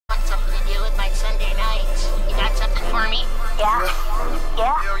Sunday night. You got something for me? Yeah.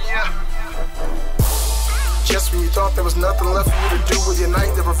 Hell yeah. Just when you thought there was nothing left for you to do with your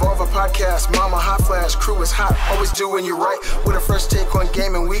night, the Revolver podcast, Mama Hot Flash, crew is hot, always doing you right. With a fresh take on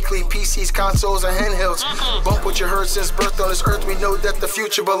gaming weekly, PCs, consoles, and handhelds. Bump what you heard since birth on this earth, we know that the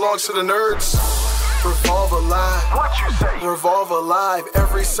future belongs to the nerds. Revolver Live. What you say? Revolver Live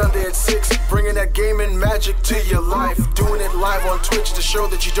every Sunday at 6, bringing that gaming magic to your life. Doing it live on Twitch to show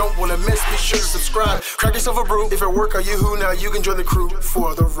that you don't want to miss. Be sure to subscribe. Crack yourself a brew. If at work or you who, now you can join the crew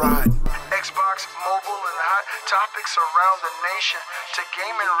for the ride. Xbox, mobile, and hot topics around the nation. To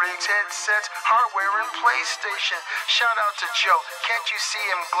gaming rigs, headsets, hardware, and PlayStation. Shout out to Joe. Can't you see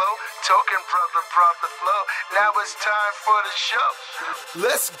him glow? Token brother brought the flow. Now it's time for the show.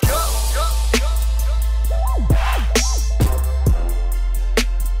 Let's go.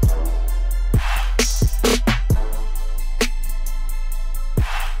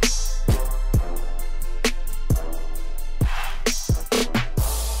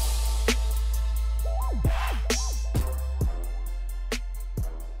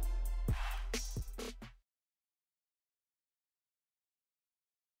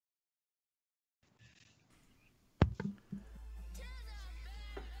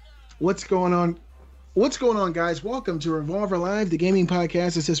 What's going on? What's going on, guys? Welcome to Revolver Live, the gaming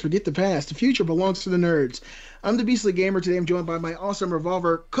podcast that says forget the past. The future belongs to the nerds. I'm thebeastlygamer. Today I'm joined by my awesome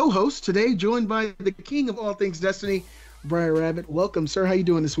Revolver co-host. Today joined by the king of all things Destiny, Briar Rabbit. Welcome, sir. How you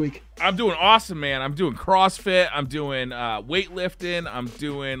doing this week? I'm doing awesome, man. I'm doing CrossFit. I'm doing weightlifting. I'm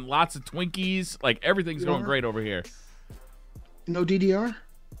doing lots of Twinkies. Like, everything's going great over here. No DDR?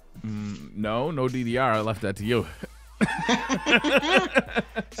 No DDR. I left that to you.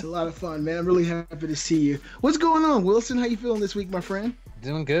 It's a lot of fun, man. I'm really happy to see you. What's going on, Wilson? How you feeling this week, my friend?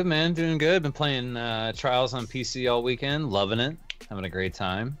 Doing good, man. Doing good. Been playing Trials on PC all weekend. Loving it. Having a great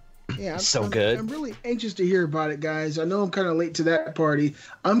time. Yeah, good. I'm really anxious to hear about it, guys. I know I'm kind of late to that party.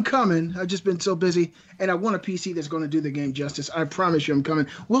 I'm coming. I've just been so busy, and I want a PC that's going to do the game justice. I promise you I'm coming.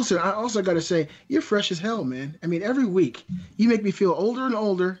 Wilson, I also got to say, you're fresh as hell, man. I mean, every week, you make me feel older and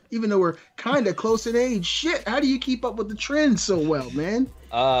older, even though we're kind of close in age. Shit, how do you keep up with the trends so well, man?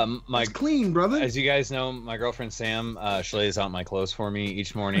 It's clean, brother. As you guys know, my girlfriend Sam, she lays out my clothes for me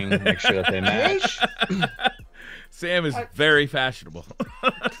each morning, make sure that they match. Sam is very fashionable.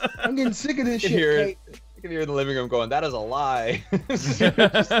 I'm getting sick of this shit. You can hear in the living room going, that is a lie.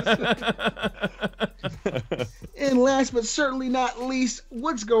 And last but certainly not least,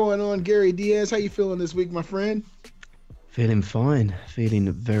 what's going on, Gary Diaz? How you feeling this week, my friend? Feeling fine. Feeling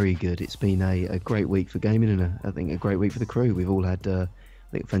very good. It's been a great week for gaming and I think a great week for the crew. We've all had I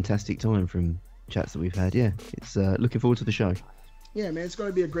think a fantastic time from chats that we've had. Yeah, it's looking forward to the show. Yeah, man, it's going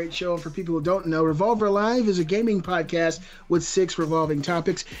to be a great show. And for people who don't know, Revolver Live is a gaming podcast with 6 revolving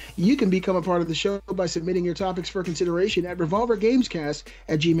topics. You can become a part of the show by submitting your topics for consideration at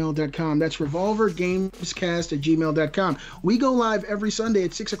revolvergamescast@gmail.com. That's revolvergamescast@gmail.com. We go live every Sunday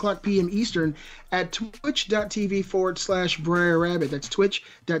at 6 o'clock p.m. Eastern at twitch.tv/Briar Rabbit. That's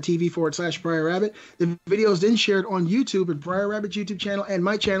twitch.tv/Briar Rabbit. The video is then shared on YouTube at Briar Rabbit's YouTube channel and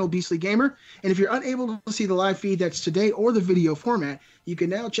my channel, Beastly Gamer. And if you're unable to see the live feed that's today or the video format, you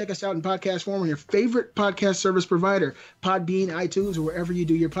can now check us out in podcast form on your favorite podcast service provider, Podbean, iTunes, or wherever you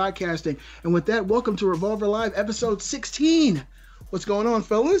do your podcasting. And with that, welcome to Revolver Live, episode 16. What's going on,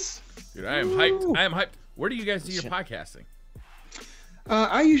 fellas? Dude, I am hyped. I am hyped. Where do you guys do your podcasting?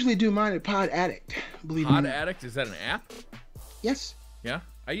 I usually do mine at Pod Addict. Pod Addict? Is that an app? Yes. Yeah.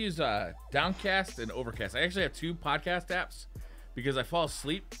 I use Downcast and Overcast. I actually have 2 podcast apps because I fall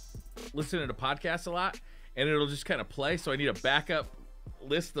asleep listening to podcasts a lot, and it'll just kind of play, so I need a backup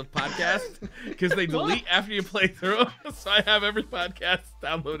list of podcasts because they delete after you play through them. So I have every podcast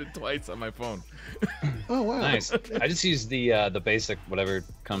downloaded twice on my phone. Oh, wow. Nice. I just use the basic whatever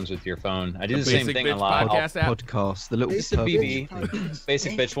comes with your phone. I do the same thing a lot. Podcast, the little Basic BB,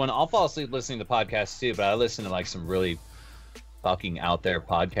 basic bitch one. I'll fall asleep listening to podcasts too, but I listen to like some really fucking out there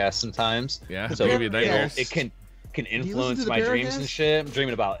podcasts sometimes. Yeah, so give you nightmares. It can influence my dreams and shit. I'm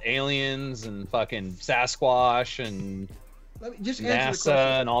dreaming about aliens and fucking Sasquatch and Let me just answer NASA the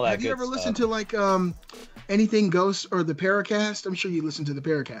question. and all that. Have you ever listened to like anything Ghost or the Paracast? I'm sure you listened to the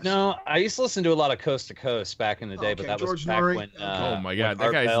Paracast. No, I used to listen to a lot of Coast to Coast back in the day, but that George was back Norrie. when. Oh my god, that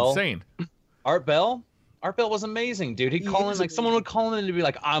Art guy's Bell, insane. Art Bell was amazing, dude. He'd call in like someone would call in to be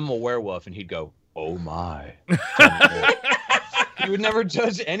like, "I'm a werewolf," and he'd go, "Oh my." He would never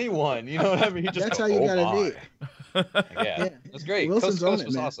judge anyone. You know what I mean? He'd just That's go, how you "Oh gotta my." be. Yeah, that's great. Wilson's Coast to on Coast it,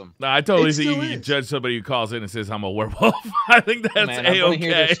 was man. awesome. No, I totally It think still you can is. judge somebody who calls in and says I'm a werewolf. I think that's Man, I want to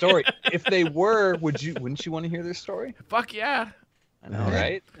hear their A-okay. story. If they were, wouldn't you want to hear their story? Fuck yeah. I know,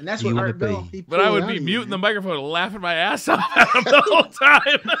 right? And that's You what wanna Art Bell. be- he But I pulled would out be of you, muting the man. microphone and laughing my ass off at him the whole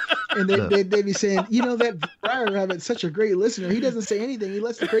time. And they'd be saying, you know, that Briar Rabbit's such a great listener. He doesn't say anything. He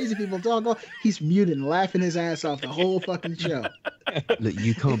lets the crazy people talk. Oh, he's muting, laughing his ass off the whole fucking show. Look,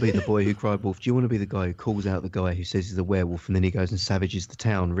 you can't be the boy who cried wolf. Do you want to be the guy who calls out the guy who says he's a werewolf and then he goes and savages the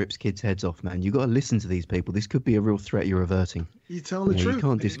town, rips kids' heads off, man? You got to listen to these people. This could be a real threat you're averting. He's telling the You truth.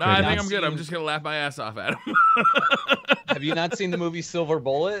 can't No, discredit I think us. I'm good. I'm just gonna laugh my ass off at him. Have you not seen the movie Silver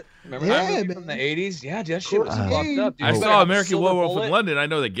Bullet? Remember Yeah, that movie from the man. 80s? Yeah, dude, that shit was Course fucked he up. Dude. I You better saw have American Silver Werewolf Bullet. in London. I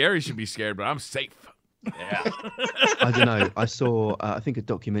know that Gary should be scared, but I'm safe. Yeah. I don't know. I saw, I think, a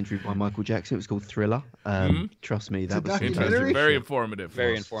documentary by Michael Jackson. It was called Thriller. Trust me, that a was documentary? fantastic. Interesting. Very informative.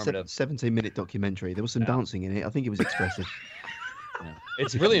 Very Se- informative. 17-minute documentary. There was some dancing in it. I think it was expressive. Yeah.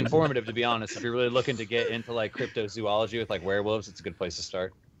 It's really informative, to be honest. If you're really looking to get into like cryptozoology with like werewolves, it's a good place to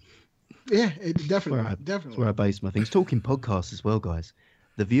start. Yeah, definitely. That's where I Definitely. base my things. Talking podcasts as well, guys.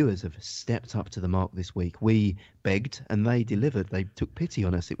 The viewers have stepped up to the mark this week. We begged and they delivered. They took pity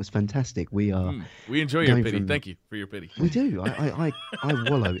on us. It was fantastic. We are. We enjoy your Going pity. from- Thank you for your pity. We do. I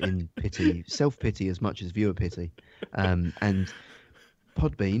wallow in pity, self-pity as much as viewer pity. And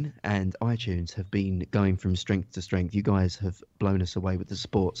Podbean and iTunes have been going from strength to strength. You guys have blown us away with the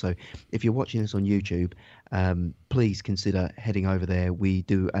support. So if you're watching us on YouTube, please consider heading over there. We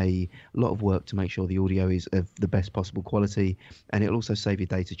do a lot of work to make sure the audio is of the best possible quality, and it'll also save you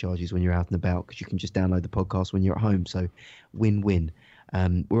data charges when you're out and about because you can just download the podcast when you're at home. So win-win.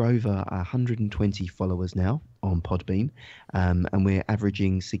 We're over 120 followers now on Podbean, and we're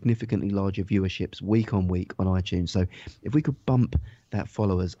averaging significantly larger viewerships week on week on iTunes. So if we could bump that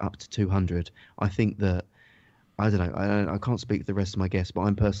followers up to 200, I think that, I don't know, I can't speak for the rest of my guests, but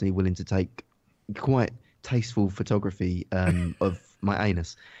I'm personally willing to take quite tasteful photography of my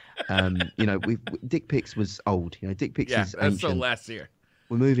anus. You know, dick pics was old. You know, dick pics Yeah, is that's ancient. so last year.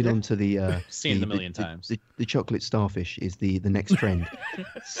 We're moving on to the Seen it a million times. The chocolate starfish is the next trend.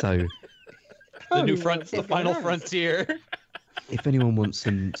 So The new yeah, front, the fucking final nice. frontier. if anyone wants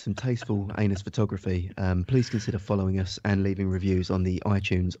some tasteful anus photography, please consider following us and leaving reviews on the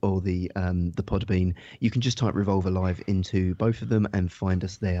iTunes or the Podbean. You can just type Revolver Live into both of them and find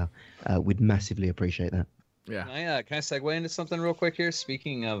us there. We'd massively appreciate that. Yeah. Can I segue into something real quick here?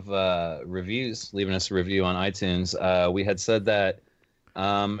 Speaking of reviews, leaving us a review on iTunes, we had said that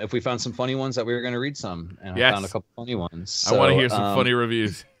if we found some funny ones that we were going to read some, and Yes. I found a couple funny ones. I want to So, hear some funny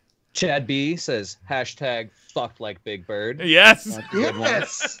reviews. Chad B says #fucked like Big Bird. Yes. That's a good one.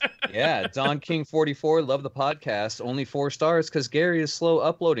 Yes. Yeah, Don King 44, love the podcast. Only 4 stars because Gary is slow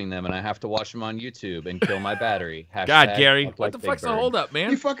uploading them, and I have to watch them on YouTube and kill my battery. God, Gary, #fucked what like the Big fuck's the Bird. holdup, You're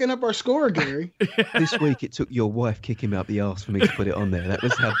man? fucking up our score, Gary. This week it took your wife kicking me up the arse for me to put it on there. That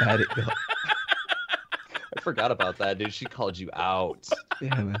was how bad it got. I forgot about that, dude. She called you out.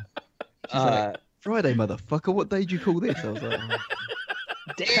 Yeah, man. She's like, Friday, motherfucker. What day did you call this? I was like, oh.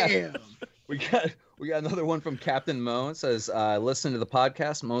 Damn. We got another one from Captain Mo. It says, listen to the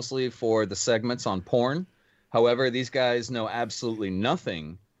podcast mostly for the segments on porn. However, these guys know absolutely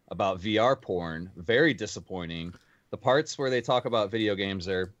nothing about VR porn. Very disappointing. The parts where they talk about video games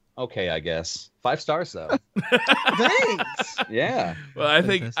are okay, I guess. 5 stars though. Thanks. Yeah. Well, I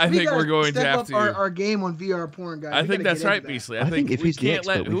think We gotta we're going to step have up to. our game on VR porn, guys. I We think gotta that's get right, into that. Beastly. I think if we he's the can't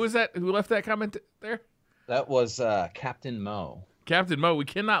let. expert, Who we- was that? Who left that comment there? That was Captain Mo. Captain Mo. We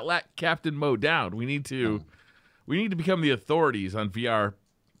cannot let Captain Mo down. We need to become the authorities on VR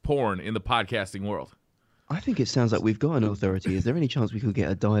porn in the podcasting world. I think it sounds like we've got an authority. Is there any chance we could get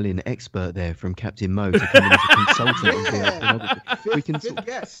a dial-in expert there from Captain Mo to come in as a consultant on VR pornography? We can Fifth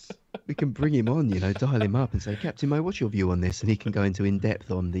guest. we can bring him on, dial him up and say, Captain Mo, what's your view on this? And he can go into in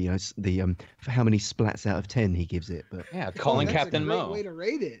depth on the for how many splats out of 10 he gives it. But Yeah, calling That's Captain a great Mo. way to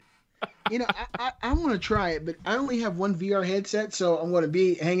rate it. I want to try it, but I only have one VR headset, so I'm going to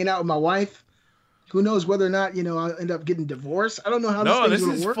be hanging out with my wife. Who knows whether or not, I'll end up getting divorced. I don't know how No, this this thing's is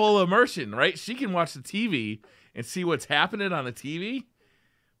going to work. full immersion, right? She can watch the TV and see what's happening on the TV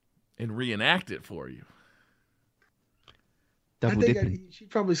and reenact it for you. I double think dipping. she'd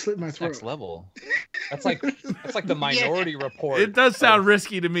probably slit my throat. Next level. That's like the Minority Report. It does sound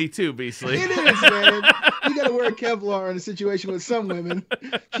risky to me too, Beastly. It is, man. You got to wear Kevlar in a situation with some women.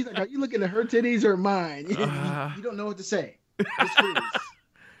 She's like, are you looking at her titties or mine? You don't know what to say. Just choose.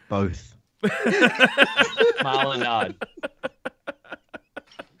 Both. Smile and nod.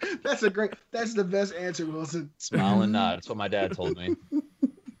 That's the best answer, Wilson. Smile and nod. That's what my dad told me.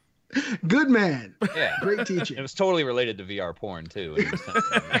 Good man. Yeah. Great It teaching. was totally related to VR porn too. It was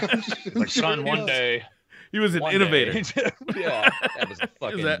kind of like, son, one day. He was an One innovator. day. Yeah, that was a He was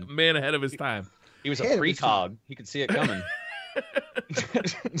fucking. that man ahead of his time. He was a Ahead of his precog. He could see it coming.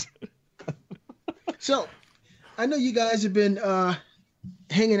 So, I know you guys have been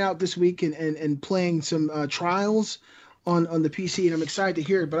hanging out this week and playing some trials on the PC, and I'm excited to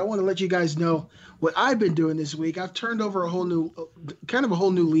hear it. But I want to let you guys know what I've been doing this week. I've turned over a whole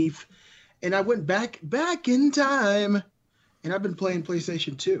new leaf, and I went back in time, and I've been playing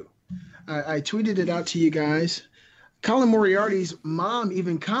PlayStation 2. I tweeted it out to you guys. Colin Moriarty's mom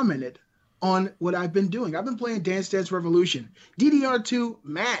even commented on what I've been doing. I've been playing Dance Dance Revolution, DDR2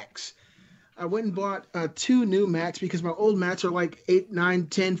 Max. I went and bought 2 new Macs because my old Macs are like 8, 9,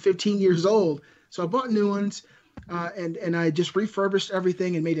 10, 15 years old. So I bought new ones, and I just refurbished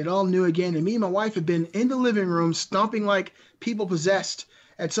everything and made it all new again. And me and my wife have been in the living room stomping like people possessed.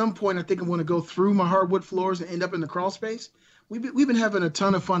 At some point, I think I'm going to go through my hardwood floors and end up in the crawl space. We've been having a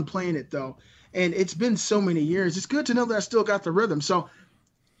ton of fun playing it, though. And it's been so many years. It's good to know that I still got the rhythm. So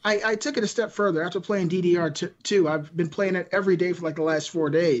I took it a step further. After playing DDR2, I've been playing it every day for like the last 4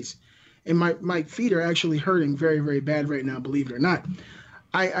 days. And my feet are actually hurting very, very bad right now, believe it or not.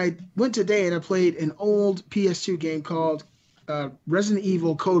 I went today and I played an old PS2 game called Resident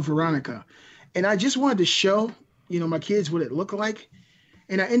Evil Code Veronica. And I just wanted to show, my kids what it looked like.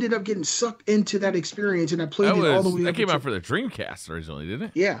 And I ended up getting sucked into that experience, and I played it all the way up. That came out for the Dreamcast originally, didn't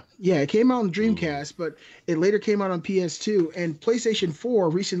it? Yeah, it came out on Dreamcast, but it later came out on PS2, and PlayStation 4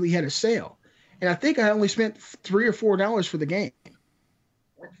 recently had a sale. And I think I only spent $3 or $4 for the game.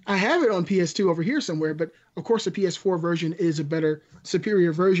 I have it on PS2 over here somewhere, but of course the PS4 version is a better,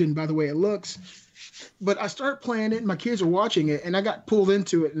 superior version by the way it looks. But I started playing it, and my kids are watching it, and I got pulled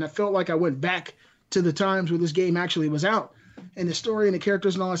into it, and I felt like I went back to the times where this game actually was out. And the story and the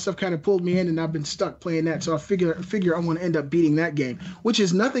characters and all that stuff kind of pulled me in, and I've been stuck playing that. So I figure I'm going to end up beating that game, which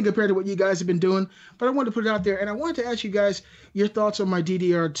is nothing compared to what you guys have been doing. But I wanted to put it out there, and I wanted to ask you guys your thoughts on my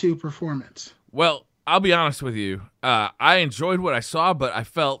DDR2 performance. Well, I'll be honest with you. I enjoyed what I saw, but I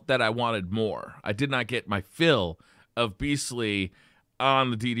felt that I wanted more. I did not get my fill of Beastly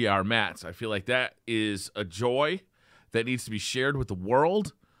on the DDR mats. I feel like that is a joy that needs to be shared with the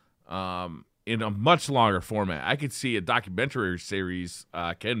world. In a much longer format. I could see a documentary series,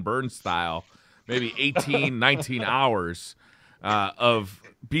 Ken Burns style, maybe 18, 19 hours of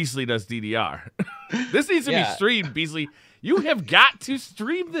Beastly Does DDR. This needs to be streamed, Beastly. You have got to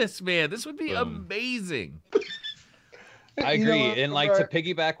stream this, man. This would be amazing. I agree. And to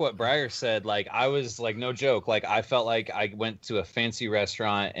piggyback what Briar said, I was no joke. I felt like I went to a fancy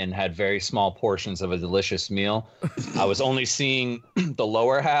restaurant and had very small portions of a delicious meal. I was only seeing the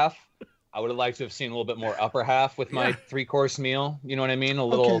lower half. I would have liked to have seen a little bit more upper half with my 3-course meal. You know what I mean? A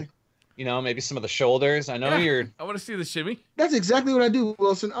little, maybe some of the shoulders. I know I want to see the shimmy. That's exactly what I do,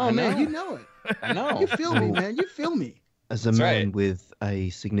 Wilson. Oh, man, you know it. I know. You feel me, man. You feel me. As a man with a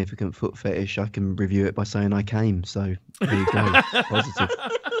significant foot fetish, I can review it by saying I came. So there you go. Positive.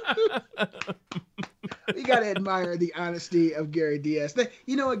 You got to admire the honesty of Gary Diaz.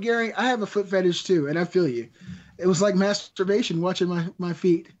 You know what, Gary? I have a foot fetish, too, and I feel you. It was like masturbation watching my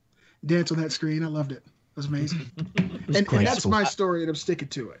feet dance on that screen. I loved it. It was amazing. and that's my story, and I'm sticking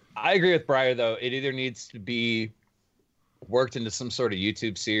to it. I agree with Briar, though. It either needs to be worked into some sort of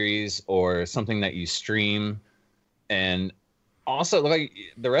YouTube series or something that you stream. And also,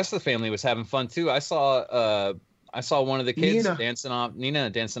 the rest of the family was having fun, too. I saw one of the kids Nina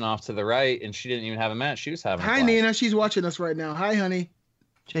dancing off to the right, and she didn't even have a match. She was having fun. Hi, Nina. She's watching us right now. Hi, honey.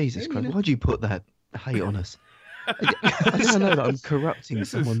 Jesus Christ. Why'd you put that hate on us? I don't know that I'm corrupting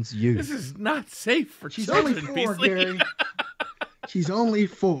someone's youth. This is not safe for She's children, only 4, Beastly. Gary. She's only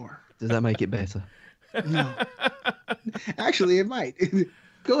 4. Does that make it better? No. Actually, it might.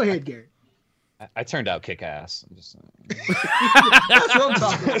 Go ahead, Gary. I turned out kick-ass. I'm just saying. That's what I'm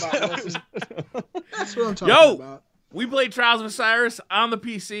talking about, Wilson. That's what I'm talking about. We played Trials of Osiris on the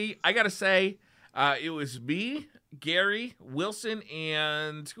PC. I got to say, it was me, Gary, Wilson,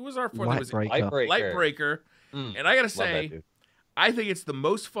 and who was our fourth? Lightbreaker. And I gotta say, I think it's the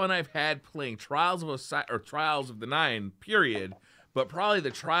most fun I've had playing Trials of Osiris or Trials of the 9, period. But probably the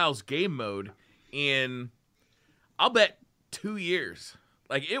Trials game mode in, I'll bet, 2 years.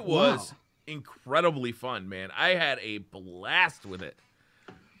 It was incredibly fun, man. I had a blast with it.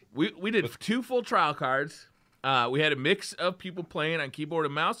 We did 2 full trial cards. We had a mix of people playing on keyboard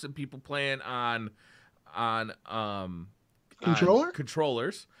and mouse and people playing on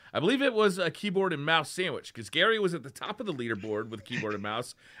controllers. I believe it was a keyboard and mouse sandwich because Gary was at the top of the leaderboard with a keyboard and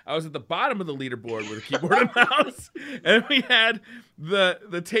mouse. I was at the bottom of the leaderboard with a keyboard and mouse. And we had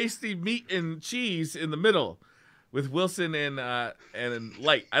the tasty meat and cheese in the middle. with Wilson and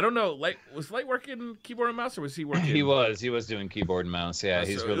Light. I don't know. Was Light working keyboard and mouse, or was he working? He was doing keyboard and mouse. Yeah,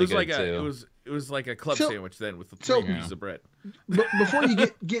 he's really good too. It was like a club sandwich then with the 3 pieces of bread. Before you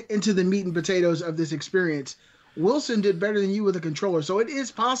get into the meat and potatoes of this experience, Wilson did better than you with a controller, so it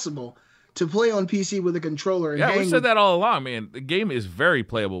is possible to play on PC with a controller. And yeah, we said that all along, man. The game is very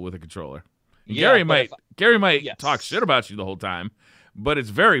playable with a controller. Yeah, Gary might talk shit about you the whole time, but it's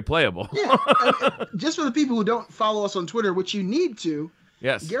very playable. Yeah, just for the people who don't follow us on Twitter, which you need to.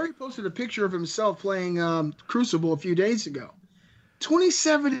 Yes. Gary posted a picture of himself playing Crucible a few days ago.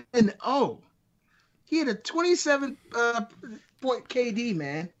 27-0. He had a 27 point KD,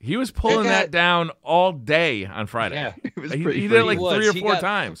 man. He was pulling that down all day on Friday. Yeah, he did it like 3 or 4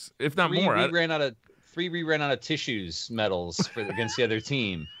 times, if not more. Three ran out of tissues medals against the other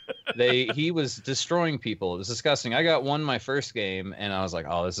team. He was destroying people. It was disgusting. I got one my first game, and I was like,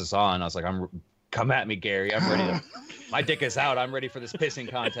 "Oh, this is on." I was like, "Come at me, Gary. I'm ready to. My dick is out. I'm ready for this pissing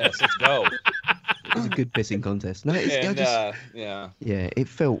contest. Let's go." It was a good pissing contest. No, it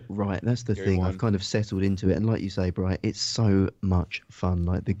felt right. That's the thing. I've kind of settled into it, and like you say, Briar, it's so much fun.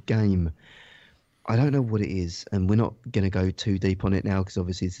 Like the game, I don't know what it is, and we're not going to go too deep on it now because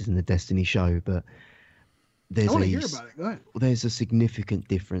obviously this isn't a Destiny show, but. I want to hear about it. Go ahead. There's a significant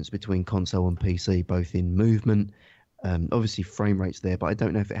difference between console and PC, both in movement. Obviously, frame rate's there, but I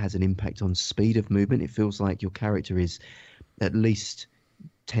don't know if it has an impact on speed of movement. It feels like your character is at least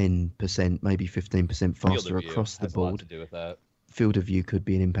 10%, maybe 15% faster across the board. A lot to do with that. Field of view could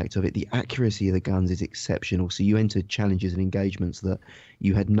be an impact of it. The accuracy of the guns is exceptional. So you enter challenges and engagements that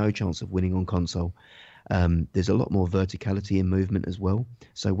you had no chance of winning on console. There's a lot more verticality in movement as well.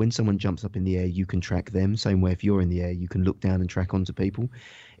 So when someone jumps up in the air, you can track them. Same way if you're in the air, you can look down and track onto people.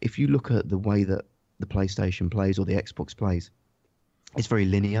 If you look at the way that the PlayStation plays or the Xbox plays, it's very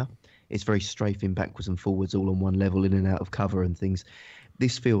linear. It's very strafing backwards and forwards all on one level, in and out of cover and things.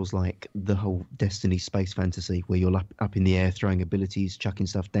 This feels like the whole Destiny space fantasy where you're up in the air, throwing abilities, chucking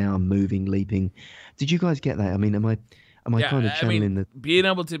stuff down, moving, leaping. Did you guys get that? I mean, am I kind of channeling being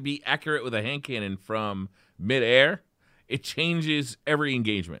able to be accurate with a hand cannon from midair, it changes every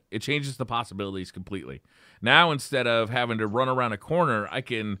engagement. It changes the possibilities completely. Now, instead of having to run around a corner, I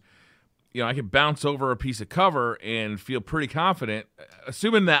can bounce over a piece of cover and feel pretty confident,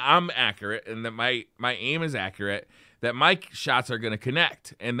 assuming that I'm accurate and that my aim is accurate, that my shots are going to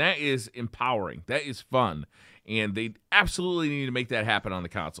connect. And that is empowering. That is fun. And they absolutely need to make that happen on the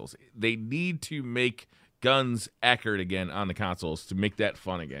consoles. They need to make guns accurate again on the consoles to make that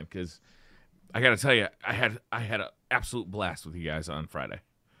fun again, because I got to tell you, I had an absolute blast with you guys on Friday.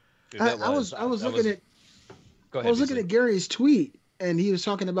 Dude, I was looking at Gary's tweet, and he was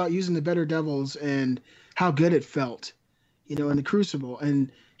talking about using the Better Devils and how good it felt, in the Crucible.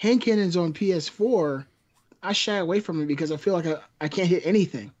 And hand cannons on PS4, I shy away from it because I feel like I can't hit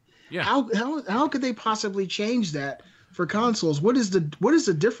anything. Yeah. How could they possibly change that for consoles? What is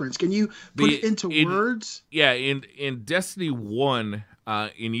the difference? Can you put it into words? Yeah, in Destiny 1,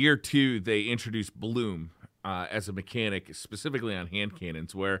 in year 2, they introduced Bloom as a mechanic, specifically on hand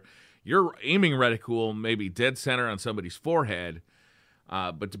cannons, where your aiming reticle may be dead center on somebody's forehead,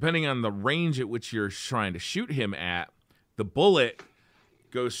 but depending on the range at which you're trying to shoot him at, the bullet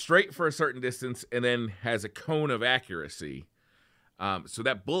goes straight for a certain distance and then has a cone of accuracy. So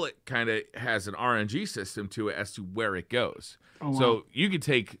that bullet kind of has an RNG system to it as to where it goes. Oh, wow. So you can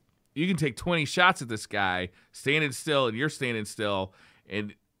take 20 shots at this guy standing still, and you're standing still,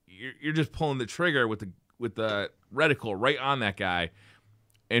 and you're just pulling the trigger with the reticle right on that guy,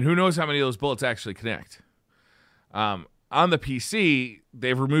 and who knows how many of those bullets actually connect. On the PC,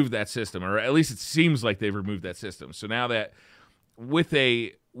 they've removed that system, or at least it seems like they've removed that system. So now that with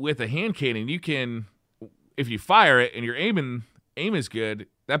a hand cannon, you can, if you fire it and your aim is good,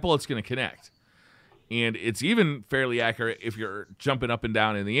 that bullet's going to connect. And it's even fairly accurate if you're jumping up and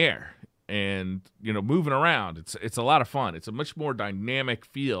down in the air and, moving around. It's a lot of fun. It's a much more dynamic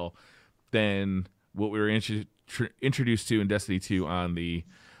feel than what we were introduced to in Destiny 2 on the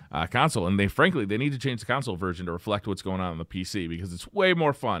console. And they need to change the console version to reflect what's going on the PC, because it's way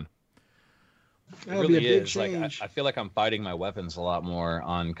more fun. It really is. Like I feel like I'm fighting my weapons a lot more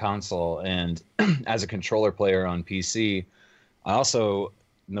on console, and as a controller player on PC, I also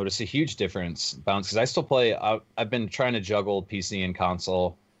notice a huge difference because I still play. I've been trying to juggle PC and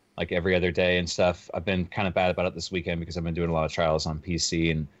console like every other day and stuff. I've been kind of bad about it this weekend because I've been doing a lot of trials on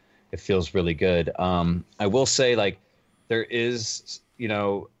PC, and it feels really good. I will say, like, there is,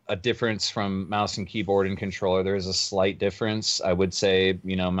 a difference from mouse and keyboard and controller. There is a slight difference. I would say,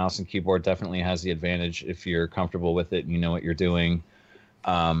 mouse and keyboard definitely has the advantage if you're comfortable with it and you know what you're doing.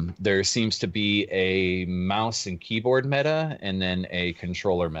 There seems to be a mouse and keyboard meta and then a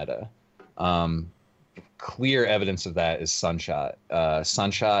controller meta. Clear evidence of that is Sunshot.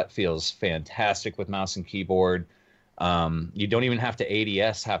 Sunshot feels fantastic with mouse and keyboard. You don't even have to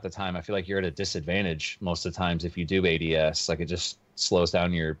ADS half the time. I feel like you're at a disadvantage most of the times if you do ADS. Like, it just slows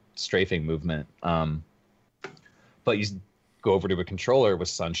down your strafing movement. But you go over to a controller with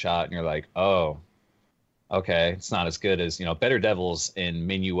Sunshot and you're like, oh, okay, it's not as good as, Better Devils and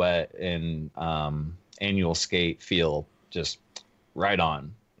Minuet and Annual Skate feel just right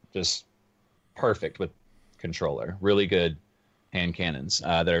on. Just perfect with controller. Really good hand cannons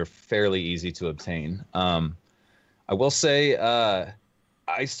that are fairly easy to obtain. I will say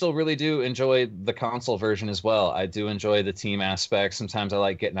I still really do enjoy the console version as well. I do enjoy the team aspect. Sometimes I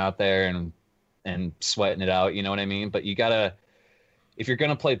like getting out there and sweating it out, you know what I mean? But you gotta, if you're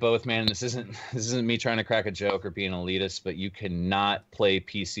gonna play both, man, this isn't me trying to crack a joke or be an elitist, but you cannot play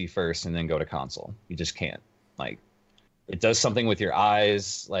PC first and then go to console. You just can't. Like, it does something with your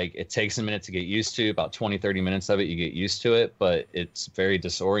eyes. Like, it takes a minute to get used to, about 20-30 minutes of it you get used to it, but it's very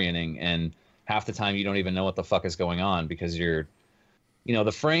disorienting, and half the time you don't even know what the fuck is going on because you're,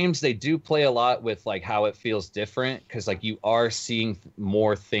 the frames, they do play a lot with like how it feels different, because like you are seeing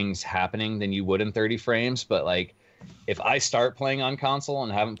more things happening than you would in 30 frames. But like, if I start playing on console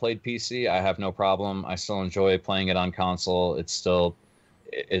and haven't played PC, I have no problem. I still enjoy playing it on console. It's like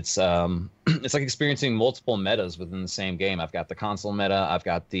experiencing multiple metas within the same game. I've got the console meta, I've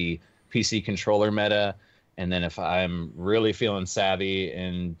got the PC controller meta, and then if I'm really feeling savvy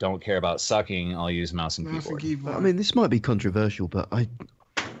and don't care about sucking, I'll use mouse and keyboard. I mean, this might be controversial, but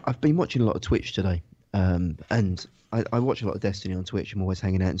I've been watching a lot of Twitch today, and I watch a lot of Destiny on Twitch. I'm always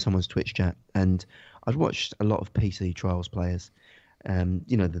hanging out in someone's Twitch chat, and I've watched a lot of PC Trials players,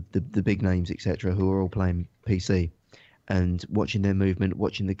 the big names, etc., who are all playing PC, and watching their movement,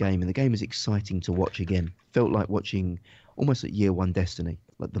 watching the game, and the game is exciting to watch again. Felt like watching almost at year one Destiny,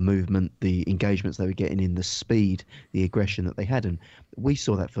 like the movement, the engagements they were getting in, the speed, the aggression that they had. And we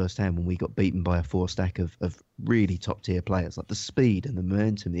saw that firsthand when we got beaten by a 4-stack of really top tier players, like the speed and the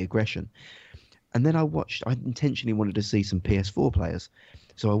momentum, the aggression. And then I intentionally wanted to see some PS4 players.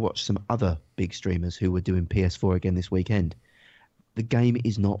 So I watched some other big streamers who were doing PS4 again this weekend. The game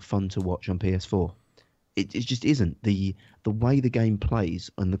is not fun to watch on PS4. It just isn't. The way the game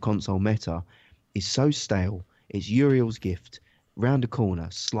plays on the console meta is so stale. It's Uriel's gift. Round a corner,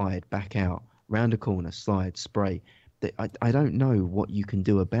 slide, back out. Round a corner, slide, spray. I don't know what you can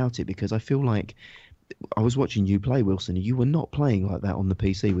do about it, because I feel like I was watching you play, Wilson. You were not playing like that on the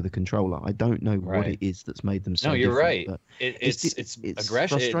PC with a controller. I don't know what it is that's made them so No, you're different, right. but It's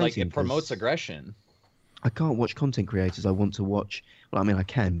aggression. It promotes aggression. I can't watch content creators I want to watch. Well, I mean, I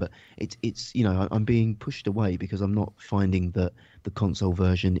can, but it's I'm being pushed away because I'm not finding that the console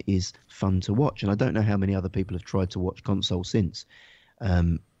version is fun to watch. And I don't know how many other people have tried to watch console since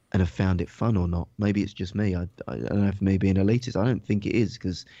and have found it fun or not. Maybe it's just me. I don't know if me being elitist. I don't think it is,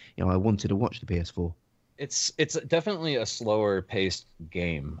 because I wanted to watch the PS4. It's definitely a slower paced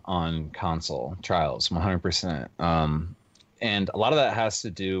game on console Trials, 100%. And a lot of that has to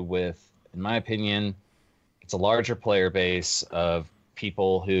do with, in my opinion, it's a larger player base of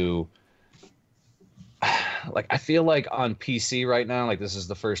people who, like, I feel like on PC right now, like, this is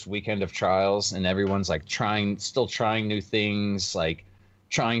the first weekend of Trials, and everyone's like still trying new things, like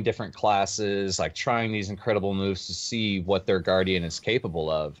trying different classes, like trying these incredible moves to see what their Guardian is capable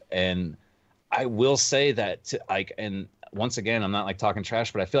of. And I will say that, and once again, I'm not like talking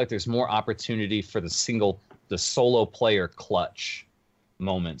trash, but I feel like there's more opportunity for the solo player clutch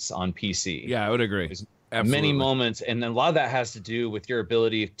moments on PC. Yeah, I would agree. There's Absolutely. many moments, and then a lot of that has to do with your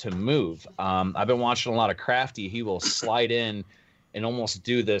ability to move. I've been watching a lot of Crafty. He will slide in and almost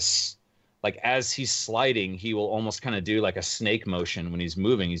do this, like, as he's sliding, he will almost kind of do like a snake motion when he's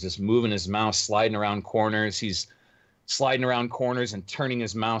moving. He's just moving his mouse, sliding around corners. He's sliding around corners and turning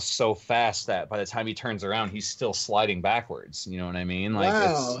his mouse so fast that by the time he turns around, he's still sliding backwards. You know what I mean? Like,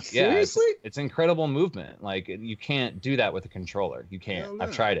 wow, seriously? yeah, it's incredible movement. Like, you can't do that with a controller. You can't.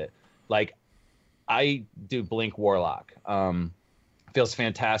 I've tried it. Like, I do Blink Warlock. Feels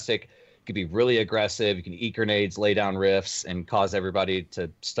fantastic. You can be really aggressive. You can eat grenades, lay down riffs, and cause everybody to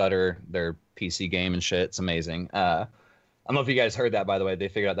stutter their PC game and shit. It's amazing. I don't know if you guys heard that, by the way. They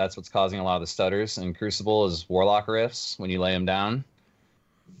figured out that's what's causing a lot of the stutters in Crucible is Warlock riffs when you lay them down.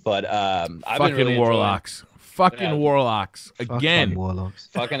 But I've been really Warlocks. Fucking Warlocks. Again. Warlocks.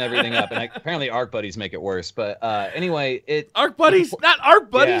 Fucking everything up. And apparently Arc Buddies make it worse. But anyway, Arc Buddies? Not Arc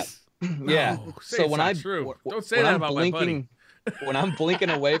Buddies? Yeah. No, So when don't say that about my buddy. when I'm blinking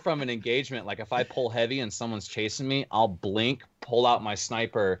away from an engagement, like if I pull heavy and someone's chasing me, I'll blink, pull out my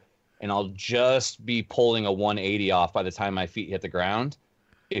sniper, and I'll just be pulling a 180 off by the time my feet hit the ground.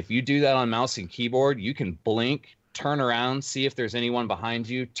 If you do that on mouse and keyboard, you can blink, turn around, see if there's anyone behind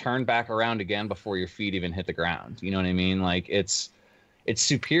you, turn back around again before your feet even hit the ground. You know what I mean? Like it's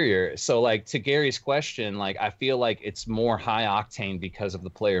superior. So like to Gary's question, like I feel like it's more high octane because of the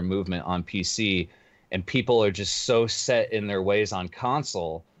player movement on PC, and people are just so set in their ways on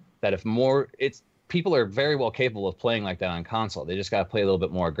console that people are very well capable of playing like that on console. They just got to play a little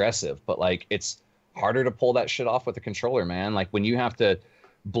bit more aggressive, but like it's harder to pull that shit off with a controller, man. Like when you have to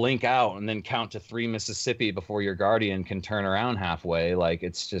blink out and then count to 3 Mississippi before your Guardian can turn around halfway, like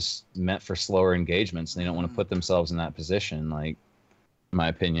it's just meant for slower engagements, and they don't want to put themselves in that position, like in my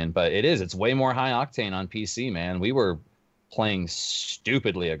opinion. But it's way more high octane on PC, man. We were playing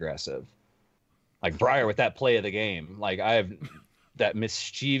stupidly aggressive. Like Briar with that play of the game. Like I have that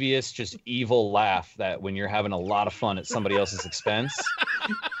mischievous, just evil laugh that when you're having a lot of fun at somebody else's expense.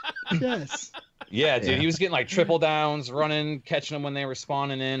 Yes. Yeah, dude, he was getting like triple downs, running, catching them when they were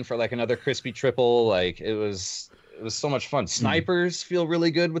spawning in for like another crispy triple. Like it was so much fun. Snipers feel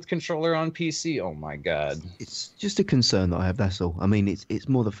really good with controller on PC. Oh my god. It's just a concern that I have, that's all. I mean, it's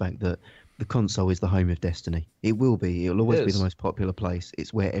more the fact that the console is the home of Destiny. It will be. It'll always be the most popular place.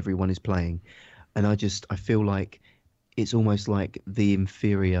 It's where everyone is playing. And I feel like it's almost like the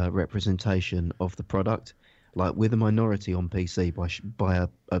inferior representation of the product. Like we're the minority on PC by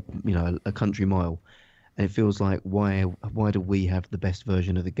a country mile, and it feels like why do we have the best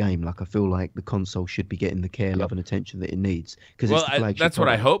version of the game? Like I feel like the console should be getting the care, love, and attention that it needs. Because it's the flagship that's what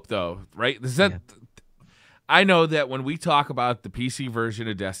I product. hope, though, right? I know that when we talk about the PC version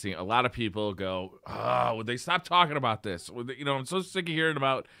of Destiny, a lot of people go, "Oh, would they stop talking about this?" I'm so sick of hearing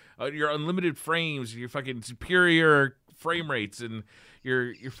about your unlimited frames, your fucking superior frame rates, and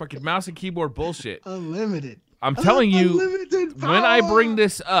your fucking mouse and keyboard bullshit. Unlimited. I'm telling you, when I power. bring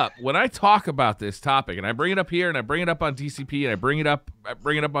this up, when I talk about this topic, and I bring it up here, and I bring it up on TCP, and I bring it up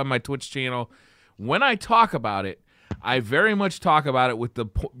on my Twitch channel, when I talk about it, I very much talk about it with the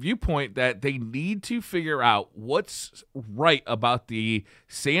viewpoint that they need to figure out what's right about the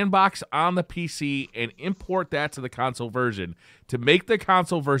sandbox on the PC and import that to the console version to make the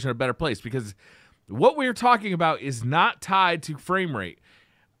console version a better place, because what we're talking about is not tied to frame rate.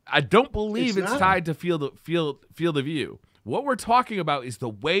 I don't believe it's tied to field of view. What we're talking about is the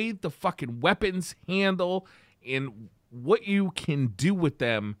way the fucking weapons handle and what you can do with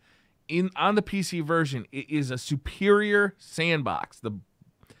them on the PC version. It is a superior sandbox. The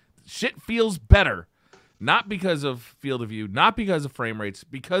shit feels better, not because of field of view, not because of frame rates,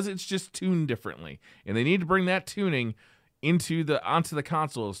 because it's just tuned differently, and they need to bring that tuning onto the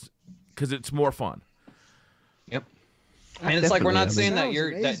consoles because it's more fun. Yep. And it's like we're not saying that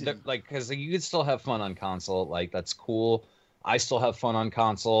Sounds like because you could still have fun on console. Like that's cool. I still have fun on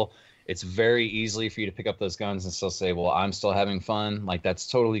console. It's very easily for you to pick up those guns and still say, "Well, I'm still having fun." Like that's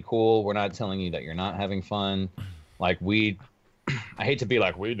totally cool. We're not telling you that you're not having fun. Like I hate to be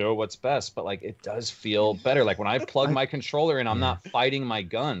like we know what's best, but like it does feel better. Like when I plug my controller in, I'm not fighting my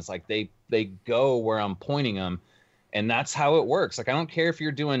guns. Like they go where I'm pointing them, and that's how it works. Like I don't care if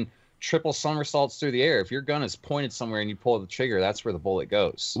you're doing triple somersaults through the air. If your gun is pointed somewhere and you pull the trigger, that's where the bullet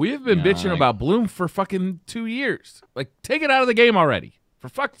goes. We have been bitching about Bloom for fucking 2 years. Like, take it out of the game already. For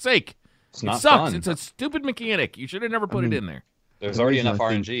fuck's sake. It's not sucks. fun. It's a stupid mechanic. You should have never put it in there. There's already enough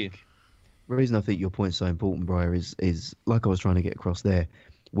RNG. The reason I think your point's so important, Briar, is like I was trying to get across there.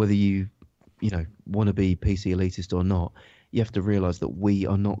 Whether you want to be PC elitist or not, you have to realise that we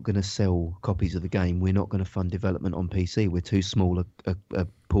are not going to sell copies of the game. We're not going to fund development on PC. We're too small a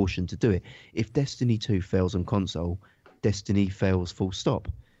portion to do it. If Destiny 2 fails on console, Destiny fails full stop.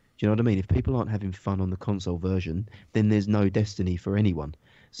 Do you know what I mean? If people aren't having fun on the console version, then there's no Destiny for anyone.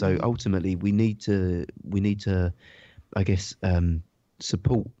 So ultimately, we need to, I guess,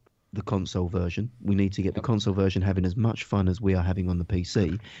 support the console version. We need to get the console version having as much fun as we are having on the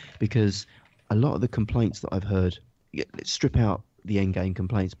PC, because a lot of the complaints that I've heard, let's strip out the end game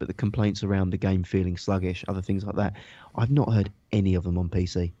complaints, but the complaints around the game feeling sluggish, other things like that, I've not heard any of them on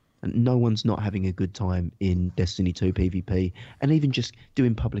PC. And no one's not having a good time in Destiny 2 PvP, and even just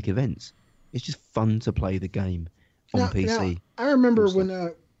doing public events. It's just fun to play the game on PC. Now, I remember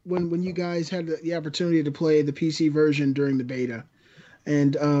when you guys had the opportunity to play the PC version during the beta,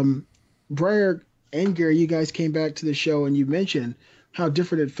 and Briar and Gary, you guys came back to the show and you mentioned how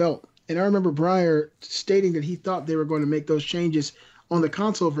different it felt. And I remember Briar stating that he thought they were going to make those changes on the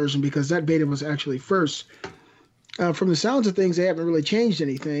console version because that beta was actually first. From the sounds of things, they haven't really changed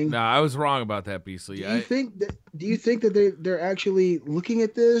anything. No, I was wrong about that, Beastly. Do you think that they're actually looking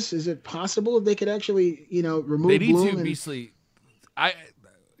at this? Is it possible that they could actually, remove They need Bloom? to, Beastly.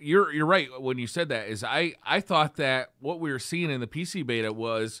 You're right when you said that. I thought that what we were seeing in the PC beta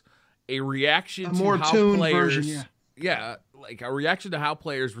was a reaction to more how tuned players, version, like a reaction to how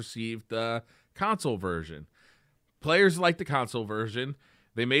players received the console version. Players liked the console version.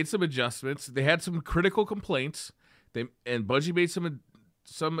 They made some adjustments. They had some critical complaints. And Bungie made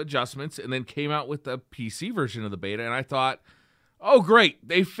some adjustments, and then came out with the PC version of the beta. And I thought, oh great,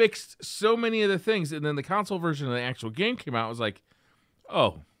 they fixed so many of the things. And then the console version of the actual game came out. I was like,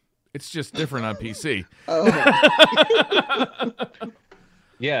 oh, it's just different on PC.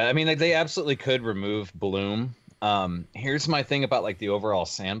 Yeah, I mean, like, they absolutely could remove Bloom. Here's my thing about like the overall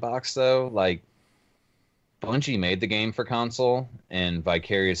sandbox, though. Like, Bungie made the game for console, and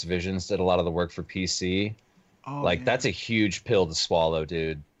Vicarious Visions did a lot of the work for PC. That's a huge pill to swallow,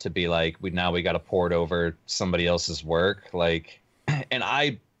 dude. To be like, we got to port over somebody else's work. Like, and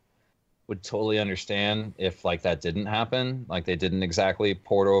I would totally understand if like that didn't happen. Like, they didn't exactly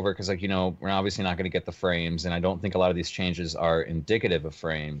port over, because like, we're obviously not going to get the frames, and I don't think a lot of these changes are indicative of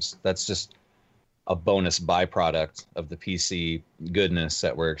frames. That's just a bonus byproduct of the PC goodness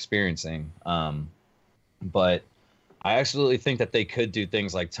that we're experiencing. But I absolutely think that they could do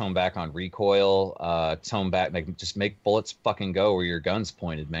things like tone back on recoil, tone back, like just make bullets fucking go where your gun's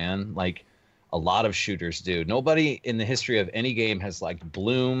pointed, man. Like a lot of shooters do. Nobody in the history of any game has like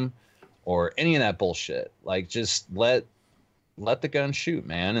Bloom or any of that bullshit. Like, just let the gun shoot,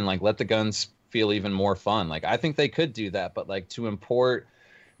 man, and like let the guns feel even more fun. Like, I think they could do that, but like to import,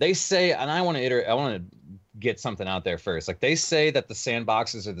 they say, and I want to get something out there first. Like, they say that the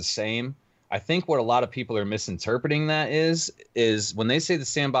sandboxes are the same. I think what a lot of people are misinterpreting that is when they say the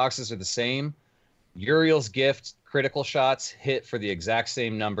sandboxes are the same, Uriel's Gift critical shots hit for the exact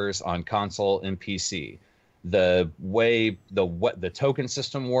same numbers on console and PC. The way the token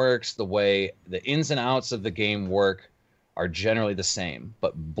system works, the way the ins and outs of the game work are generally the same.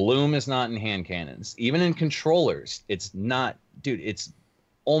 But Bloom is not in hand cannons. Even in controllers, it's not, dude, it's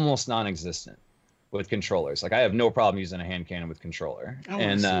almost non-existent with controllers. Like, I have no problem using a hand cannon with controller. I want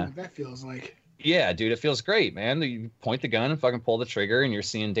to see what that feels like. Yeah, dude, it feels great, man. You point the gun and fucking pull the trigger, and you're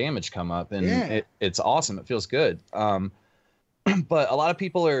seeing damage come up, and it's awesome. It feels good. But a lot of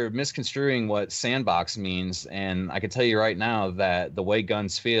people are misconstruing what sandbox means, and I can tell you right now that the way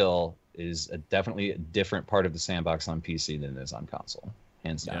guns feel is definitely a different part of the sandbox on PC than it is on console,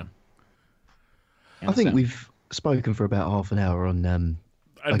 hands down. Yeah. I think we've spoken for about half an hour on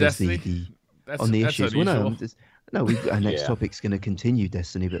I guess the issues. Well, no, our next topic's going to continue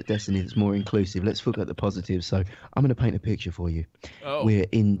Destiny, but Destiny that's more inclusive. Let's look at the positives. So I'm going to paint a picture for you. Oh. We're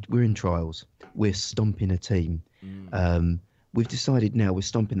in trials. We're stomping a team. We've decided now we're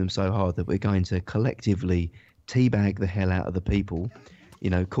stomping them so hard that we're going to collectively teabag the hell out of the people.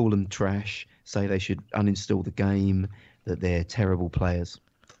 Call them trash. Say they should uninstall the game. That they're terrible players.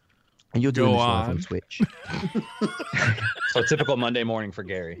 And you're doing this live on Twitch. So typical Monday morning for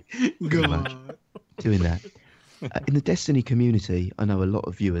Gary. Go on. Doing that. In the Destiny community, I know a lot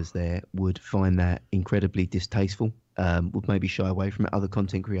of viewers there would find that incredibly distasteful, would maybe shy away from it. Other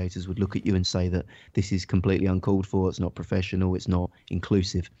content creators would look at you and say that this is completely uncalled for, it's not professional, it's not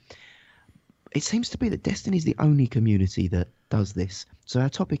inclusive. It seems to be that Destiny is the only community that does this. So our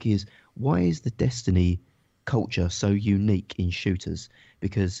topic is, why is the Destiny culture so unique in shooters?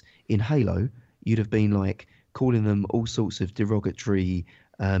 Because in Halo, you'd have been like calling them all sorts of derogatory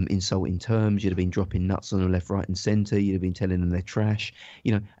insulting terms. You'd have been dropping nuts on them left, right and centre. You'd have been telling them they're trash,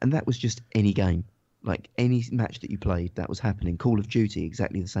 and that was just any game. Like any match that you played, that was happening. Call of Duty,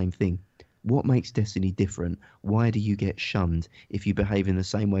 exactly the same thing. What makes Destiny different? Why do you get shunned if you behave in the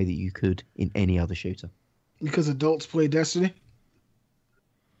same way that you could in any other shooter? Because adults play Destiny?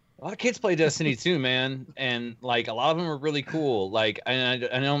 A lot of kids play Destiny too, man, and like a lot of them are really cool. Like, and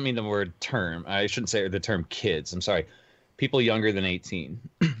I don't mean the word term. I shouldn't say the term kids. I'm sorry, people younger than 18.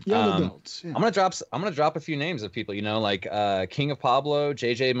 Young adults. Yeah. I'm gonna drop a few names of people. Like King of Pablo,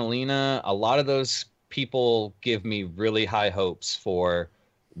 JJ Molina. A lot of those people give me really high hopes for,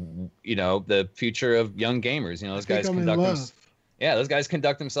 the future of young gamers. Those guys those guys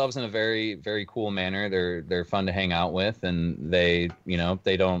conduct themselves in a very, very cool manner. They're fun to hang out with, and they're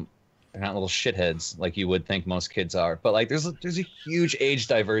not little shitheads like you would think most kids are. But like there's a huge age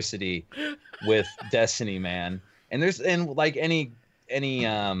diversity with Destiny, man. And like any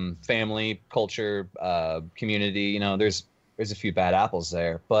family culture community, there's there's a few bad apples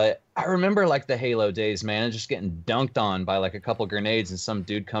there. But I remember like the Halo days, man, and just getting dunked on by like a couple grenades, and some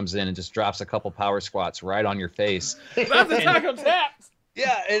dude comes in and just drops a couple power squats right on your face. That's the taco taps.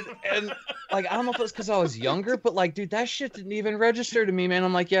 Yeah, and like I don't know if it was because I was younger, but like, dude, that shit didn't even register to me, man.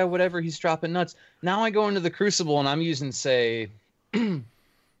 I'm like, yeah, whatever, he's dropping nuts. Now I go into the Crucible and I'm using, say,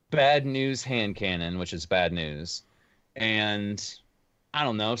 Bad News hand cannon, which is bad news, and I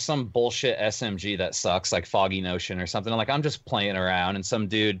don't know, some bullshit SMG that sucks, like Foggy Notion or something. Like, I'm just playing around, and some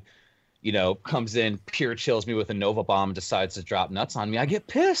dude, you know, comes in, pure chills me with a Nova Bomb, and decides to drop nuts on me. I get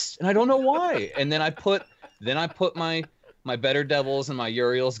pissed, and I don't know why. And then I put my Better Devils and my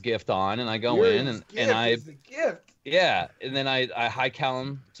Uriel's gift on, and I go in, and I yeah, and then I high cal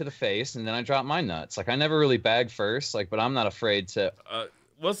him to the face, and then I drop my nuts. Like, I never really bag first, like, but I'm not afraid to.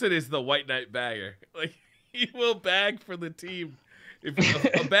 Wilson is the White Knight bagger. Like, he will bag for the team.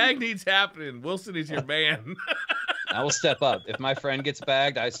 If a bag needs happening, Wilson is your man. I will step up. If my friend gets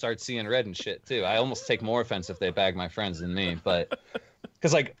bagged, I start seeing red and shit too. I almost take more offense if they bag my friends than me. But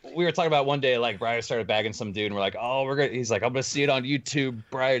because like we were talking about one day, like Briar started bagging some dude, and we're like, oh, we're gonna. He's like, I'm gonna see it on YouTube.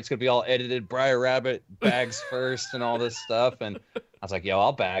 Briar, it's gonna be all edited. Briar Rabbit bags first and all this stuff. And I was like, yo,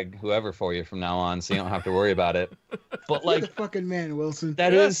 I'll bag whoever for you from now on, so you don't have to worry about it. But like, you're the fucking man, Wilson.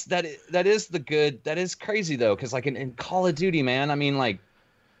 That is the good. That is crazy though, because like in Call of Duty, man, I mean, like,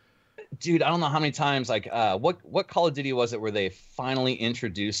 dude, I don't know how many times, like, what Call of Duty was it where they finally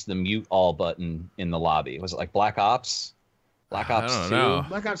introduced the mute all button in the lobby? Was it like Black Ops? Black Ops 2? Know.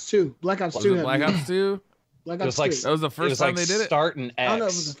 Black Ops 2. Black Ops 2. Black Ops 2? Black Ops Ops like, 2. That was the first time they did it? Start and X. I don't know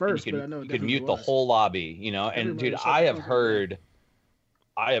if it was the first, but I know you it could mute definitely the whole lobby, you know. And Everybody dude, shut I the have fuck up.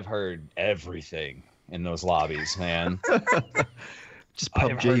 heard everything in those lobbies, man. Just I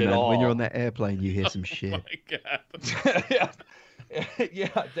have PUBG, heard it man. all. When you're on that airplane, you hear some shit. Oh my God. yeah,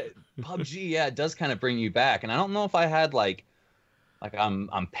 PUBG, yeah, it does kind of bring you back. And I don't know if I had like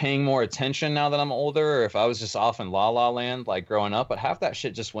I'm paying more attention now that I'm older, or if I was just off in La La Land like growing up. But half that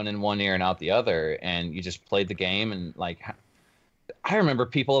shit just went in one ear and out the other, and you just played the game. And like, I remember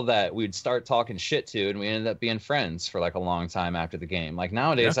people that we'd start talking shit to, and we ended up being friends for like a long time after the game. Like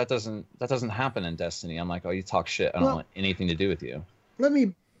nowadays, that doesn't happen in Destiny. I'm like, oh, you talk shit, I don't want anything to do with you. Let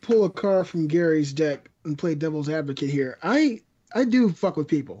me pull a card from Gary's deck and play devil's advocate here. I do fuck with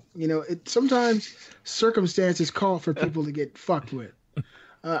people. You know, sometimes circumstances call for people to get fucked with.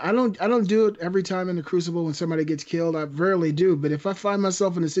 I don't do it every time in the Crucible when somebody gets killed. I rarely do. But if I find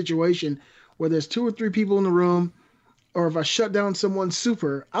myself in a situation where there's 2 or 3 people in the room, or if I shut down someone's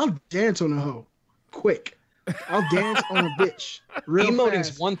super, I'll dance on a hoe, quick. I'll dance on a bitch, real Emoting's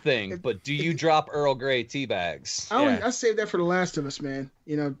fast. one thing, but do you drop Earl Grey tea bags? I save that for The Last of Us, man.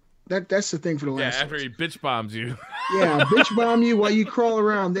 You know, that's the thing for The Last of after Us. he bitch bombs you. Yeah, I'll bitch bomb you while you crawl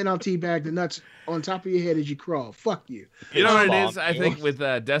around, then I'll teabag the nuts on top of your head as you crawl. Fuck you. You know what it is, I think, with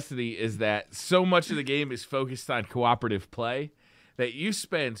Destiny is that so much of the game is focused on cooperative play that you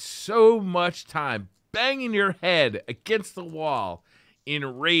spend so much time banging your head against the wall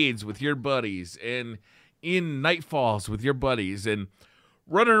in raids with your buddies and in nightfalls with your buddies and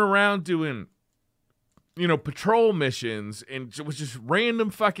running around doing, you know, patrol missions and with just random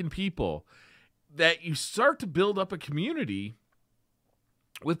fucking people, that you start to build up a community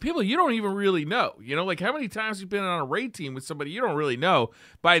with people you don't even really know. You know, like how many times you've been on a raid team with somebody you don't really know.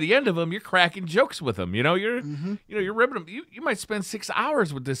 By the end of them, you're cracking jokes with them. You know, you're ripping them. You might spend 6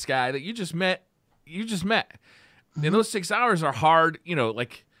 hours with this guy that you just met. And those 6 hours are hard. You know,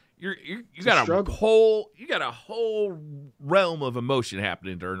 like you got a whole realm of emotion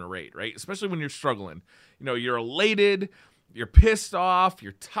happening during a raid, right? Especially when you're struggling. You know, you're elated, you're pissed off,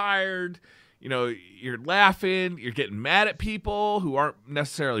 you're tired. You know, you're laughing, you're getting mad at people who aren't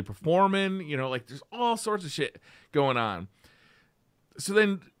necessarily performing, you know, like there's all sorts of shit going on. So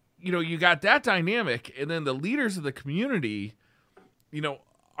then, you know, you got that dynamic, and then the leaders of the community, you know,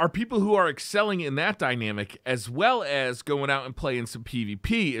 are people who are excelling in that dynamic as well as going out and playing some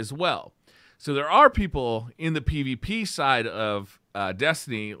PvP as well. So there are people in the PvP side of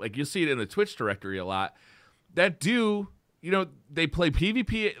Destiny, like you'll see it in the Twitch directory a lot, that do, you know, they play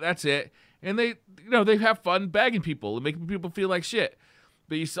PvP, that's it. And they have fun bagging people and making people feel like shit.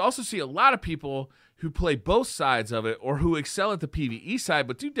 But you also see a lot of people who play both sides of it, or who excel at the PvE side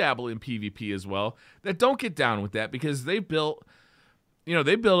but do dabble in PvP as well, that don't get down with that because they built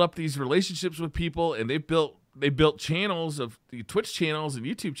up these relationships with people, and they built channels of the Twitch channels and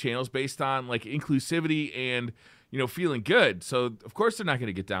YouTube channels based on like inclusivity and, you know, feeling good. So of course they're not going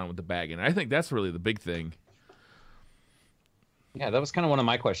to get down with the bagging. I think that's really the big thing. Yeah, that was kind of one of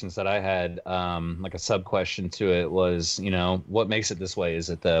my questions that I had, like a sub question to it was, you know, what makes it this way? Is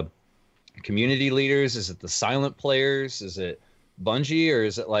it the community leaders? Is it the silent players? Is it Bungie? Or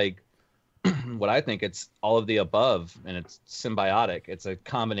is it like what I think it's all of the above, and it's symbiotic. It's a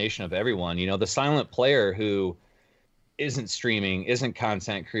combination of everyone. You know, the silent player who isn't streaming, isn't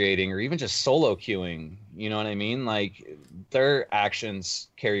content creating, or even just solo queuing, you know what I mean? Like, their actions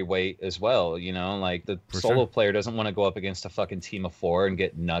carry weight as well, you know? Like, the solo player doesn't want to go up against a fucking team of 4 and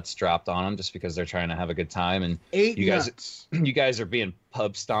get nuts dropped on them just because they're trying to have a good time. And you guys are being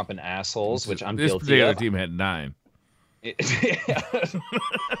pub stomping assholes, which I'm guilty of. This particular team had 9.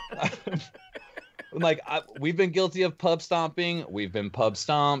 Like, we've been guilty of pub stomping. We've been pub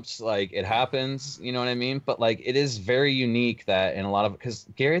stomped. Like, it happens. You know what I mean? But like, it is very unique that in a lot of, because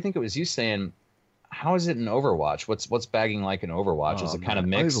Gary, I think it was you saying, how is it in Overwatch? What's bagging like in Overwatch? Is it kind of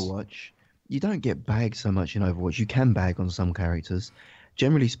mixed? Overwatch, you don't get bagged so much in Overwatch. You can bag on some characters.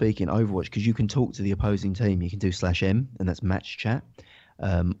 Generally speaking, Overwatch, because you can talk to the opposing team, you can do /M, and that's match chat,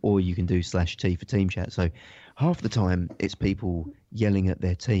 or you can do /T for team chat. So half the time, it's people yelling at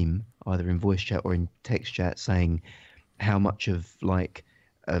their team, either in voice chat or in text chat, saying how much of like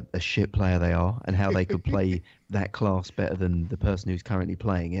a shit player they are and how they could play that class better than the person who's currently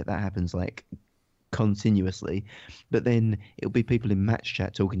playing it. That happens like continuously. But then it'll be people in match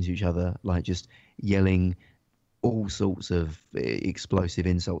chat talking to each other, like just yelling all sorts of explosive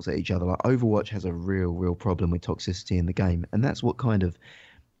insults at each other. Like, Overwatch has a real problem with toxicity in the game, and that's what kind of,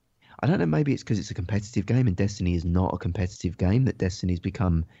 I don't know, maybe it's because it's a competitive game and Destiny is not a competitive game, that Destiny's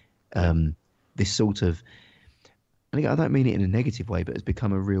become this sort of, I don't mean it in a negative way, but it's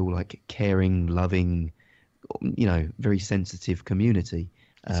become a real like caring, loving, you know, very sensitive community.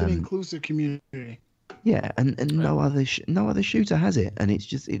 It's an inclusive community. Yeah, and no other shooter has it, and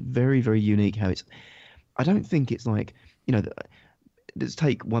it's very, very unique how it's. I don't think it's like, you know, let's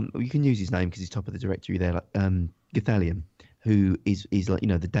take one. You can use his name because he's top of the directory there, like Gathalion, who is like, you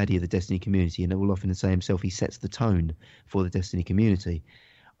know, the daddy of the Destiny community, and will often say himself he sets the tone for the Destiny community.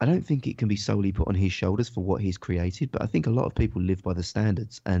 I don't think it can be solely put on his shoulders for what he's created, but I think a lot of people live by the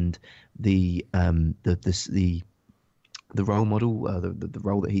standards and the role model, the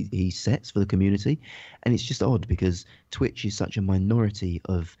role that he sets for the community. And it's just odd because Twitch is such a minority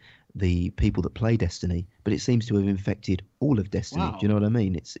of the people that play Destiny, but it seems to have infected all of Destiny. Wow. Do you know what I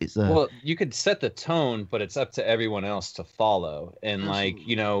mean? It's well, you could set the tone, but it's up to everyone else to follow. And like,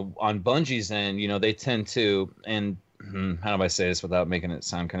 you know, on Bungie's end, you know, they tend to, and how do I say this without making it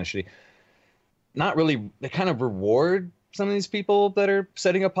sound kind of shitty? Not really. They kind of reward some of these people that are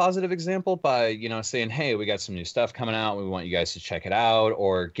setting a positive example by, you know, saying, hey, we got some new stuff coming out, we want you guys to check it out,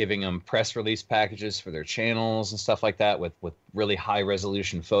 or giving them press release packages for their channels and stuff like that with really high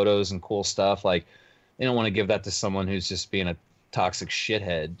resolution photos and cool stuff. Like, they don't want to give that to someone who's just being a toxic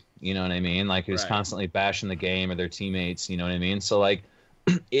shithead, you know what I mean? Like, who's constantly bashing the game or their teammates, you know what I mean? So like,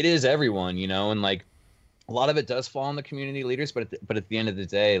 it is everyone, you know, and like, a lot of it does fall on the community leaders, but at the end of the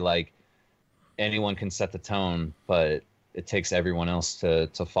day, like, anyone can set the tone, but it takes everyone else to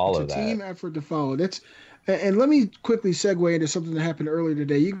follow that. It's a team effort to follow. And let me quickly segue into something that happened earlier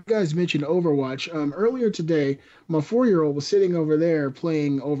today. You guys mentioned Overwatch. Earlier today, my 4-year-old was sitting over there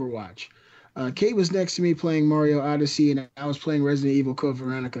playing Overwatch. Kate was next to me playing Mario Odyssey, and I was playing Resident Evil Code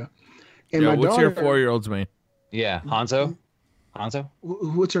Veronica. And my what's daughter, your 4-year-old's name? Yeah, Hanzo.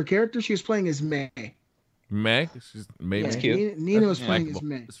 What's her character? She was playing as May. May? It's cute. Nina was playing as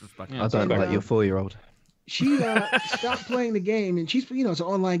May. I don't like your 4-year-old. She stopped playing the game, and she's, you know, it's an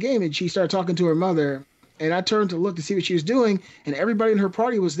online game, and she started talking to her mother, and I turned to look to see what she was doing, and everybody in her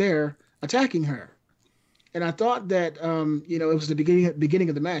party was there attacking her. And I thought that, you know, it was the beginning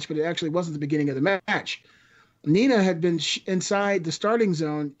of the match, but it actually wasn't the beginning of the match. Nina had been inside the starting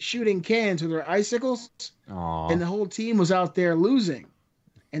zone shooting cans with her icicles, and the whole team was out there losing.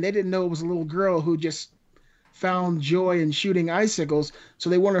 And they didn't know it was a little girl who just found joy in shooting icicles, so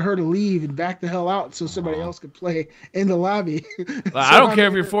they wanted her to leave and back the hell out so somebody else could play in the lobby. I don't care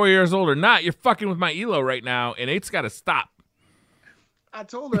if you're 4 years old or not. You're fucking with my elo right now, and it's got to stop. I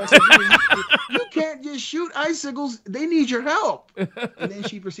told her, I said, you can't just shoot icicles. They need your help. And then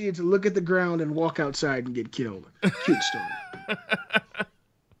she proceeded to look at the ground and walk outside and get killed. Cute story.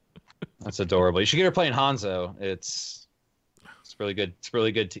 That's adorable. You should get her playing Hanzo. It's really good. It's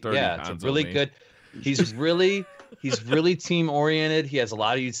really good. Yeah, it's really good. He's really team oriented. He has a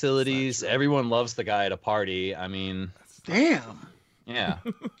lot of utilities. Everyone loves the guy at a party. I mean, damn. Yeah.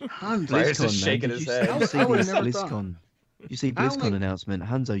 Hanzo's just shaking his head. You see BlizzCon announcement,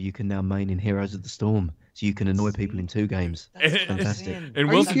 Hanzo, you can now main in Heroes of the Storm, so you can annoy people in 2 games. That's fantastic. And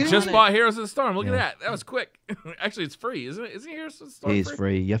Wilson just bought Heroes of the Storm. Look at that. That was quick. Actually, it's free, isn't it? Isn't Heroes of the Storm free? It is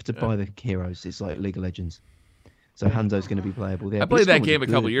free. You have to buy the heroes. It's like League of Legends. So Hanzo's going to be playable there. I played that game a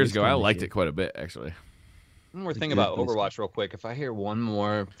couple years ago. I liked it quite a bit, actually. One more thing about Overwatch real quick. If I hear one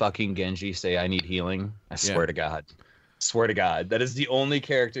more fucking Genji say I need healing, I swear to God. Swear to God. That is the only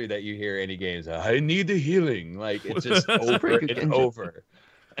character that you hear any games. I need the healing. Like, it's just over and over.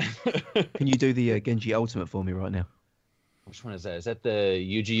 Can you do the Genji Ultimate for me right now? Which one is that? Is that the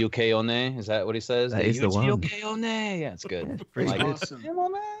Yuji Yuke One? Is that what he says? That is the one. Yuji Yuke One. Yeah, it's good. Yeah, pretty awesome.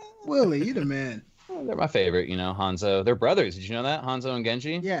 Willie, you the man. They're my favorite, you know, Hanzo. They're brothers. Did you know that? Hanzo and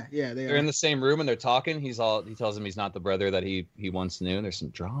Genji? Yeah, they're in the same room and they're talking. He tells him he's not the brother that he once knew. There's some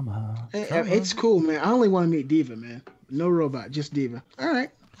drama. It's cool, man. I only want to meet Diva, man. No robot, just Diva. All right.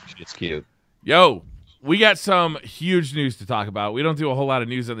 It's cute. Yo, we got some huge news to talk about. We don't do a whole lot of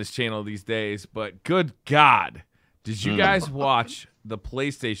news on this channel these days, but good God, did you guys watch the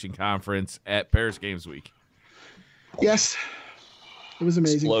PlayStation conference at Paris Games Week? Yes. It was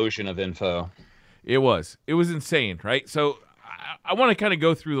amazing. Explosion of info. It was insane, right? So I want to kind of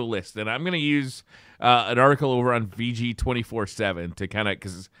go through the list, and I'm going to use an article over on VG247 to kind of,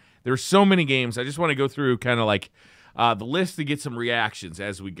 because there's so many games. I just want to go through kind of like the list to get some reactions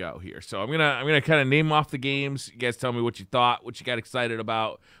as we go here. So I'm gonna kind of name off the games. You guys tell me what you thought, what you got excited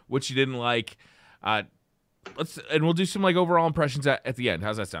about, what you didn't like. And we'll do some like overall impressions at the end.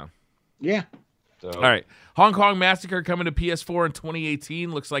 How's that sound? Yeah. All right. Hong Kong Massacre coming to PS4 in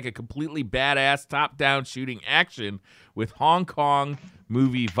 2018. Looks like a completely badass top-down shooting action with Hong Kong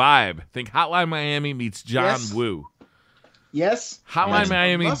movie vibe. Think Hotline Miami meets John Woo. Yes. Hotline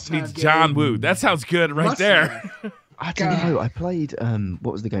Miami meets John Woo. That sounds good right there. I don't know. I played,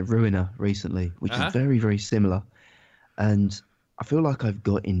 what was the game? Ruiner recently, which is very, very similar. And I feel like I've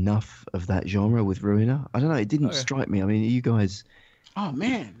got enough of that genre with Ruiner. I don't know. It didn't strike me. I mean, you guys... Oh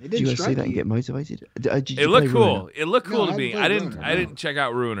man, it didn't. Did you guys see that and get motivated? It looked cool. It looked cool to me. I didn't check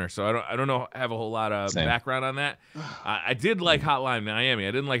out Ruiner, so I don't have a whole lot of background on that. I did like Hotline Miami.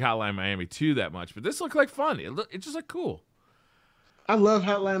 I didn't like Hotline Miami 2 that much, but this looked like fun. It just looked cool. I love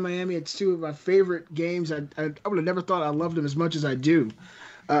Hotline Miami. It's two of my favorite games. I would have never thought I loved them as much as I do.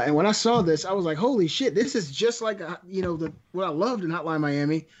 And when I saw this, I was like, holy shit, this is just like what I loved in Hotline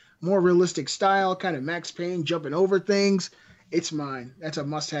Miami. More realistic style, kind of Max Payne, jumping over things. It's mine. That's a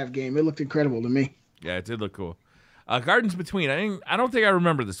must-have game. It looked incredible to me. Yeah, it did look cool. Gardens Between. I don't think I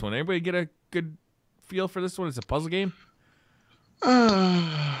remember this one. Anybody get a good feel for this one? It's a puzzle game.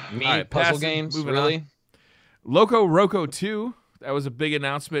 Puzzle games. Really? On. Loco Roco 2. That was a big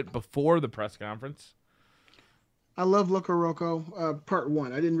announcement before the press conference. I love Loco Roco Part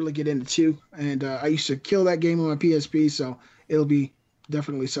 1. I didn't really get into 2, and I used to kill that game on my PSP, so it'll be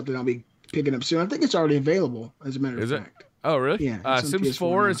definitely something I'll be picking up soon. I think it's already available, as a matter of fact. Oh, really? Yeah. Sims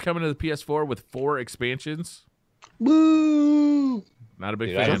 4 is coming to the PS4 with 4 expansions. Woo! Not a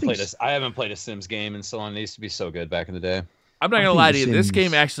big fan. fan. I haven't played a Sims game in so long. It used to be so good back in the day. I'm not going to lie to you. This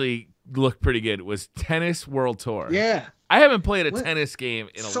game actually looked pretty good. It was Tennis World Tour. Yeah. I haven't played a tennis game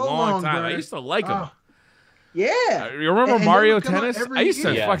in a long time. I used to like them. Yeah. You remember Mario Tennis? I used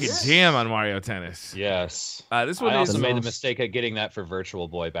to year. fucking jam on Mario Tennis. Yes. This one I also made the mistake of getting that for Virtual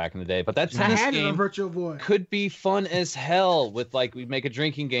Boy back in the day. But that tennis game Virtual Boy could be fun as hell with we'd make a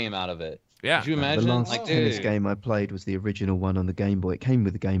drinking game out of it. Yeah. Could you imagine? The last tennis game I played was the original one on the Game Boy. It came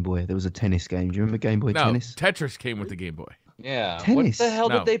with the Game Boy. There was a tennis game. Do you remember Game Boy Tennis? Tetris came with the Game Boy. Yeah. Tennis. What the hell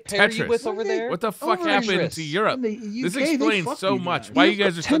did they pair you with over there? What the fuck happened to Europe? This explains so much. Why you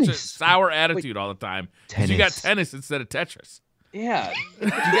guys are such a sour attitude all the time. Because you got tennis instead of Tetris. Yeah. Do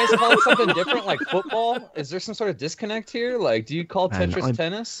you guys call it something different, like football? Is there some sort of disconnect here? Like, do you call Tetris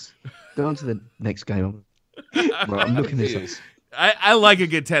tennis? Go on to the next game. I'm looking this up. I like a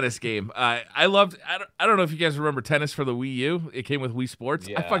good tennis game. I loved. I don't know if you guys remember tennis for the Wii U. It came with Wii Sports.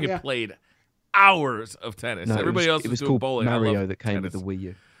 Yeah. I fucking played hours of tennis. No, Everybody else was doing bowling. Mario that came with the Wii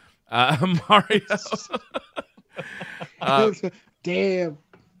U. Mario. Damn.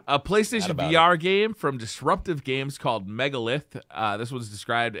 A PlayStation VR game from Disruptive Games called Megalith. This was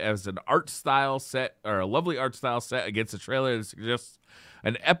described as an art style set, or a lovely art style set against a trailer that suggests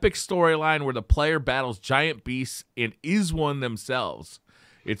an epic storyline where the player battles giant beasts and is one themselves.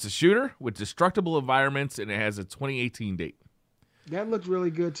 It's a shooter with destructible environments, and it has a 2018 date. That looked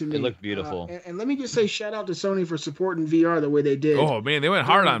really good to me. It looked beautiful. And let me just say shout out to Sony for supporting VR the way they did. Oh, man, they went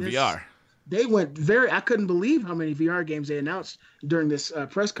hard on VR. They went I couldn't believe how many VR games they announced during this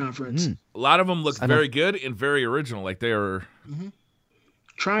press conference. A lot of them looked very good and very original. Like they were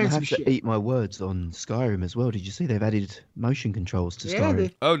trying some shit. I have to eat my words on Skyrim as well. Did you see they've added motion controls to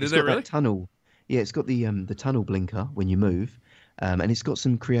Skyrim? Did they really? That tunnel. Yeah, it's got the tunnel blinker when you move, And it's got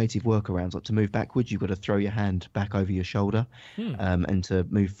some creative workarounds. Like to move backwards, you've got to throw your hand back over your shoulder. And to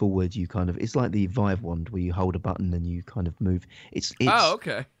move forward, you kind of, it's like the Vive wand where you hold a button and you kind of move. It's oh,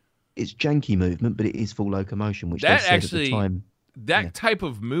 okay. It's janky movement, but it is full locomotion, which that they said actually, at the time. That type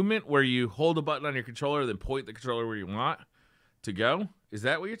of movement where you hold a button on your controller, then point the controller where you want to go. Is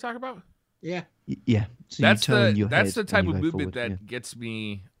that what you're talking about? Yeah. Yeah. So that's you turn your that's head the type and you of go movement forward, that gets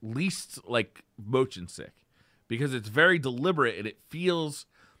me least like motion sick, because it's very deliberate and it feels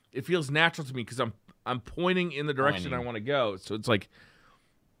natural to me because I'm pointing in the direction I want to go. So it's like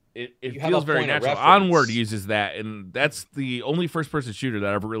it feels very natural. Onward uses that, and that's the only first-person shooter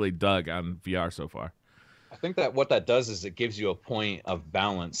that I've really dug on VR so far. I think that what that does is it gives you a point of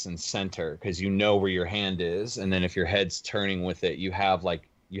balance and center, because you know where your hand is, and then if your head's turning with it, you have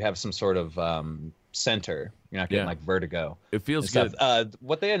some sort of center. You're not getting like vertigo. It feels good. good.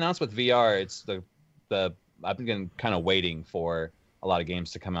 What they announced with VR, it's the I've been kind of waiting for a lot of games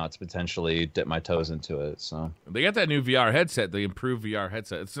to come out to potentially dip my toes into it. So they got that new VR headset, the improved VR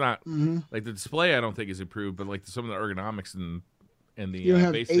headset. It's not like the display, I don't think is improved, but like some of the ergonomics and the you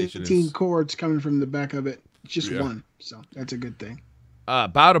have base 18 station cords coming from the back of it. It's just one, so that's a good thing.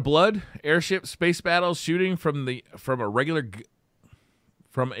 Bout of Blood, airship space battles, shooting from a regular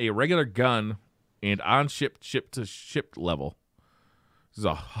gun, and on ship to ship level. This is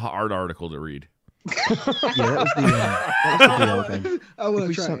a hard article to read. Yeah, that was the VR game. I want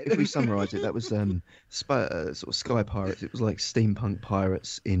to try If we summarize it, that was sort of Sky Pirates. It was like steampunk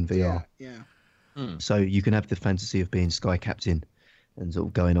pirates in VR. Yeah. So you can have the fantasy of being Sky Captain and sort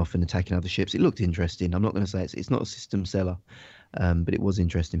of going off and attacking other ships. It looked interesting. I'm not going to say it's not a system seller, but it was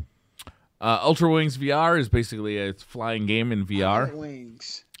interesting. Ultra Wings VR is basically a flying game in VR. Pilot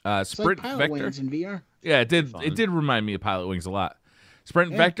Wings. Sprint like Pilot Vector Wings in VR. Yeah, it did. It did remind me of Pilot Wings a lot.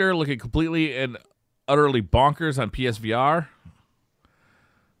 Sprint Vector looking completely and utterly bonkers on PSVR.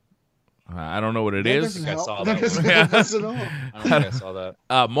 I don't know what it is. I saw That that. doesn't help us at all. I don't think I saw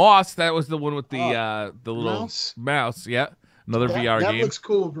that. Moss, that was the one with the little mouse. Yeah, another VR game. That looks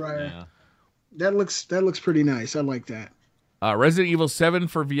cool, Briar. Yeah. That looks pretty nice. I like that. Resident Evil 7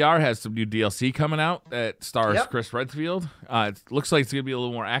 for VR has some new DLC coming out that stars Chris Redfield. It looks like it's going to be a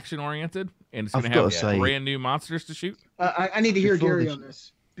little more action-oriented, and it's going to have brand new monsters to shoot. I need to hear Gary on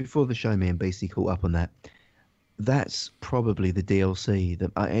this. Before the show, me and Beastie caught up on that. That's probably the DLC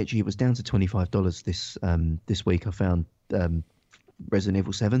that actually it was down to $25 this week. I found Resident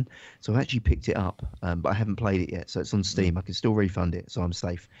Evil 7, so I actually picked it up, but I haven't played it yet. So it's on Steam. I can still refund it, so I'm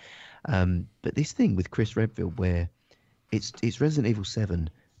safe. But this thing with Chris Redfield, where it's Resident Evil 7,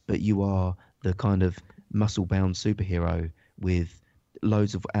 but you are the kind of muscle-bound superhero with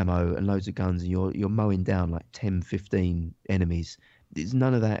loads of ammo and loads of guns, and you're mowing down like 10, 15 enemies. It's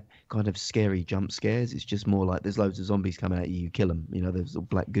none of that kind of scary jump scares. It's just more like there's loads of zombies coming at you, you kill them. You know, there's all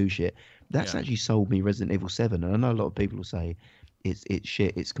black goo shit. That's actually sold me Resident Evil 7, and I know a lot of people will say it's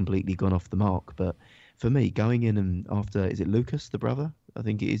shit, it's completely gone off the mark. But for me, going in and after, is it Lucas, the brother? I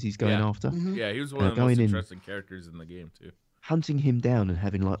think it is. He's going after. Mm-hmm. Yeah, he was one of the most interesting characters in the game too. Hunting him down and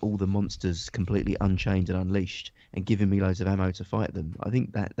having like all the monsters completely unchained and unleashed, and giving me loads of ammo to fight them. I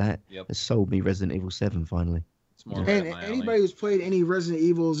think that has sold me Resident Evil 7 finally. It's more and anybody who's played any Resident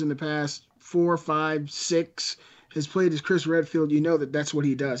Evils in the past 4, 5, 6 has played as Chris Redfield. You know that's what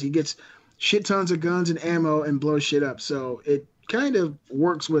he does. He gets shit tons of guns and ammo and blows shit up. So it kind of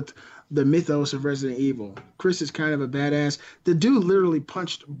works with the mythos of Resident Evil. Chris is kind of a badass. The dude literally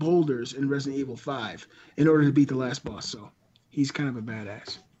punched boulders in Resident Evil 5 in order to beat the last boss. So he's kind of a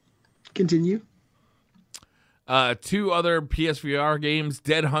badass. Continue. 2 other PSVR games,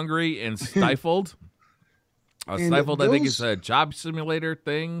 Dead Hungry and Stifled. Stifled, I think, is a job simulator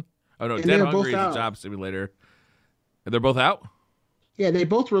thing. Oh, no, Dead Hungry is a job simulator. And they're both out? Yeah, they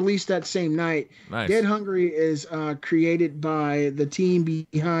both released that same night. Nice. Dead Hungry is created by the team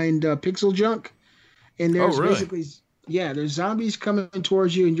behind Pixel Junk. And there's basically, there's zombies coming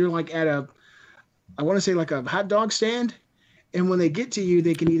towards you, and you're like at I want to say like a hot dog stand. And when they get to you,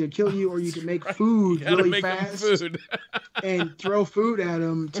 they can either kill you or you can make food really fast and throw food at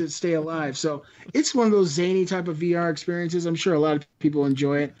them to stay alive. So it's one of those zany type of VR experiences. I'm sure a lot of people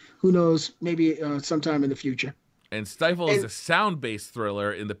enjoy it. Who knows? Maybe sometime in the future. And Stifle is a sound-based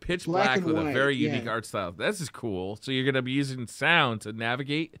thriller in the pitch black with a very unique art style. This is cool. So you're going to be using sound to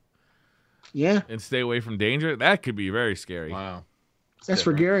navigate and stay away from danger? That could be very scary. Wow. That's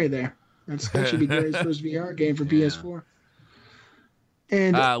for Gary there. That should be Gary's first VR game for PS4.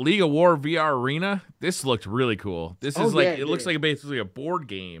 And League of War VR Arena. This looked really cool. This is it looks like basically a board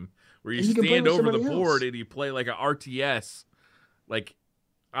game where you stand over the board and you play like a RTS, like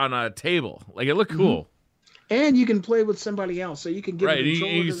on a table. Like it looked cool. And you can play with somebody else, so you can give Right, the you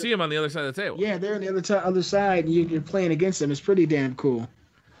controller can to see them on the other side of the table. Yeah, they're on the other side, and you're playing against them. It's pretty damn cool.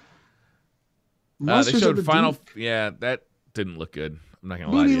 They Monsters of showed the Final. Deep. Yeah, that didn't look good. I'm not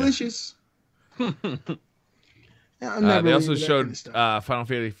gonna lie to you. Bootylicious. They also showed Final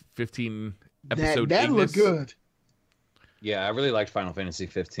Fantasy 15 episode. That Ignis. looked good. Yeah, I really liked Final Fantasy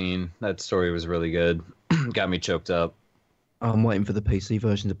 15. That story was really good. Got me choked up. I'm waiting for the PC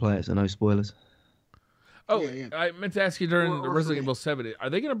version to play it, so no spoilers. Oh, Yeah. I meant to ask you during Or the Resident for me. Evil 7. Are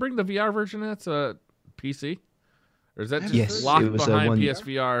they going to bring the VR version that's a PC? Or is that just Yes, locked it was a behind one-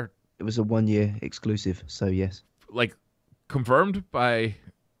 PSVR? It was a 1-year exclusive, so yes. Like, confirmed by...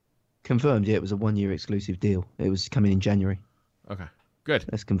 Confirmed, yeah, it was a 1-year exclusive deal. It was coming in January. Okay, good.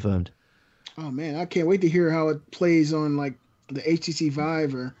 That's confirmed. Oh man, I can't wait to hear how it plays on like the HTC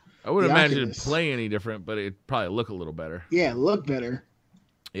Vive or I would the imagine it'd Oculus. play any different, but it'd probably look a little better. Yeah, look better.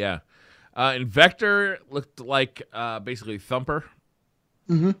 Yeah. Invector looked like basically Thumper.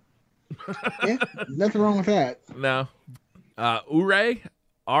 Yeah, nothing wrong with that. No. Ure?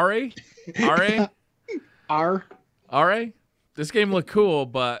 Are? This game looked cool,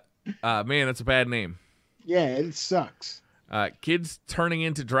 but man, that's a bad name. Yeah, it sucks. Kids turning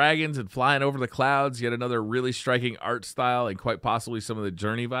into dragons and flying over the clouds. Yet another really striking art style and quite possibly some of the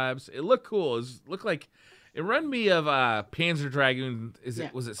Journey vibes. It looked cool. It reminded me of Panzer Dragoon.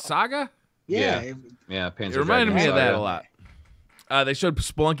 Was it Saga? Yeah. Yeah, Panzer It reminded Dragoon me of that Saga. a lot. They showed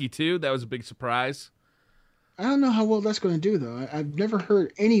Spelunky 2. That was a big surprise. I don't know how well that's going to do though. I've never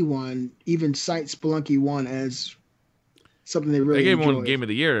heard anyone even cite Spelunky 1 as something they really They gave enjoyed. one Game of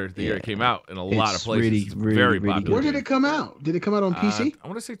the Year the year it came out in a lot of It's places. really, It's really, very really popular. Where did it come out? Did it come out on PC? I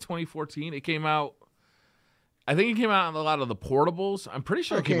want to say 2014. It came out. I think it came out on a lot of the portables. I'm pretty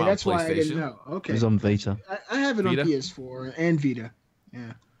sure it Okay, came out that's on why I didn't PlayStation. know. It Okay, was on Vita. I have it Vita? on PS4 and Vita.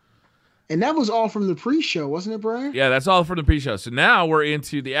 Yeah, and that was all from the pre-show, wasn't it, Brian? Yeah, that's all from the pre-show. So now we're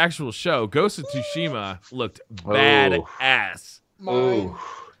into the actual show. Ghost of Tsushima looked badass.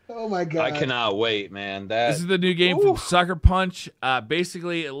 Oh my god! I cannot wait, man. This is the new game from Sucker Punch.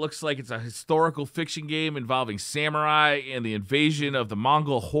 Basically, it looks like it's a historical fiction game involving samurai and the invasion of the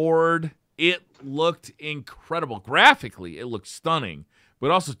Mongol horde. It looked incredible. Graphically, it looked stunning. But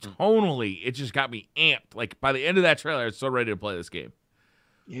also tonally, it just got me amped. Like, by the end of that trailer, I was so ready to play this game.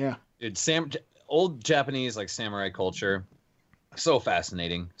 Yeah, It's old Japanese like samurai culture. So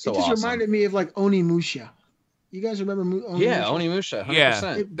fascinating. So it just awesome. reminded me of like Onimusha. You guys remember Onimusha? Yeah, Onimusha. 100%.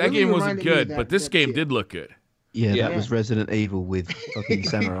 Yeah, It that really game wasn't reminded me of good, that- but this that game kid. did look good. Yeah, Yeah. that was Resident Evil with fucking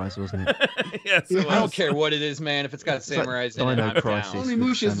samurais, wasn't it? Yes, it Yeah. I don't was. care what it is, man. If it's got like samurais in it, Dino I'm down. Crisis.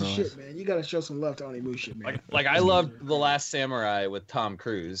 Onimusha is the Samurais. shit, man. You gotta show some love to Onimusha, man. Like I loved The Last Samurai with Tom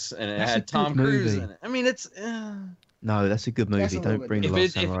Cruise, and it That's a had Tom good Cruise movie. in it. I mean, it's No, that's a good movie. That's a little Don't bit bring the different.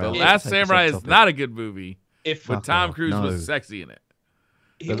 Last If it- Samurai. if up. The it- Last Take us Samurai off is topic. not a good movie, if but Fuck Tom off, Cruise no. was sexy in it.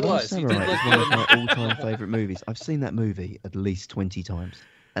 he The Last was, he did Samurai look is one good. of my all-time favorite movies. I've seen that movie at least 20 times.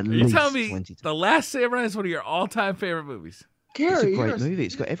 At You least tell me 20 times. The Last Samurai is one of your all-time favorite movies. It's Gary, a great you're movie.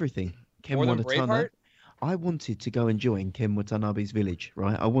 It's got everything. Ken More than Watanabe. Braveheart? I wanted to go and join Ken Watanabe's village,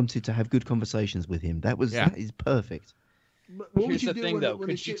 right? I wanted to have good conversations with him. That is perfect. But what would Here's you the do thing, when, though. when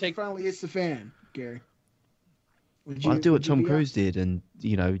the Could you shit take- finally hits the fan, Gary? Would I'd do what would you Tom be Cruise did and,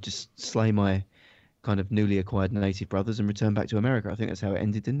 just slay my kind of newly acquired native brothers and return back to America. I think that's how it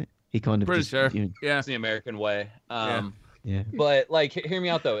ended, didn't it? He kind of Pretty just, sure. Yeah. It's the American way. Yeah. But like, hear me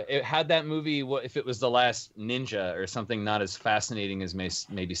out though. It had that movie. If it was The Last Ninja or something not as fascinating as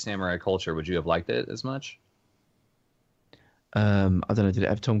maybe samurai culture, would you have liked it as much? I don't know. Did it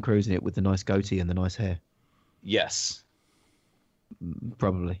have Tom Cruise in it with the nice goatee and the nice hair? Yes.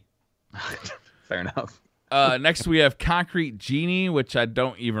 Probably. Fair enough. Next we have Concrete Genie, which I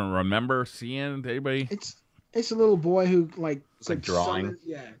don't even remember seeing. Anybody? It's a little boy who like It's like drawing.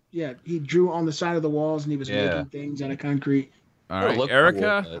 summoned- yeah. He drew on the side of the walls and he was Yeah. making things out of concrete. All It right, looked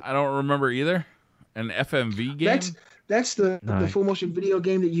Erica. cool, but- I don't remember either. An FMV game. That's the No. full motion video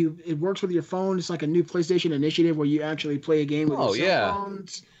game that it works with your phone. It's like a new PlayStation initiative where you actually play a game with Oh, your yeah. cell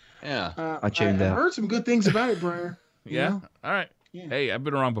phones. Yeah. I tuned I out. heard some good things about it, Briar. You Yeah. know? All right. Yeah. Hey, I've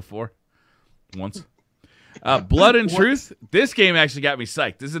been wrong before. Once. Blood and Truth. This game actually got me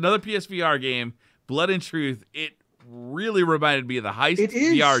psyched. This is another PSVR game. Blood and Truth. It really reminded me of the Heist It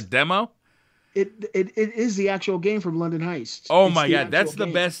is. VR demo. It is the actual game from London Heist. Oh It's my the god, that's actual the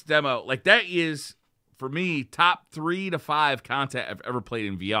game. best demo. Like that is for me top 3 to 5 content I've ever played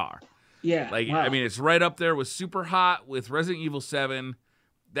in VR. Yeah. Like wow. I mean, it's right up there with Super Hot, with Resident Evil 7.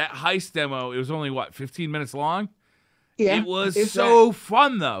 That Heist demo, it was only 15 minutes long. yeah, It was if so that.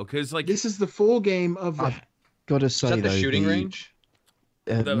 fun though, because like This is the full game of the. I've got to Is say that the though, shooting range?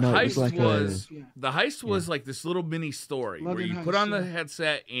 The no, it heist was like was Yeah. the heist was like this little mini story where London you heist, put on the yeah.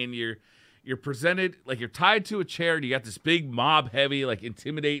 headset and you're presented like you're tied to a chair and you got this big mob heavy like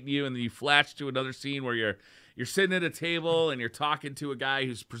intimidating you, and then you flash to another scene where you're sitting at a table and you're talking to a guy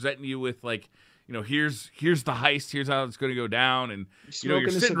who's presenting you with like, you know, here's the heist, here's how it's going to go down, and you know, you're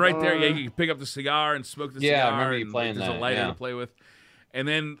Smoking a sitting right there. Yeah, cigar. you can pick up the cigar and smoke the Yeah, I cigar. remember you and playing there's a that, lighter yeah. to play with. And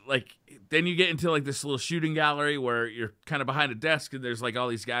then then you get into like this little shooting gallery where you're kind of behind a desk and there's like all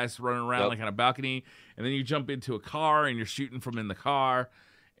these guys running around Yep. like on a balcony, and then you jump into a car and you're shooting from in the car.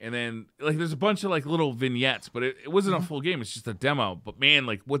 And then like there's a bunch of like little vignettes, but it wasn't a full game, it's just a demo. But man,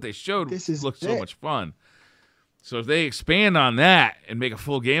 like what they showed looked so it. much fun. So if they expand on that and make a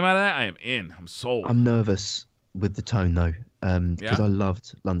full game out of that, I am in. I'm sold. I'm nervous with the tone though, because Yeah? I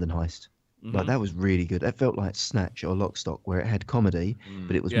loved London Heist. Like that was really good. It felt like Snatch or Lock Stock, where it had comedy,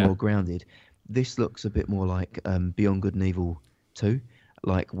 but it was Yeah. more grounded. This looks a bit more like Beyond Good and Evil 2,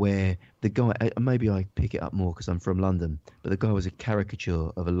 like where the guy, maybe I pick it up more because I'm from London, but the guy was a caricature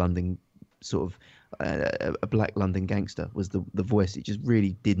of a London sort of a black London gangster was the voice. It just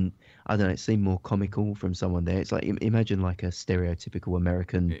really didn't, I don't know, it seemed more comical from someone there. It's like imagine like a stereotypical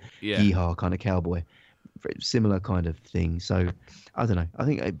American Yeah. yeehaw kind of cowboy. Similar kind of thing. So I don't know. I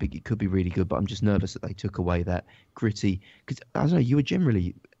think it could be really good, but I'm just nervous that they took away that gritty. Because I don't know, you were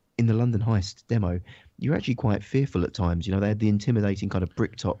generally in the London Heist demo. You're actually quite fearful at times. You know, they had the intimidating kind of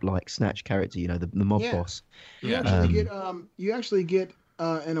bricktop like Snatch character. You know, the mob Yeah. boss. You actually get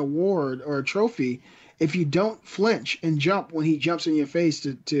an award or a trophy if you don't flinch and jump when he jumps in your face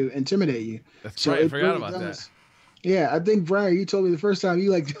to intimidate you. That's right. I it forgot really about does. that. Yeah, I think Briar, you told me the first time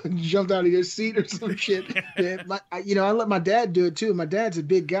you like jumped out of your seat or some shit. Yeah, I let my dad do it too. My dad's a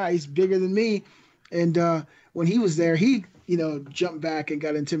big guy; he's bigger than me, and when he was there, he jumped back and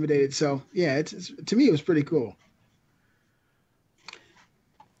got intimidated. So yeah, it's to me it was pretty cool.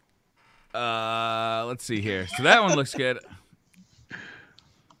 Let's see here. So that one looks good.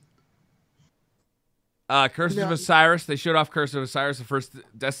 Curse of Osiris. They showed off Curse of Osiris, the first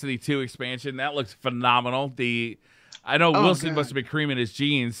Destiny 2 expansion. That looks phenomenal. I know Wilson God. must have been creaming his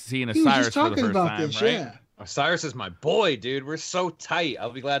jeans seeing He was Osiris just for the talking first about time, this, right? yeah. Osiris is my boy, dude. We're so tight.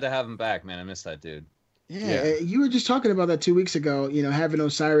 I'll be glad to have him back, man. I miss that dude. Yeah, you were just talking about that 2 weeks ago, having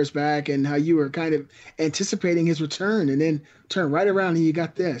Osiris back and how you were kind of anticipating his return, and then turn right around and you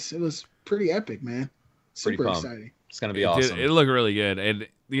got this. It was pretty epic, man. Pretty Super pumped. exciting. It's gonna be awesome. It looked really good, and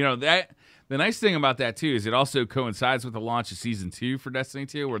that the nice thing about that too is it also coincides with the launch of Season 2 for Destiny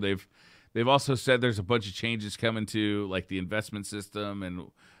 2, where they've also said there's a bunch of changes coming to like the investment system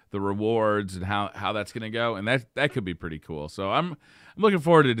and the rewards and how that's gonna go, and that could be pretty cool. So I'm looking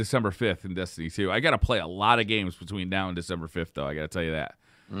forward to December 5th in Destiny 2. I got to play a lot of games between now and December 5th, though. I got to tell you that.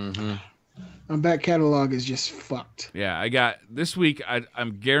 Mm-hmm. My back catalog is just fucked. Yeah, I got this week.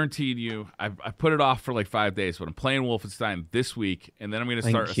 I'm guaranteeing you. I put it off for like 5 days, but I'm playing Wolfenstein this week, and then I'm going to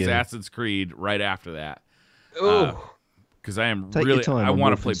start Thank you. Assassin's Creed right after that. Ooh. Because I am Take your really. time I on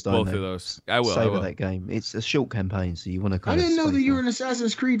want to play Wolfenstein, both though. of those. I will. I Savor will. that game. It's a short campaign, so you want to I kind of. didn't know that you were an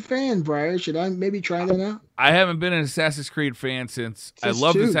Assassin's Creed fan, Briar. Should I maybe try that out? I haven't been an Assassin's Creed fan since I Since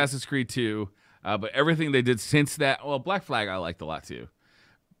loved 2. Assassin's Creed 2, but everything they did since that, well, Black Flag I liked a lot too.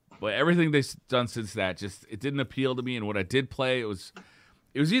 But everything they've done since that, it didn't appeal to me. And what I did play, it was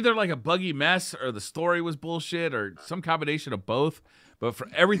either like a buggy mess or the story was bullshit or some combination of both. But for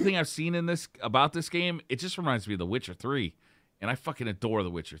everything I've seen about this game, it just reminds me of The Witcher 3. And I fucking adore The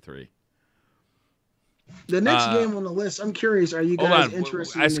Witcher 3. The next game on the list, I'm curious, are you Hold guys on.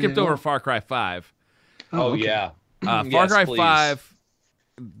 interested I skipped in over Far Cry 5. Oh okay. yeah. Far Yes, Cry please. 5,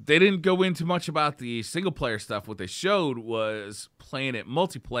 they didn't go into much about the single player stuff. What they showed was playing it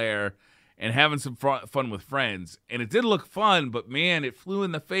multiplayer and having some fun with friends. And it did look fun, but man, it flew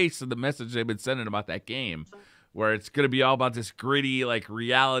in the face of the message they've been sending about that game, where it's going to be all about this gritty like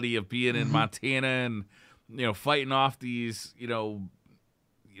reality of being in Montana and fighting off these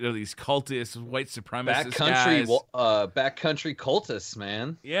these cultists, white supremacist guys. Backcountry cultists,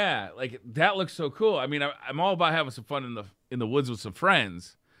 man. Yeah, like that looks so cool. I mean, I'm all about having some fun in the woods with some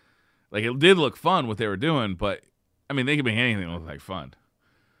friends. Like it did look fun what they were doing, but I mean, they could make anything look like fun.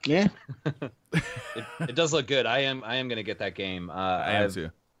 Yeah. It does look good. I am gonna get that game. I am too.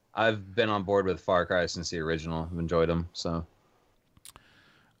 I've been on board with Far Cry since the original. I've enjoyed them. So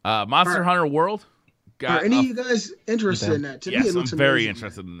Monster Hunter World. Are any of you guys interested in that? To me, Yes, it I'm looks very amazing,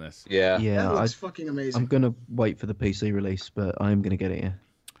 interested in this. yeah. Yeah, That looks fucking amazing. I'm gonna wait for the PC release, but I'm gonna get it. Yeah,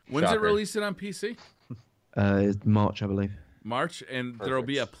 When's it Shocker. releasing on PC? it's March, I believe. March, and there'll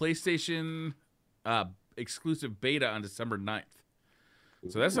be a PlayStation exclusive beta on December 9th.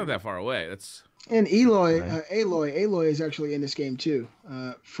 So that's not that far away. That's And Aloy is actually in this game too.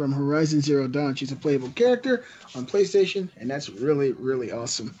 From Horizon Zero Dawn, she's a playable character on PlayStation, and that's really, really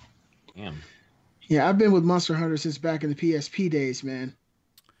awesome. Damn. Yeah, I've been with Monster Hunter since back in the PSP days, man.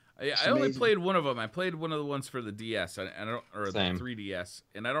 Yeah, I only played one of them. I played one of the ones for the DS, or the 3DS,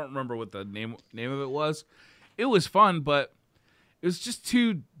 and I don't remember what the name of it was. It was fun, but it was just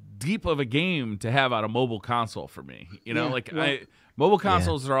too deep of a game to have on a mobile console for me. You know, mobile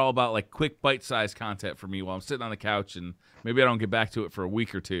consoles are all about like quick bite-sized content for me while I'm sitting on the couch, and maybe I don't get back to it for a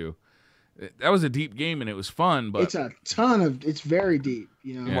week or two. That was a deep game and it was fun, but it's very deep,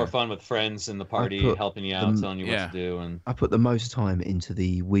 you know. More fun with friends in the party, helping you out, telling you what to do. And I put the most time into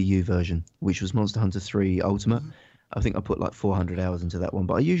the Wii U version, which was Monster Hunter 3 Ultimate. I think I put like 400 hours into that one,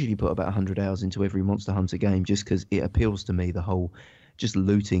 but I usually put about 100 hours into every Monster Hunter game just because it appeals to me, the whole just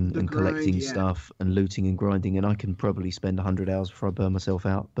looting and collecting stuff and looting and grinding, and I can probably spend 100 hours before I burn myself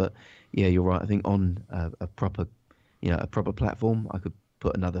out. But yeah, you're right. I think on a proper platform, I could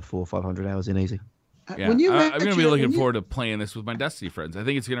put another 400 or 500 hours in easy. Yeah, I'm gonna be looking forward to playing this with my Destiny friends. I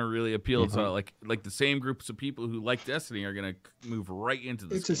think it's gonna really appeal to like the same groups of people who like Destiny are gonna move right into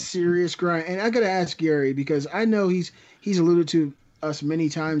this. It's a serious grind, and I gotta ask Gary because I know he's alluded to us many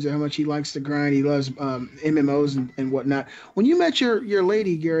times how much he likes to grind. He loves MMOs and whatnot. When you met your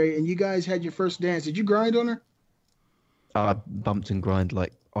lady, Gary, and you guys had your first dance, did you grind on her? I bumped and grind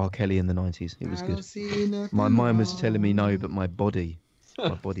like R. Kelly in the 90s. It was good. My mind was telling me no, but my body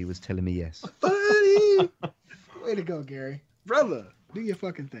was telling me yes. Buddy! Way to go, Gary. Brother, do your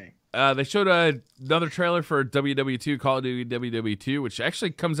fucking thing. They showed another trailer for WW2, Call of Duty WW2, which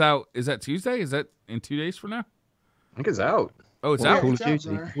actually comes out, is that Tuesday? Is that in 2 days from now? I think it's out. Oh, it's out? Call of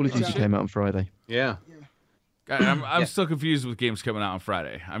Duty came out on Friday. Yeah. God, I'm still confused with games coming out on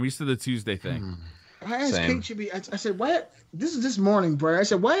Friday. I'm used to the Tuesday thing. I asked Kate, I said, why? This is this morning, Briar. I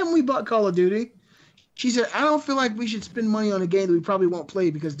said, why haven't we bought Call of Duty? She said, I don't feel like we should spend money on a game that we probably won't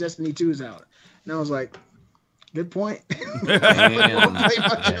play because Destiny 2 is out. And I was like, good point.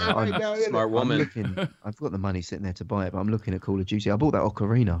 Smart woman. I've got the money sitting there to buy it, but I'm looking at Call of Duty. I bought that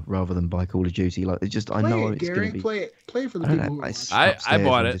Ocarina rather than buy Call of Duty. Like, it's just, I know it's going to be. Play it for the people who want. I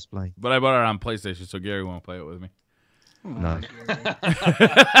bought it, but I bought it on PlayStation, so Gary won't play it with me. No.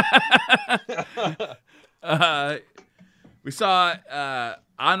 We saw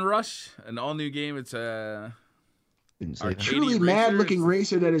Onrush, an all-new game. It's a truly mad-looking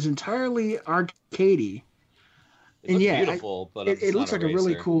racer that is entirely arcadey. And beautiful, but it looks like a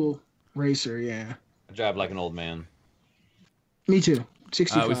really cool racer. Yeah, I drive like an old man. Me too.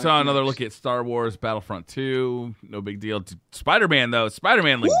 65. We saw another look at Star Wars Battlefront 2. No big deal. Spider-Man though.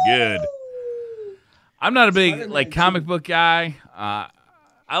 Spider-Man looked good. I'm not a big comic book guy.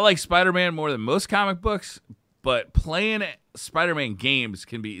 I like Spider-Man more than most comic books, but playing Spider-Man games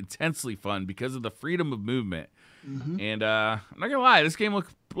can be intensely fun because of the freedom of movement. And I'm not gonna lie, this game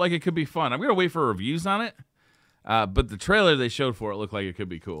looked like it could be fun. I'm gonna wait for reviews on it. But the trailer they showed for it looked like it could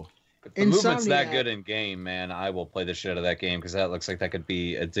be cool. If the movement's that good in game, man, I will play the shit out of that game because that looks like that could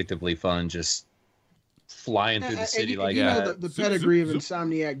be addictively fun. Just flying through the city like that. You know the pedigree of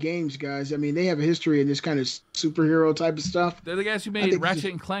Insomniac Games, guys. I mean, they have a history in this kind of superhero type of stuff. They're the guys who made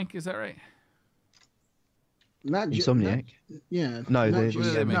Ratchet and Clank. Is that right? Not Insomniac.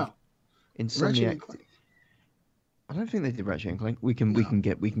 No. Insomniac. I don't think they did Ratchet and Clank. We can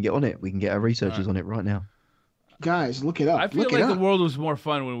get on it. We can get our researchers on it right now. Guys, look it up. I feel like the world was more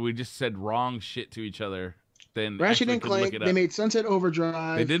fun when we just said wrong shit to each other than Ratchet and Clank. They made Sunset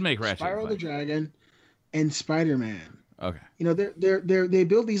Overdrive. They did make Ratchet, Spyro the Dragon, and Spider-Man. Okay. You know, they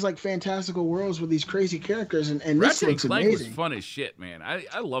build these like fantastical worlds with these crazy characters, and Ratchet this looks and Clank amazing. was fun as shit, man.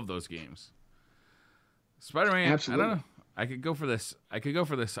 I love those games. Spider-Man. Absolutely. I don't know. I could go for this.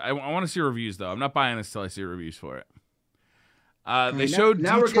 I want to see reviews though. I'm not buying this till I see reviews for it. They showed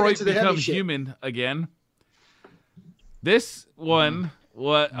Detroit Become Human again. This one,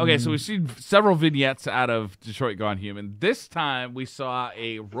 so we've seen several vignettes out of Detroit Gone Human. This time we saw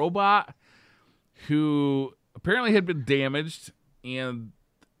a robot who apparently had been damaged and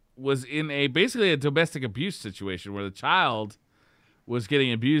was in basically a domestic abuse situation where the child was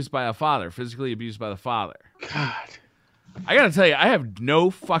getting abused by a father, physically abused by the father. God. I gotta tell you, I have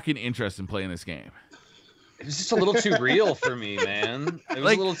no fucking interest in playing this game. It was just a little too real for me, man. It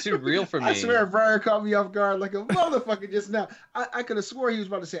was a little too real for me. I swear, Briar caught me off guard like a motherfucker just now. I could have swore he was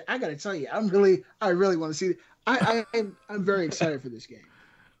about to say, "I gotta tell you, I really want to see it." I'm very excited for this game.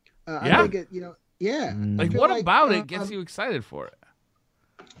 I think it, Like, what about it gets you excited for it?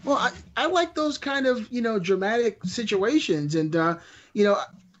 Well, I like those kind of dramatic situations, and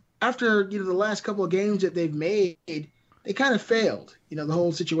after the last couple of games that they've made, they kind of failed. You know, the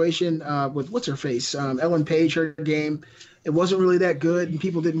whole situation with what's her face, Ellen Page, her game, it wasn't really that good, and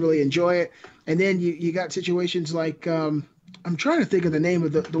people didn't really enjoy it. And then you got situations like I'm trying to think of the name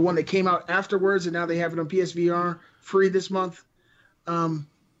of the one that came out afterwards, and now they have it on PSVR free this month.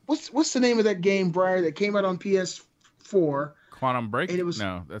 What's the name of that game, Briar, that came out on PS4? Quantum Break? And it was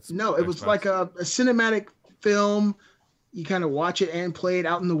it was like a cinematic film. You kind of watch it and play it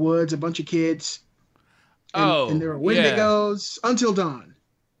out in the woods, a bunch of kids. And there were Wendigos. Until Dawn.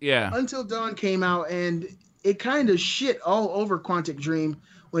 Yeah. Until Dawn came out, and it kind of shit all over Quantic Dream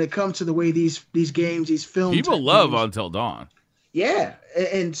when it comes to the way these games, these films. People love Until Dawn. Yeah,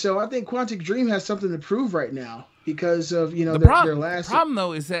 and so I think Quantic Dream has something to prove right now because of their last. The problem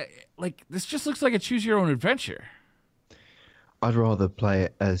though is that like this just looks like a choose your own adventure. I'd rather play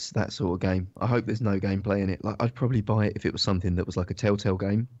it as that sort of game. I hope there's no gameplay in it. Like I'd probably buy it if it was something that was like a Telltale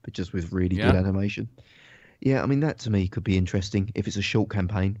game, but just with really good animation. Yeah, I mean that to me could be interesting if it's a short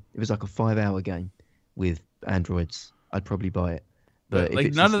campaign. If it's like a 5-hour game with androids, I'd probably buy it. But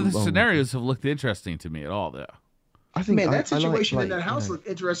like none of the scenarios have looked interesting to me at all, though. I think that situation in that house looked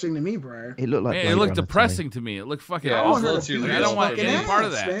interesting to me, Briar. It looked like it looked depressing to me. It looked fucking awful. I don't want any part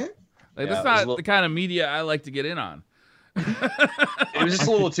of that. Man. Like that's not the kind of media I like to get in on. It was just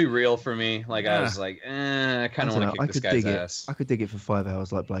a little too real for me. Like I was like, I kind of want to kick this guy's ass. I could dig it for 5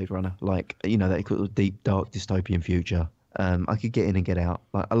 hours like Blade Runner, like that sort of deep, dark, dystopian future. I could get in and get out.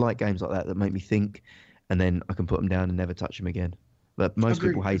 Like I like games like that make me think, and then I can put them down and never touch them again. But most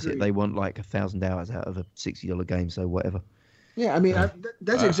people hate it. They want like 1,000 hours out of a $60 game, so whatever. Yeah, I mean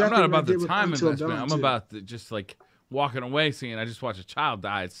that's exactly. I'm not about the time investment. I'm too. about just like walking away saying I just watched a child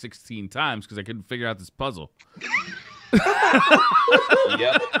die 16 times because I couldn't figure out this puzzle.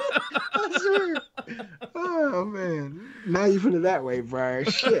 Yep. Oh man! Now you put it that way, Briar.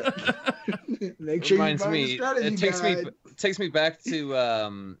 Shit. Make sure Reminds you find me. the strategy It takes me back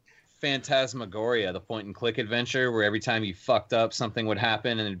to Phantasmagoria, the point-and-click adventure, where every time you fucked up, something would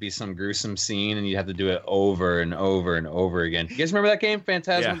happen, and it'd be some gruesome scene, and you'd have to do it over and over and over again. You guys remember that game,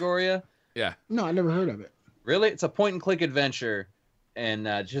 Phantasmagoria? Yeah. No, I never heard of it. Really? It's a point-and-click adventure, and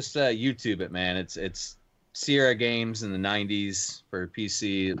just YouTube it, man. It's Sierra Games in the 90s for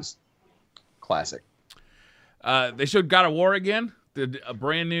PC. It was classic. They showed God of War again. Did a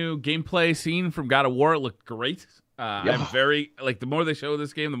brand new gameplay scene from God of War. It looked great. I'm very the more they show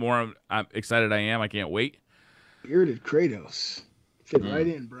this game, the more I'm excited I am. I can't wait. Bearded Kratos. Fit right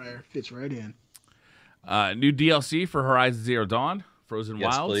in, Briar. Fits right in. New DLC for Horizon Zero Dawn, Frozen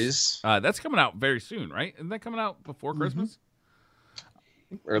Wilds. Please. That's coming out very soon, right? Isn't that coming out before Christmas?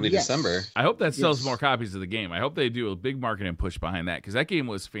 Early December. I hope that sells more copies of the game. I hope they do a big marketing push behind that because that game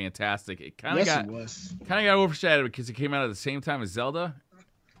was fantastic. It kind of got overshadowed because it came out at the same time as Zelda.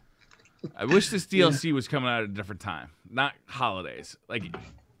 I wish this DLC was coming out at a different time, not holidays. Like,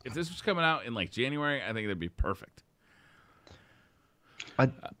 if this was coming out in like January, I think that'd be perfect.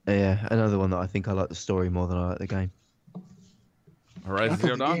 Another one that I think I like the story more than I like the game. Horizon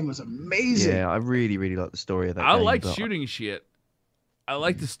Zero Dawn. The game was amazing. Yeah, I really, really like the story of that game. I like shooting shit. I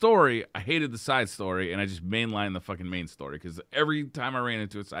like the story. I hated the side story, and I just mainlined the fucking main story because every time I ran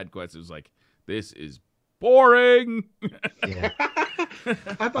into a side quest, it was like, this is boring. Yeah.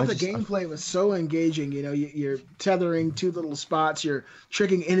 I thought the gameplay was so engaging. You're tethering two little spots. You're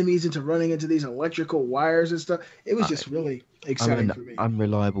tricking enemies into running into these electrical wires and stuff. It was just really exciting for me.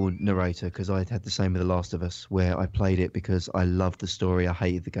 Unreliable narrator because I had the same with The Last of Us, where I played it because I loved the story. I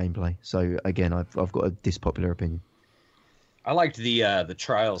hated the gameplay. So again, I've got a dispopular opinion. I liked the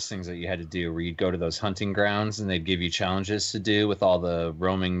trials things that you had to do where you'd go to those hunting grounds and they'd give you challenges to do with all the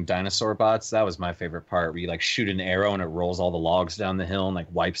roaming dinosaur bots. That was my favorite part, where you like shoot an arrow and it rolls all the logs down the hill and like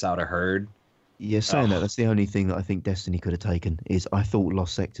wipes out a herd. Yeah, saying that's the only thing that I think Destiny could have taken is I thought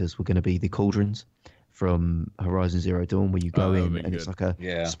Lost Sectors were going to be the cauldrons from Horizon Zero Dawn, where you go in and it's like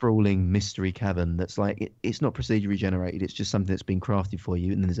a sprawling mystery cavern that's like it's not procedurally generated, it's just something that's been crafted for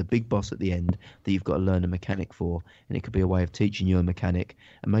you, and then there's a big boss at the end that you've got to learn a mechanic for, and it could be a way of teaching you a mechanic,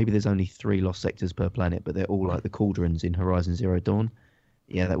 and maybe there's only 3 Lost Sectors per planet, but they're all like the cauldrons in Horizon Zero Dawn.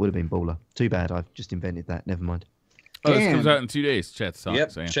 Yeah, that would have been baller. Too bad I've just invented that. Never mind. Oh, this comes out in 2 days. Chat's saying.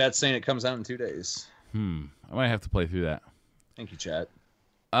 Yep, chat's saying it comes out in 2 days. I might have to play through that. Thank you, chat.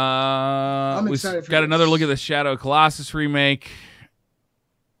 I'm we excited for got this. another look at the Shadow Colossus remake.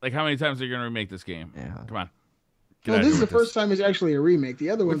 Like, how many times are you going to remake this game? Yeah. Come on. Well, this is the first time it's actually a remake. The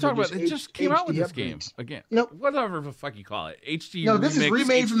other ones are just it just came out with this upgrades. game again. Nope. Whatever the fuck you call it. HD No, this is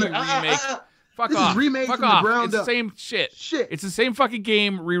remade from the Fuck this off. is remade Fuck from off. the ground It's up. the same shit. Shit. It's the same fucking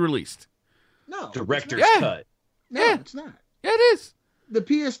game re-released. No, Director's Yeah. cut. no, Yeah. it's not. Yeah, it is. The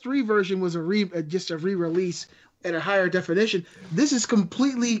PS3 version was just a re-release at a higher definition. This is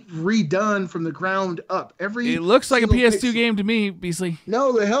completely redone from the ground up. It looks like a PS2 pixel. game to me, Beastly.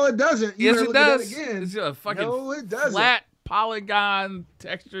 No, the hell it doesn't. You Yes, better it look at that does. again. It's a fucking No, it doesn't. flat polygon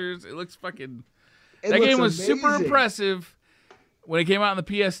textures. It looks fucking. It That looks game was super amazing. impressive when it came out on the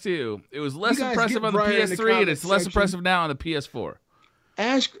PS2. It was less You guys impressive get on the Briar in the PS3, and it's comment less section. impressive now on the PS4.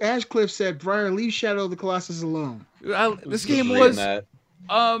 Ashcliff said, "Briar, leave Shadow of the Colossus alone." This game Reading was that. We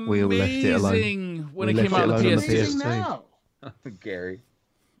all left it alone. amazing when We it left came it out on the alone on the PS2. Amazing PS2. now. Gary.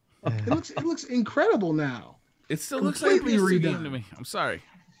 It looks incredible now. It still looks like a Completely PS2 game redone. to me. I'm sorry.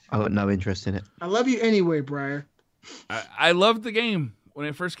 I got no interest in it. I love you anyway, Briar. I loved the game when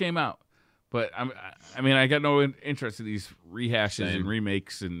it first came out, but I mean, I got no interest in these rehashes Same. and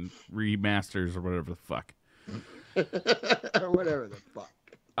remakes and remasters or whatever the fuck. Whatever the fuck.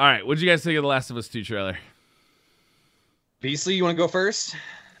 All right, what'd you guys think of the Last of Us 2 trailer? Beastly, you want to go first?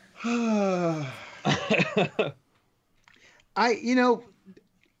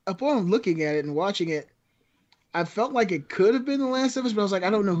 Upon looking at it and watching it, I felt like it could have been The Last of Us, but I was like, I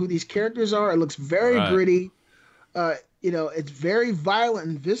don't know who these characters are. It looks very Right. gritty. It's very violent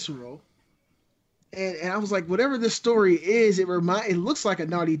and visceral. And I was like, whatever this story is, it looks like a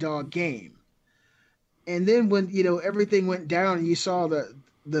Naughty Dog game. And then when, everything went down and you saw the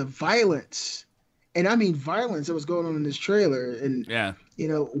violence, and I mean violence that was going on in this trailer, and Yeah.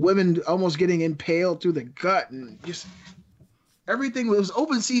 women almost getting impaled through the gut, and just everything was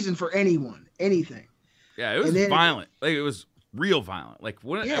open season for anything. Yeah, it was And then- violent. Like, it was real violent. Like,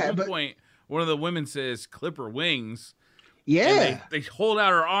 Yeah, at one but- point, one of the women says, "Clip her wings." Yeah, And they hold out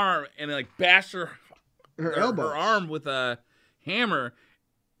her arm and they, like, bash her elbow. her arm with a hammer,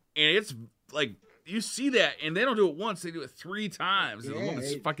 and it's like you see that, and they don't do it once; they do it 3 times, and the Yeah,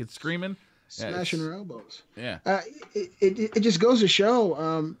 woman's it- fucking screaming, smashing her elbows. Yeah, It just goes to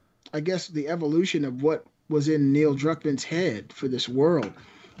show, I guess, the evolution of what was in Neil Druckmann's head for this world.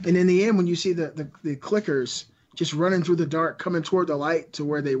 And in the end, when you see the clickers just running through the dark, coming toward the light to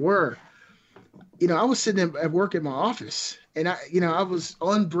where they were, I was sitting at work in my office, and I was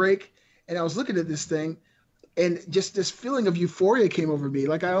on break, and I was looking at this thing, and just this feeling of euphoria came over me.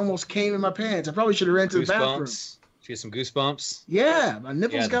 Like I almost came in my pants. I probably should have ran to the bathroom. Goosebumps. Did you get some goosebumps? Yeah, my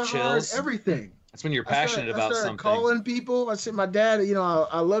nipples Yeah, the got hard, chills. everything. That's when you're passionate I about started something. calling people. I sent my dad,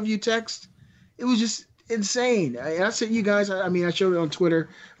 I love you text. It was just insane. I sent you guys, I showed it on Twitter,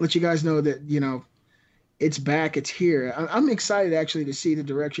 let you guys know that, it's back, it's here. I'm excited actually to see the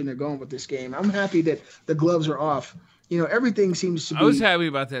direction they're going with this game. I'm happy that the gloves are off. Everything seems to be. I was happy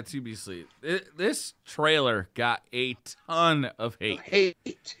about that too, Beastly. This trailer got a ton of hate.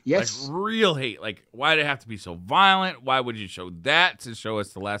 Yes. Like real hate. Like, why did it have to be so violent? Why would you show that to show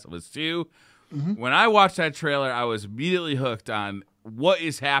us The Last of Us 2? Mm-hmm. When I watched that trailer, I was immediately hooked on what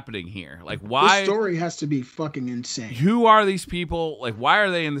is happening here. Like, why? This story has to be fucking insane. Who are these people? Like, why are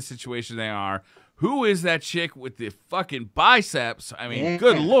they in the situation they are? Who is that chick with the fucking biceps? I mean, Yeah.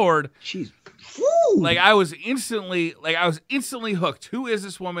 good Lord. She's. Like, I was instantly hooked. Who is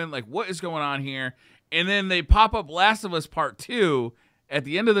this woman? Like, what is going on here? And then they pop up Last of Us Part 2 at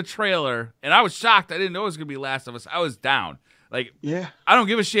the end of the trailer, and I was shocked. I didn't know it was going to be Last of Us. I was down. Like, Yeah. I don't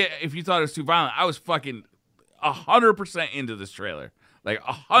give a shit if you thought it was too violent. I was fucking 100% into this trailer. Like,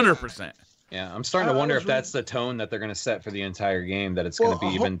 100%. Yeah, I'm starting to I wonder was if that's the tone that they're going to set for the entire game, that it's going to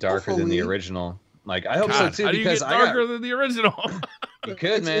be even darker than the hopefully. original. Like, I hope God, so too, how do you because get I got, darker than the original? you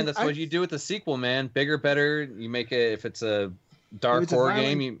could, man. That's I- what you do with the sequel, man. Bigger, better. You make it, if it's a dark If it's a horror violent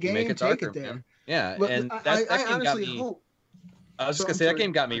game, you game, make it take darker, it there. man. Yeah, But and I that game got honestly me. hope. I was just So gonna I'm say that sorry.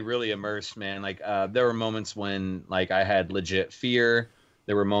 game got me really immersed, man. Like, there were moments when, like, I had legit fear.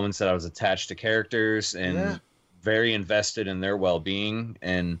 There were moments that I was attached to characters and Yeah. very invested in their well-being,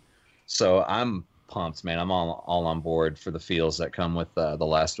 and so I'm pumped, man. I'm all on board for the feels that come with The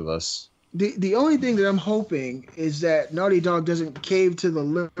Last of Us. The only thing that I'm hoping is that Naughty Dog doesn't cave to the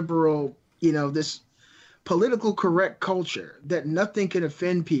liberal, this political correct culture, that nothing can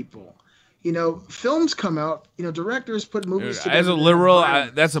offend people. Films come out, directors put movies Dude, together. as a that are liberal,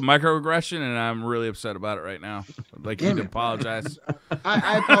 violent. that's a microaggression, and I'm really upset about it right now. Like, you Damn need to it. apologize.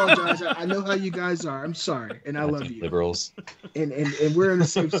 I apologize. I know how you guys are. I'm sorry, and I love you. Liberals. And we're in a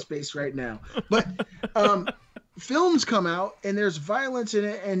safe space right now. But films come out and there's violence in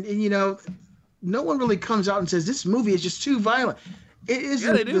it, and no one really comes out and says this movie is just too violent. It is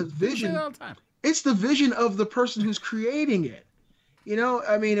Yeah, they do. the They say vision. that all the time. It's the vision of the person who's creating it.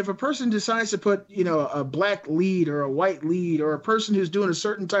 If a person decides to put, a black lead or a white lead, or a person who's doing a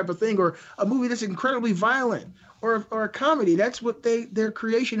certain type of thing, or a movie that's incredibly violent, or a comedy, that's what their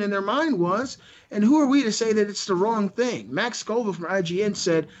creation in their mind was. And who are we to say that it's the wrong thing? Max Scoville from IGN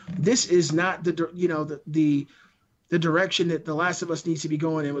said, this is not the the direction that The Last of Us needs to be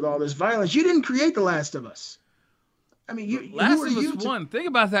going in with all this violence. You didn't create The Last of Us. I mean, Last of Us 1. Think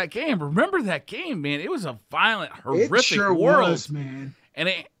about that game. Remember that game, man? It was a violent, horrific it sure world, was, man.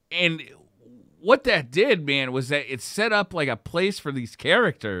 And what that did, man, was that it set up like a place for these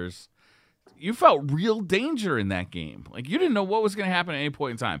characters. You felt real danger in that game. Like, you didn't know what was going to happen at any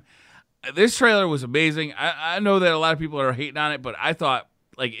point in time. This trailer was amazing. I know that a lot of people are hating on it, but I thought,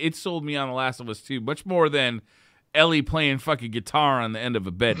 like, it sold me on The Last of Us 2 much more than Ellie playing fucking guitar on the end of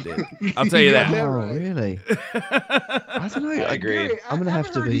a bed did. I'll tell you that. Oh, really? I don't know. I agree. Gary, I'm gonna I have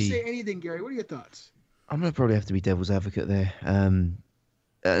to haven't heard be. you say anything, Gary. What are your thoughts? I'm gonna probably have to be devil's advocate there. And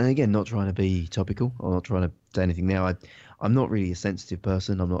again, not trying to be topical or not trying to say anything now. I'm not really a sensitive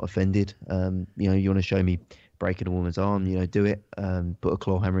person. I'm not offended. You know, you want to show me breaking a woman's arm, you know, do it. Put a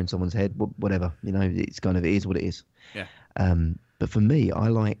claw hammer in someone's head, whatever. You know, it's kind of, it is what it is. Yeah. But for me, I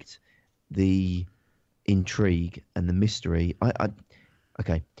liked the intrigue and the mystery.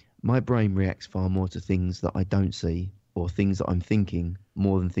 Okay, my brain reacts far more to things that I don't see or things that I'm thinking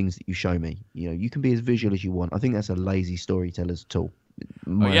more than things that you show me. You know, you can be as visual as you want. I think that's a lazy storyteller's tool.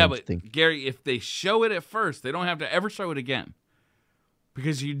 But Gary, if they show it at first, they don't have to ever show it again,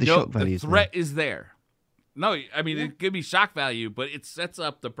 because you know the threat is there. No, I mean, it could be shock value, but it sets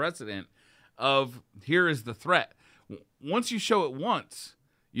up the precedent of here is the threat. Once you show it once,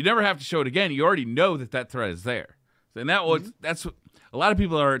 you never have to show it again. You already know that that threat is there. And that's what a lot of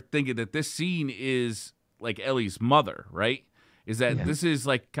people are thinking, that this scene is like Ellie's mother, right? Is that this is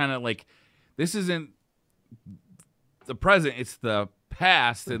like kind of like, this isn't the present, it's the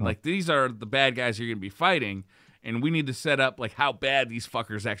past, and like these are the bad guys you're going to be fighting, and we need to set up like how bad these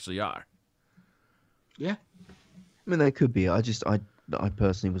fuckers actually are. Yeah. I mean, they could be. I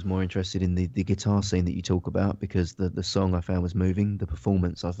personally was more interested in the guitar scene that you talk about, because the song I found was moving. The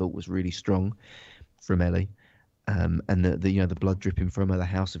performance I thought was really strong from Ellie, and the blood dripping from her, the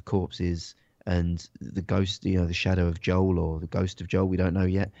house of corpses, and the ghost, you know, the shadow of Joel or the ghost of Joel, we don't know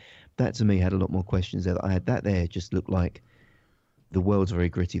yet. That to me had a lot more questions there. That I had that there just looked like the world's very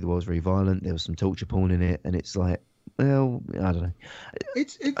gritty, the world's very violent. There was some torture porn in it, and it's like, well, I don't know.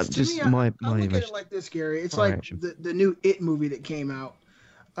 It's just to me, my I look at it like this, Gary. It's like the new It movie that came out.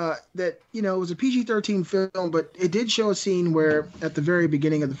 That, you know, it was a PG-13 film, but it did show a scene where at the very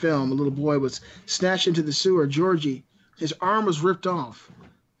beginning of the film, a little boy was snatched into the sewer. Georgie, his arm was ripped off.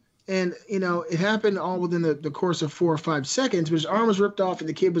 And, you know, it happened all within the course of 4 or 5 seconds, but his arm was ripped off and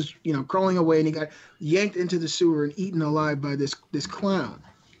the kid was, you know, crawling away, and he got yanked into the sewer and eaten alive by this clown.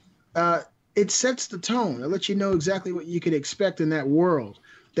 It sets the tone. It lets you know exactly what you could expect in that world,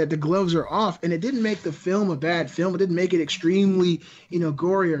 that the gloves are off. And it didn't make the film a bad film. It didn't make it extremely, you know,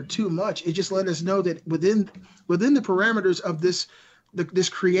 gory or too much. It just let us know that within the parameters of this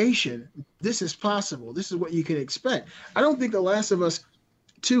creation, this is possible. This is what you can expect. I don't think The Last of Us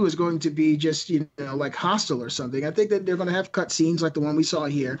 2 is going to be just, you know, like Hostile or something. I think that they're going to have cut scenes like the one we saw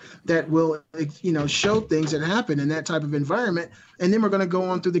here that will, you know, show things that happen in that type of environment. And then we're going to go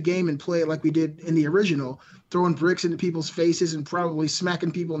on through the game and play it like we did in the original, throwing bricks into people's faces and probably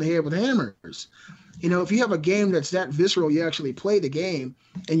smacking people in the head with hammers. You know, if you have a game that's that visceral, you actually play the game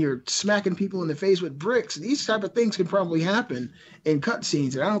and you're smacking people in the face with bricks, these type of things can probably happen in cut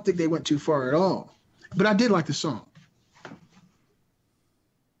scenes. And I don't think they went too far at all. But I did like the song.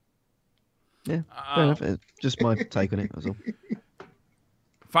 Yeah, fair enough. Just my take on it. That's all.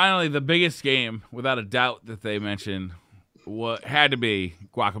 Finally, the biggest game, without a doubt, that they mentioned had to be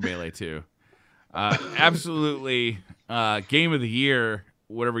Guacamelee 2. Absolutely, game of the year,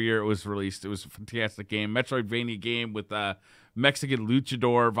 whatever year it was released. It was a fantastic game, Metroidvania game with a Mexican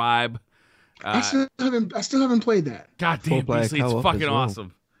luchador vibe. I still haven't played that. God damn, Beastly, it's fucking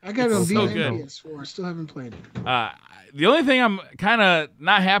awesome. I got it on so Vita and PS4. I still haven't played it. The only thing I'm kind of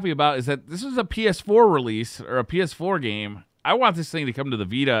not happy about is that this is a PS4 release or a PS4 game. I want this thing to come to the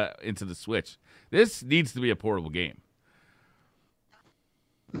Vita, into the Switch. This needs to be a portable game.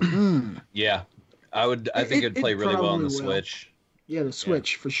 Yeah, I think it'd play really well on the Switch. Yeah, the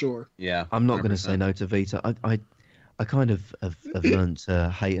Switch for sure. Yeah, I'm not going to say no to Vita. I kind of have learned to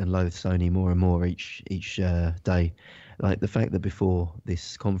hate and loathe Sony more and more each day. Like the fact that before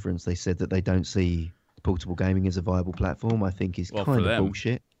this conference they said that they don't see portable gaming as a viable platform, I think is kind of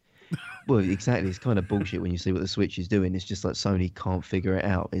bullshit. Well, exactly. It's kind of bullshit when you see what the Switch is doing. It's just like Sony can't figure it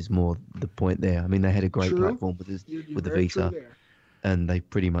out is more the point there. I mean, they had a great platform with the Vita, and they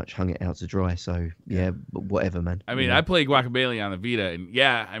pretty much hung it out to dry. So, yeah, but whatever, man. I mean, I played Guacamelee on the Vita, and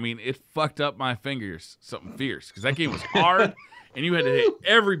yeah, I mean, it fucked up my fingers something fierce, because that game was hard, and you had to hit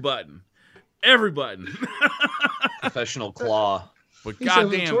every button. Every button. Professional claw. But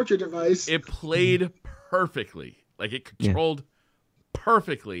goddamn, torture device. It played perfectly. Like, it controlled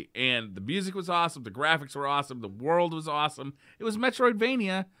perfectly, and the music was awesome, the graphics were awesome, the world was awesome. It was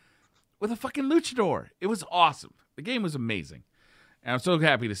Metroidvania with a fucking luchador. It was awesome. The game was amazing. And I'm so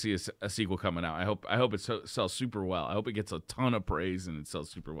happy to see a sequel coming out. I hope it sells super well. I hope it gets a ton of praise and it sells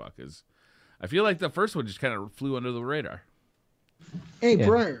super well, because I feel like the first one just kind of flew under the radar. Hey,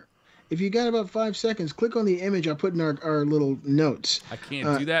 Briar, if you got about 5 seconds, click on the image I put in our little notes. I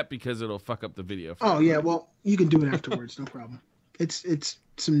can't do that because it'll fuck up the video. Oh, yeah, well, you can do it afterwards, no problem. It's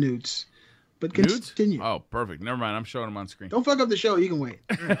some nudes. But continue. Nudes? Oh, perfect. Never mind. I'm showing them on screen. Don't fuck up the show. You can wait.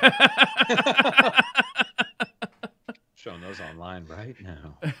 Showing those online right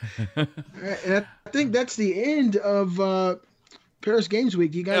now. All right, and I think that's the end of Paris Games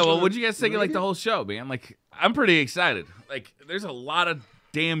Week. You guys? Yeah. Well, what'd you guys think of like the whole show, man? Like, I'm pretty excited. Like, there's a lot of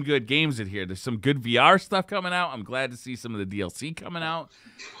damn good games in here. There's some good VR stuff coming out. I'm glad to see some of the DLC coming out,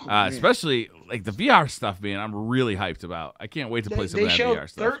 especially like the VR stuff, man. I'm really hyped about. I can't wait to play some of that VR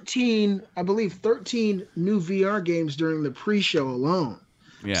stuff. 13 new VR games during the pre-show alone.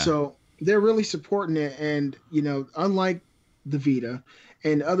 Yeah. So they're really supporting it, and unlike the Vita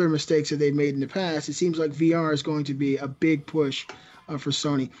and other mistakes that they've made in the past, it seems like VR is going to be a big push for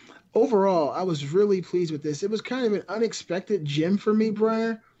Sony. Overall, I was really pleased with this. It was kind of an unexpected gem for me,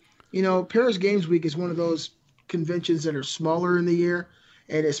 Briar. Paris Games Week is one of those conventions that are smaller in the year,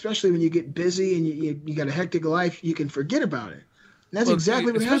 and especially when you get busy and you got a hectic life, you can forget about it. And that's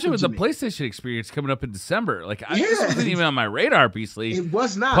exactly what happened. Especially with the PlayStation experience coming up in December. Like, this wasn't even on my radar, Beastly. It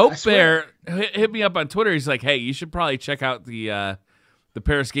was not. Pope Bear hit me up on Twitter. He's like, "Hey, you should probably check out the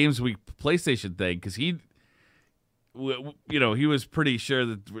Paris Games Week PlayStation thing," because he was pretty sure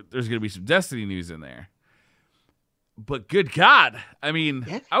that there's going to be some Destiny news in there. But good God, I mean,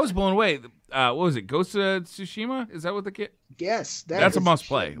 I was blown away. What was it? Ghost of Tsushima? Is that what the kid? Yes, that's a must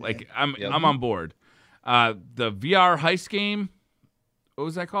play. Like, I'm on board. The VR heist game. What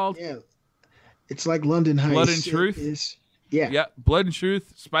was that called? Yeah, it's like London Heist. Blood and Truth. Yeah, Blood and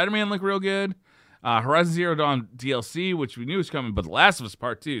Truth. Spider-Man looked real good. Horizon Zero Dawn DLC, which we knew was coming, but The Last of Us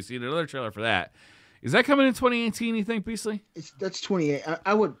Part 2. See another trailer for that. Is that coming in 2018, you think, Beastly? That's 28.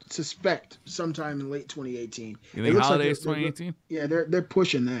 I would suspect sometime in late 2018. You think holidays 2018? Yeah, they're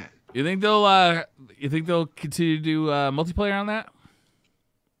pushing that. You think they'll continue to do multiplayer on that?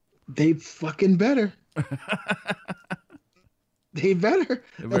 They fucking better. They better.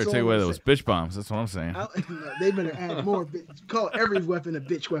 They better take away those bitch bombs. That's what I'm saying. They better add more. Call every weapon a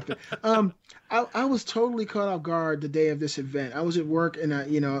bitch weapon. I was totally caught off guard the day of this event. I was at work and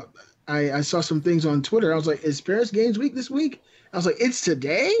I saw some things on Twitter. I was like, "Is Paris Games Week this week?" I was like, "It's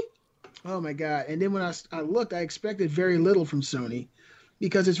today?" Oh my God! And then when I looked, I expected very little from Sony,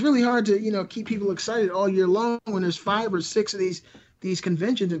 because it's really hard to keep people excited all year long when there's 5 or 6 of these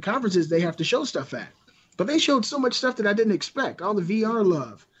conventions and conferences they have to show stuff at. But they showed so much stuff that I didn't expect. All the VR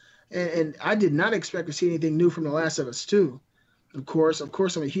love, and I did not expect to see anything new from The Last of Us 2. Of course,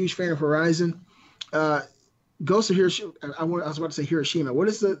 I'm a huge fan of Horizon. Ghost of Hiroshima. I was about to say Hiroshima. What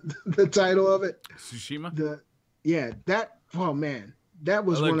is the title of it? Tsushima. Oh man, that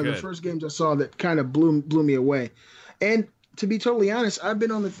was one of the first games I saw that kind of blew me away. And to be totally honest, I've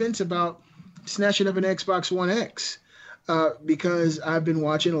been on the fence about snatching up an Xbox One X. Because I've been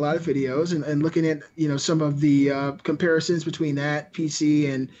watching a lot of videos and looking at some of the comparisons between that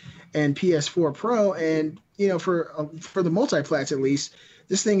PC and PS4 Pro, and for the multi-plats at least,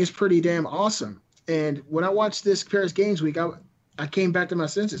 this thing is pretty damn awesome. And when I watched this Paris Games Week, I came back to my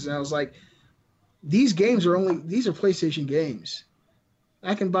senses and I was like, these are PlayStation games.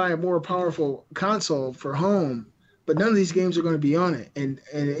 I can buy a more powerful console for home, but none of these games are going to be on it, and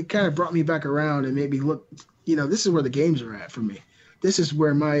it kind of brought me back around and made me look. This is where the games are at for me. This is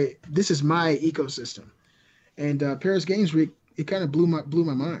my ecosystem. And Paris Games Week, it kind of blew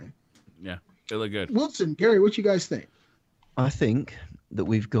my mind. Yeah, they look good. Wilson, Gary, what you guys think? I think that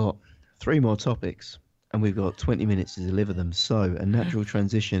we've got 3 more topics and we've got 20 minutes to deliver them. So a natural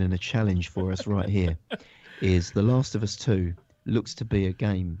transition and a challenge for us right here is The Last of Us 2 looks to be a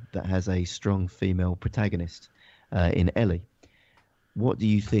game that has a strong female protagonist in Ellie. What do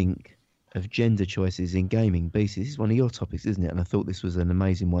you think of gender choices in gaming? Beast, this is one of your topics, isn't it? And I thought this was an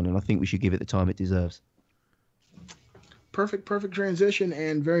amazing one, and I think we should give it the time it deserves. Perfect transition,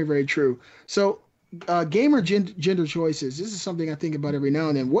 and very, very true. So, gamer gender choices. This is something I think about every now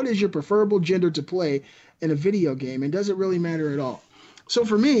and then. What is your preferable gender to play in a video game, and does it really matter at all? So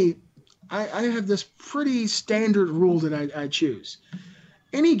for me, I have this pretty standard rule that I choose.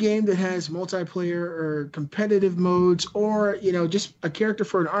 Any game that has multiplayer or competitive modes, or just a character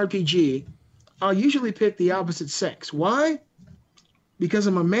for an RPG, I'll usually pick the opposite sex. Why? because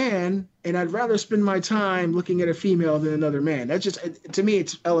I'm a man and I'd rather spend my time looking at a female than another man. That's just, to me,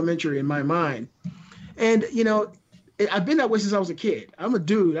 it's elementary in my mind. And, you know, I've been that way since I was a kid. I'm a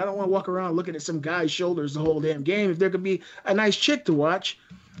dude. I don't want to walk around looking at some guy's shoulders the whole damn game if there could be a nice chick to watch.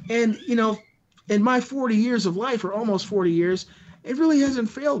 And, you know, in my 40 years of life, or almost 40 years, it really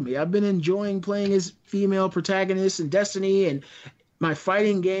hasn't failed me. I've been enjoying playing as female protagonists in Destiny and my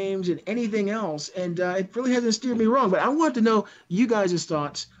fighting games and anything else. And it really hasn't steered me wrong. But I want to know you guys'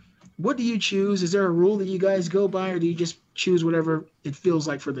 thoughts. What do you choose? Is there a rule that you guys go by, or do you just choose whatever it feels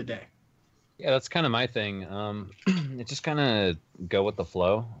like for the day? Yeah, that's kind of my thing. It just kind of go with the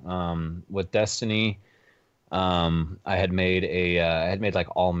flow. With Destiny, I had made like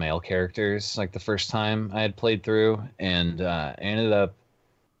all male characters like the first time I had played through, and I ended up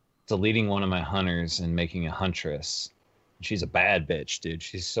deleting one of my hunters and making a huntress. She's a bad bitch, dude.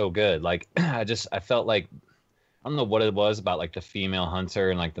 She's so good. Like I felt like, I don't know what it was about like the female hunter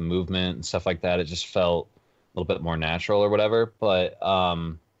and like the movement and stuff like that. It just felt a little bit more natural or whatever. But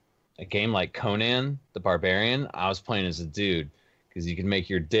a game like Conan the Barbarian, I was playing as a dude, because you can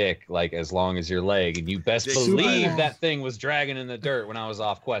make your dick like as long as your leg, and you best believe that thing was dragging in the dirt when I was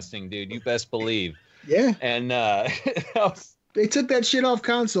off questing, dude. You best believe. Yeah. And they took that shit off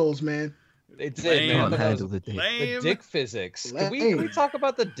consoles, man. They did, man. The dick physics. Can we talk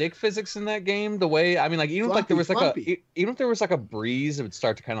about the dick physics in that game? The way, I mean, like even if there was like a breeze, it would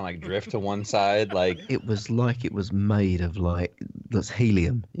start to kind of like drift to one side. Like it was made of like that's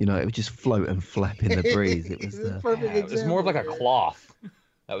helium. You know, it would just float and flap in the breeze. It was perfect. It was more of like a cloth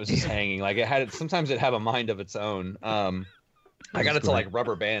that was just hanging. Like sometimes it'd have a mind of its own. I got it to like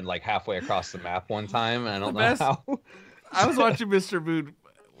rubber band like halfway across the map one time, and I don't know how. I was watching Mr. Moon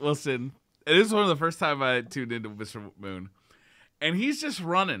Wilson. It is one of the first time I tuned into Mr. Moon, and he's just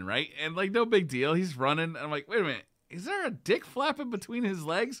running, right? And like, no big deal. He's running. And I'm like, wait a minute. Is there a dick flapping between his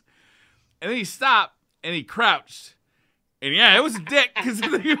legs? And then he stopped and he crouched. And yeah, it was a dick, because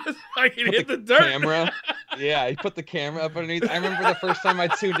he was fucking hit the dirt. Camera. Yeah, he put the camera up underneath. I remember the first time I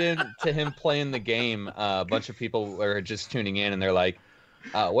tuned in to him playing the game, a bunch of people were just tuning in and they're like,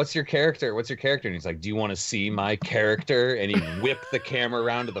 what's your character? What's your character? And he's like, do you want to see my character? And he whipped the camera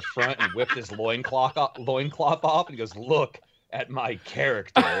around to the front and whipped his loincloth off. And he goes, look at my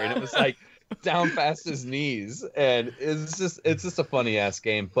character. And it was like down past his knees. And it's just a funny ass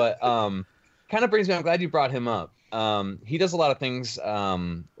game. But kind of brings me, I'm glad you brought him up. He does a lot of things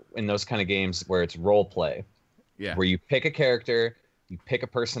in those kind of games where it's role play. Yeah. Where you pick a character, you pick a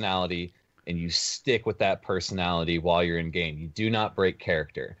personality, and you stick with that personality while you're in game. You do not break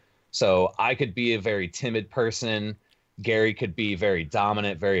character. So I could be a very timid person. Gary could be very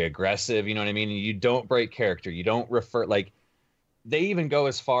dominant, very aggressive. You know what I mean? And you don't break character. You don't refer, like, they even go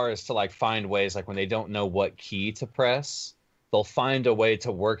as far as to like find ways, like when they don't know what key to press, they'll find a way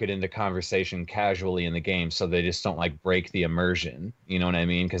to work it into conversation casually in the game, so they just don't like break the immersion. You know what I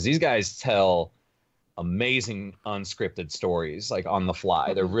mean? Because these guys tell amazing unscripted stories like on the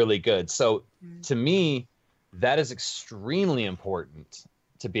fly. They're really good. So to me, that is extremely important,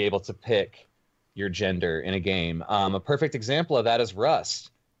 to be able to pick your gender in a game. A perfect example of that is Rust.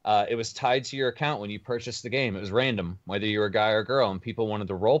 It was tied to your account when you purchased the game. It was random whether you were a guy or a girl, and people wanted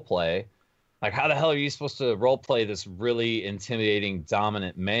to role play. Like, how the hell are you supposed to role play this really intimidating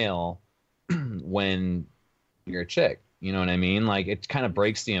dominant male when you're a chick? You know what I mean? Like, it kind of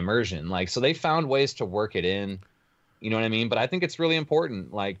breaks the immersion. Like, so they found ways to work it in. You know what I mean? But I think it's really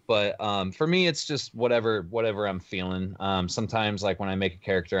important. Like, but for me, it's just whatever I'm feeling. Sometimes, like when I make a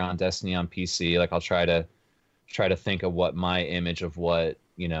character on Destiny on PC, like I'll try to think of what my image of what,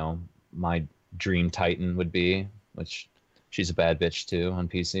 you know, my dream Titan would be, which she's a bad bitch too on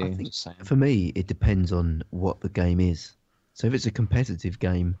PC. I think for me, it depends on what the game is. So if it's a competitive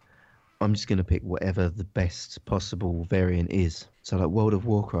game, I'm just going to pick whatever the best possible variant is. So like World of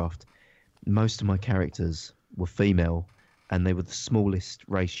Warcraft, most of my characters were female, and they were the smallest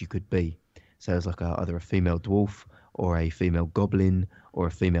race you could be. So it was like either a female dwarf or a female goblin or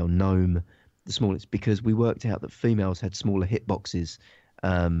a female gnome, the smallest, because we worked out that females had smaller hitboxes,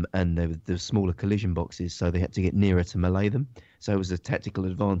 and there were smaller collision boxes, so they had to get nearer to melee them. So it was a tactical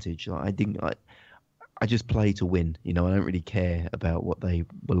advantage. Like, I just play to win. You know, I don't really care about what they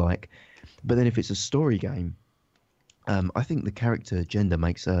were like. But then if it's a story game, I think the character gender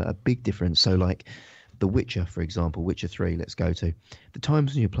makes a big difference. So like The Witcher, for example, Witcher 3, let's go to. The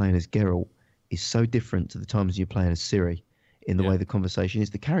times when you're playing as Geralt is so different to the times when you're playing as Ciri in the way the conversation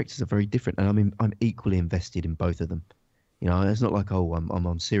is. The characters are very different, and I'm equally invested in both of them. You know, it's not like, oh, I'm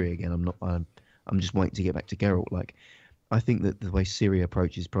on Ciri again. I'm just waiting to get back to Geralt. Like, I think that the way Ciri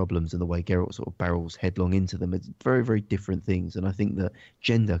approaches problems and the way Geralt sort of barrels headlong into them, it's very, very different things. And I think that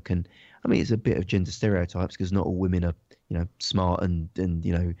gender can, I mean, it's a bit of gender stereotypes because not all women are, smart and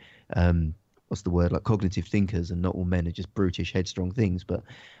what's the word, like cognitive thinkers, and not all men are just brutish, headstrong things. But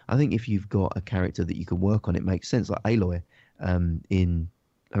I think if you've got a character that you can work on, it makes sense. Like Aloy in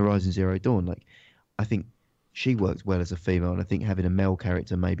Horizon Zero Dawn, like I think she works well as a female, and I think having a male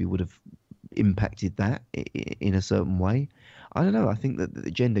character maybe would have impacted that in a certain way. I don't know. I think that the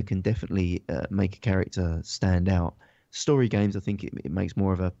gender can definitely make a character stand out. Story games, I think it makes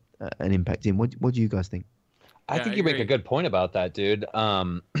more of an impact in. What do you guys think? I think you make a good point about that, dude.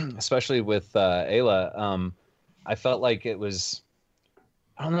 Especially with Ayla. I felt like it was,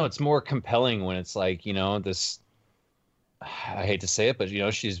 I don't know, it's more compelling when it's like, this, I hate to say it, but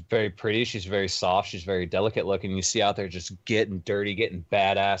she's very pretty, she's very soft, she's very delicate looking. You see out there just getting dirty, getting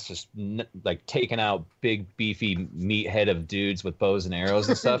badass, just like taking out big beefy meathead of dudes with bows and arrows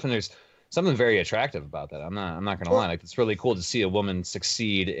and stuff. And there's something very attractive about that. I'm not gonna lie. Like, it's really cool to see a woman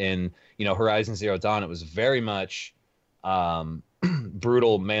succeed in Horizon Zero Dawn. It was very much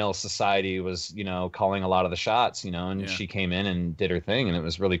brutal male society was calling a lot of the shots, and she came in and did her thing, and it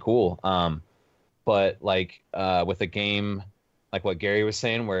was really cool. But like with a game like what Gary was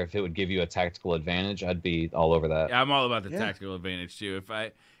saying, where if it would give you a tactical advantage, I'd be all over that. Yeah, I'm all about the tactical advantage too.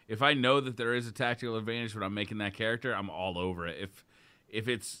 If I know that there is a tactical advantage when I'm making that character, I'm all over it. If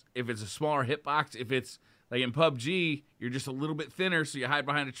it's a smaller hitbox, if it's like in PUBG, you're just a little bit thinner, so you hide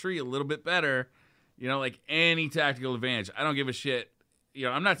behind a tree a little bit better. Like any tactical advantage, I don't give a shit.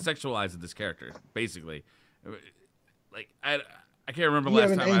 I'm not sexualizing this character, basically. Like I can't remember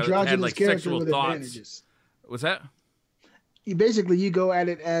last time I had like sexual thoughts. Advantages. What's that? You go at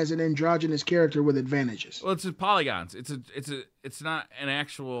it as an androgynous character with advantages. Well, it's polygons. It's not an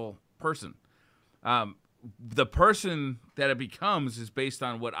actual person. The person that it becomes is based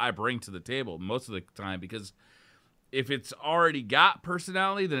on what I bring to the table most of the time, because if it's already got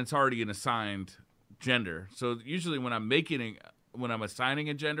personality, then it's already an assigned gender. So usually when I'm assigning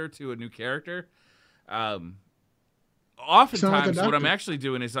a gender to a new character, oftentimes what I'm actually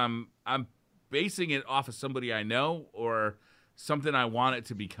doing is I'm basing it off of somebody I know or something I want it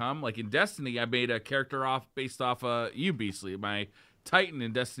to become. Like in Destiny, I made a character based off Iambeastly. My Titan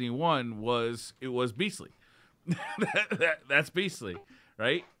in Destiny 1 was Beastly. That's Beastly,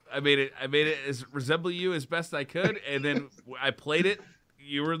 right? I made it as resemble you as best I could, and then I played it.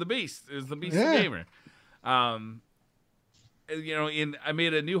 You were the Beast. It was the Beastlygamer. I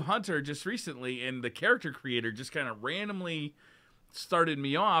made a new hunter just recently, and the character creator just kind of randomly started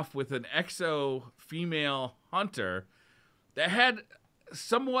me off with an exo female hunter that had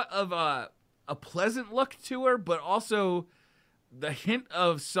somewhat of a pleasant look to her, but also the hint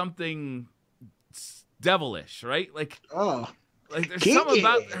of something devilish, right? Like there's something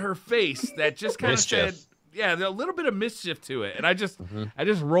about her face that just kind of said, yeah, there's a little bit of mischief to it, and I just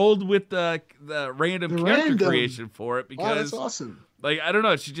rolled with the random character creation for it because that's awesome. Like, I don't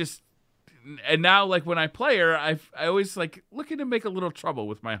know, she just, and now like when I play her, I always like looking to make a little trouble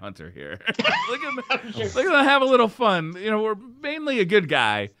with my hunter here. looking to have a little fun. We're mainly a good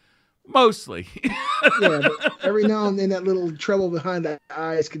guy. Mostly. Yeah, but every now and then that little trouble behind the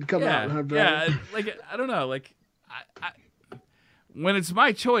eyes can come out. Huh, bro? Yeah, like I don't know, like I when it's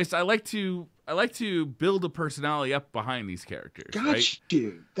my choice, I like to build a personality up behind these characters.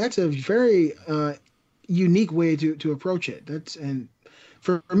 You. That's a very unique way to approach it. And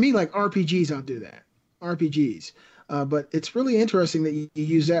for me, like RPGs, I'll do that. RPGs. But it's really interesting that you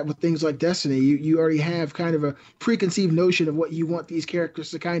use that with things like Destiny. You already have kind of a preconceived notion of what you want these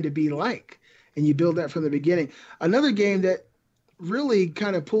characters to kind of be like, and you build that from the beginning. Another game that really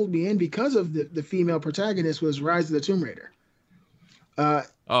kind of pulled me in because of the female protagonist was Rise of the Tomb Raider. That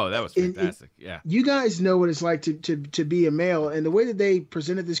was fantastic. Yeah. You guys know what it's like to be a male, and the way that they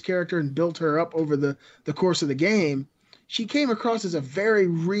presented this character and built her up over the course of the game, she came across as a very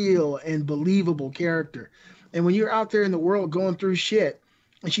real and believable character. And when you're out there in the world going through shit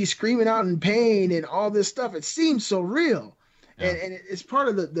and she's screaming out in pain and all this stuff, it seems so real. Yeah. And it's part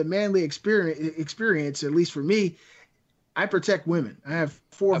of the manly experience, at least for me. I protect women. I have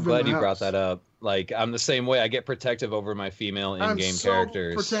 4 of them. I'm glad you brought that up. Like, I'm the same way. I get protective over my female in-game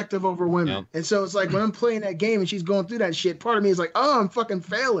characters. I'm so protective over women. Yep. And so it's like when I'm playing that game and she's going through that shit, part of me is like, oh, I'm fucking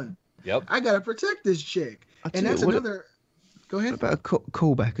failing. Yep. I got to protect this chick. And that's another... Go ahead. About a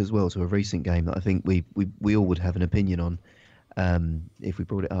callback as well to a recent game that I think we all would have an opinion on if we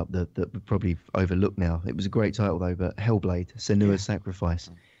brought it up that we probably overlooked now. It was a great title though, but Hellblade: Senua's Sacrifice.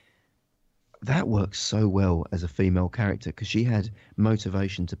 That works so well as a female character because she had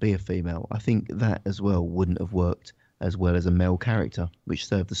motivation to be a female. I think that as well wouldn't have worked as well as a male character, which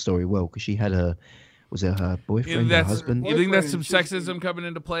served the story well because she had her boyfriend, her husband. You think that's some sexism coming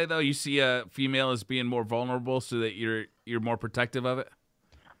into play though? You see a female as being more vulnerable, so that you're more protective of it.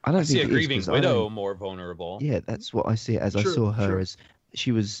 I don't see think a grieving widow more vulnerable. Yeah, that's what I see it as. I saw her as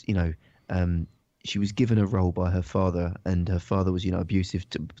she was, she was given a role by her father, and her father was, abusive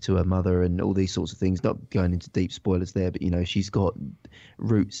to her mother and all these sorts of things. Not going into deep spoilers there, but she's got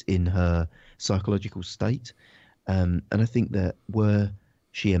roots in her psychological state, and I think that were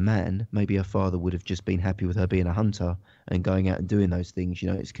she a man, maybe her father would have just been happy with her being a hunter and going out and doing those things.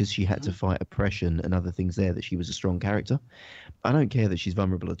 It's because she had to fight oppression and other things there that she was a strong character. I don't care that she's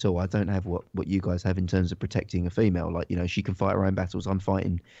vulnerable at all. I don't have what you guys have in terms of protecting a female. Like, she can fight her own battles. I'm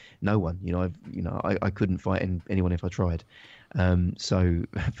fighting no one. I couldn't fight anyone if I tried. So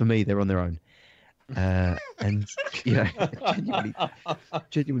for me, they're on their own. And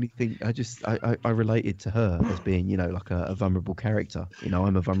genuinely think I related to her as being like a vulnerable character.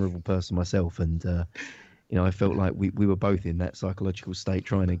 I'm a vulnerable person myself, and I felt like we were both in that psychological state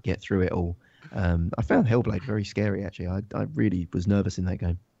trying to get through it all. I found Hellblade very scary, actually. I really was nervous in that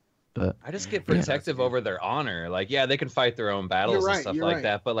game. But I just get protective over their honor. Like, yeah, they can fight their own battles and stuff like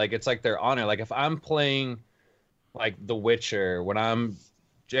that, but like it's like their honor. Like if I'm playing like The Witcher, when I'm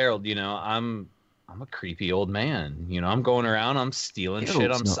Gerald, I'm a creepy old man. I'm going around, I'm stealing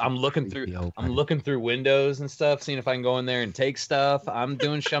shit. I'm looking through windows and stuff, seeing if I can go in there and take stuff. I'm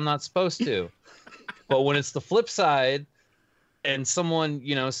doing shit I'm not supposed to. But when it's the flip side and someone,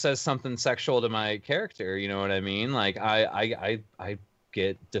 says something sexual to my character, you know what I mean? Like I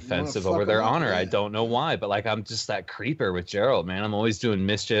get defensive over their honor. Yeah. I don't know why, but like I'm just that creeper with Gerald, man. I'm always doing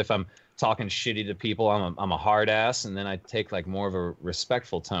mischief. I'm talking shitty to people. I'm a hard ass, and then I take like more of a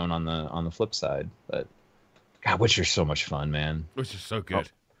respectful tone on the flip side. But God, Witcher's so much fun, man. Witcher's so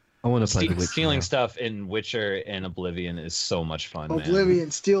good. I want to play the Witcher. Stealing stuff in Witcher and Oblivion is so much fun. Oblivion,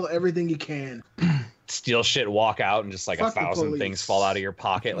 man. Steal everything you can. Steal shit, walk out, and just like 1,000 things fall out of your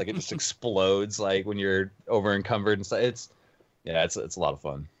pocket. Like it just explodes. Like when you're over encumbered and stuff. It's a lot of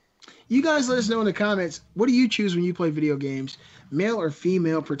fun. You guys let us know in the comments, what do you choose when you play video games? Male or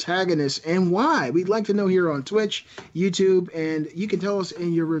female protagonists, and why? We'd like to know here on Twitch, YouTube, and you can tell us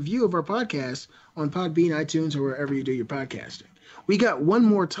in your review of our podcast on Podbean, iTunes, or wherever you do your podcasting. We got one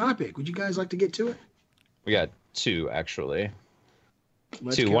more topic. Would you guys like to get to it? We got two, actually.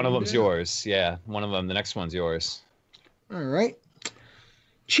 Two. One of them's yours. Yeah, one of them. The next one's yours. All right.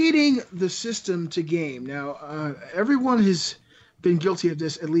 Cheating the system to game. Now, everyone has been guilty of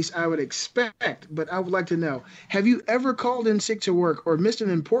this, at least I would expect, but I would like to know, have you ever called in sick to work or missed an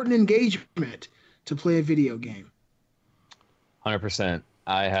important engagement to play a video game? 100%.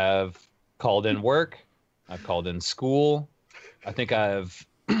 I have called in work. I've called in school. I think I've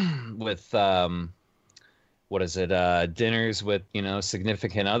with dinners with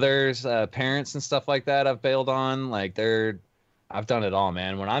significant others, parents and stuff like that. I've bailed on. Like I've done it all,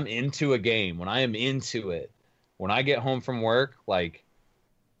 man. When I'm into a game, when I am into it, when I get home from work, like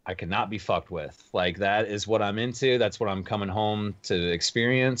I cannot be fucked with. Like that is what I'm into. That's what I'm coming home to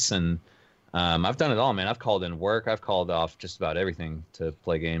experience. And I've done it all, man. I've called in work. I've called off just about everything to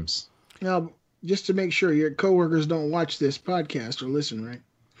play games. Now, just to make sure your coworkers don't watch this podcast or listen, right?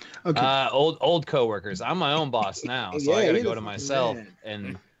 Okay. Old coworkers. I'm my own boss now, so I got to go to myself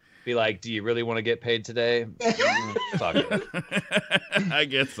and be like, do you really want to get paid today? Fuck it. I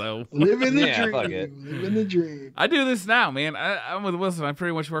guess so. Living the dream. Fuck it. Living the dream. I do this now, man. I'm with Wilson. I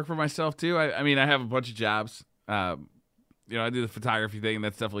pretty much work for myself too. I mean, I have a bunch of jobs. I do the photography thing, and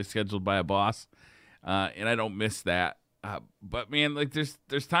that's definitely scheduled by a boss, and I don't miss that. But man, like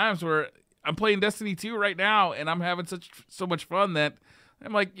there's times where I'm playing Destiny 2 right now, and I'm having so much fun that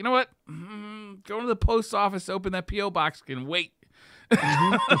I'm like, you know what? Going to the post office, open that PO box, can wait.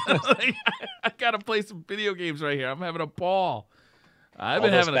 Like, I gotta play some video games right here. I'm having a ball. I've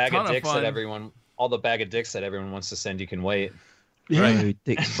been having a ton of fun. All the bag of dicks that everyone wants to send, you can wait. Yeah. Right.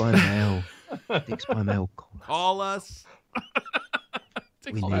 Dicks by mail. Dicks by mail. Call us.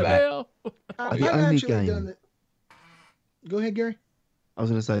 Dicks by mail. The only game. Go ahead, Gary. I was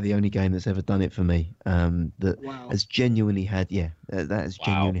going to say the only game that's ever done it for me that has genuinely had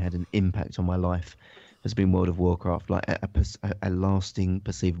genuinely had an impact on my life has been World of Warcraft, like a lasting,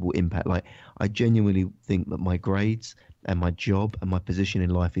 perceivable impact. Like I genuinely think that my grades and my job and my position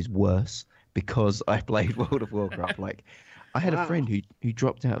in life is worse because I played World of Warcraft. Like I had a friend who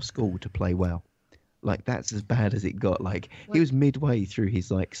dropped out of school to play WoW. Like that's as bad as it got. Like he was midway through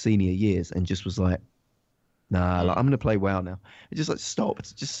his like senior years and just was like, nah, like, I'm gonna play WoW now. It just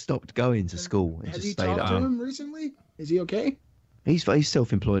stopped going to school and Have just you stayed at talked to home. him recently? Is he okay? He's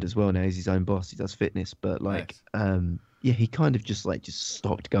self-employed as well now. He's his own boss. He does fitness, but like, yeah, he kind of just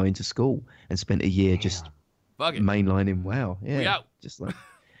stopped going to school and spent a year just mainlining WoW. Yeah, just like.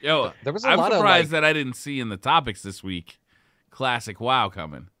 Yo, there was I'm lot surprised of that I didn't see in the topics this week classic WoW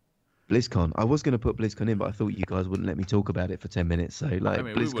coming. BlizzCon. I was going to put BlizzCon in, but I thought you guys wouldn't let me talk about it for 10 minutes. So like, I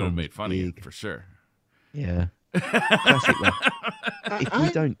mean, BlizzCon we would have made fun of you for sure. Yeah. Classic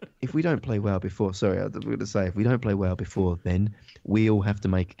WoW. If we don't play WoW before, sorry, I was going to say, if we don't play WoW before, then we all have to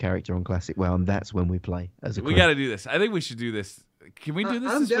make a character on classic WoW, and that's when we play as a crew. We got to do this. I think we should do this. Can we do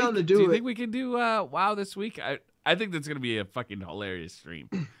this? I'm this down week? to do it. Do you think we can do WoW this week? I think that's gonna be a fucking hilarious stream.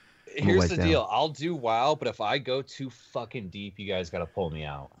 Here's the deal. I'll do WoW, but if I go too fucking deep, you guys gotta pull me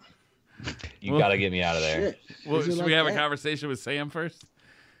out. You gotta get me out of there. Well, should we have a conversation with Sam first?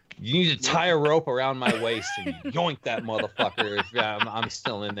 You need to tie a rope around my waist and yoink that motherfucker if I'm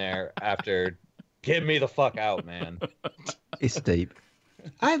still in there after. Get me the fuck out, man. It's deep.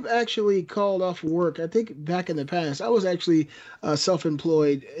 I've actually called off work. I think back in the past, I was actually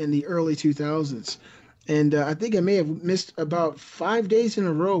self-employed in the early 2000s. And I think I may have missed about 5 days in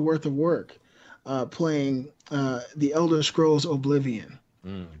a row worth of work playing The Elder Scrolls Oblivion.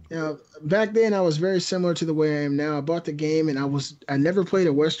 Now, back then, I was very similar to the way I am now. I bought the game, and I never played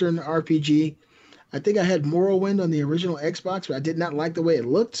a Western RPG. I think I had Morrowind on the original Xbox, but I did not like the way it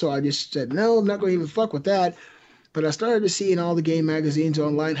looked, so I just said, no, I'm not going to even fuck with that. But I started to see in all the game magazines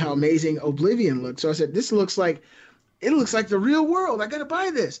online how amazing Oblivion looked. So I said, it looks like the real world. I got to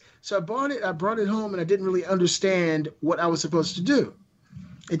buy this. So I bought it. I brought it home, and I didn't really understand what I was supposed to do.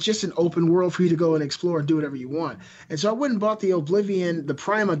 It's just an open world for you to go and explore and do whatever you want. And so I went and bought the Oblivion, the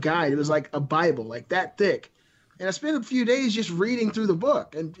Prima guide. It was like a Bible, like that thick. And I spent a few days just reading through the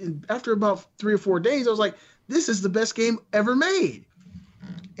book. And after about 3 or 4 days, I was like, this is the best game ever made.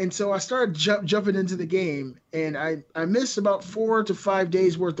 And so I started jumping into the game, and I missed about 4 to 5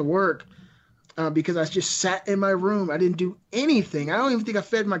 days worth of work because I just sat in my room. I didn't do anything. I don't even think I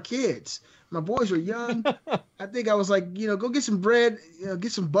fed my kids. My boys were young. I think I was like, go get some bread,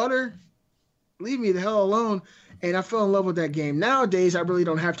 get some butter, leave me the hell alone. And I fell in love with that game. Nowadays, I really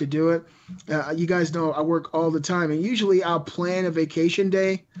don't have to do it. You guys know I work all the time, and usually I'll plan a vacation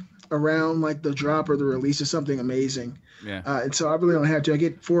day around like the drop or the release of something amazing. Yeah. And so I really don't have to. I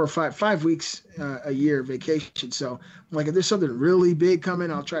get 4 or 5 weeks a year vacation. So like if there's something really big coming,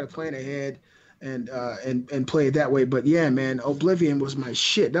 I'll try to plan ahead and play it that way. But yeah, man, Oblivion was my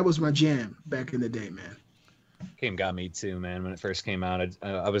shit. That was my jam back in the day, man. Game got me too, man. When it first came out,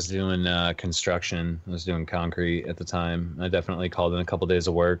 I was doing construction. I was doing concrete at the time. I definitely called in a couple days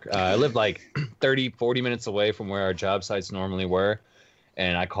of work. I lived like 30, 40 minutes away from where our job sites normally were.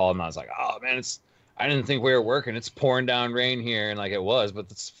 And I called and I was like, oh, man, I didn't think we were working. It's pouring down rain here. And like it was, but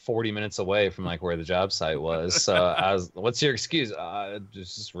it's 40 minutes away from like where the job site was. So I was, what's your excuse?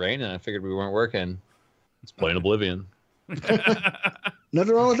 It's just raining. I figured we weren't working. It's playing Oblivion.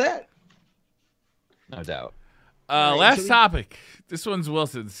 Nothing wrong with that. No doubt. Last topic. This one's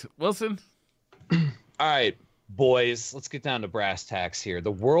Wilson's. Wilson? All right, boys, let's get down to brass tacks here.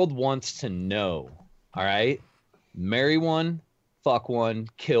 The world wants to know, all right? Marry one, fuck one,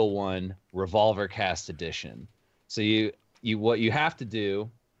 kill one, Revolver cast edition. So what you have to do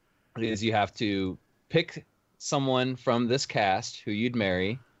is you have to pick someone from this cast who you'd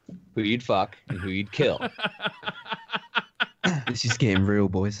marry, who you'd fuck, and who you'd kill. This is getting real,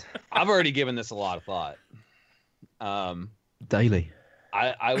 boys. I've already given this a lot of thought. Daily.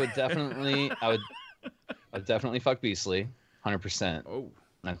 I would definitely fuck Beastly, 100%. Oh,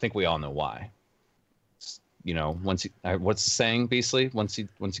 and I think we all know why. Once what's the saying, Beastly? Once you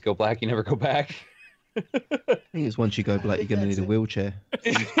go black, you never go back. I think it's once you go black, you're gonna need a wheelchair.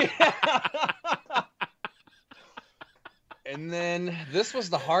 And then this was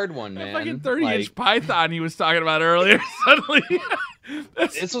the hard one, man. That fucking 30-inch python he was talking about earlier. Suddenly,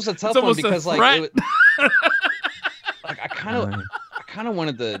 this was a tough one because like. I kind of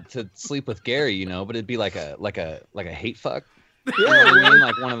wanted to sleep with Gary, but it'd be like a hate fuck. You know what I mean?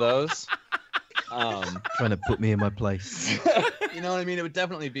 Like one of those. Trying to put me in my place. You know what I mean? It would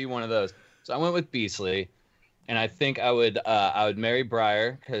definitely be one of those. So I went with Beastly, and I think I would marry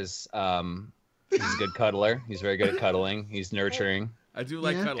Briar because he's a good cuddler. He's very good at cuddling. He's nurturing. I do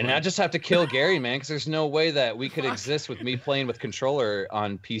like cuddling. And I just have to kill Gary, man, because there's no way that we could exist with me playing with controller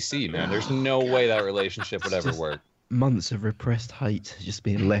on PC, man. There's no way that relationship would ever work. Months of repressed hate just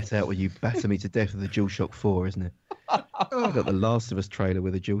being let out when you batter me to death with a DualShock 4, isn't it? I got the Last of Us trailer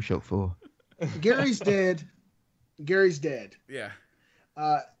with a DualShock 4. Gary's dead. Gary's dead. Yeah.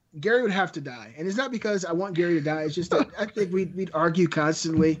 Gary would have to die. And it's not because I want Gary to die. It's just that I think we'd argue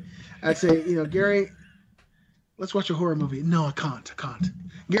constantly. I'd say, Gary, Let's watch a horror movie. No, I can't.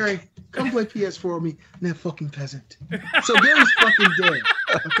 Gary, come play PS4 with me. That fucking peasant. So Gary's fucking dead.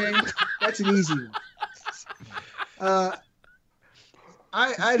 Okay? That's an easy one.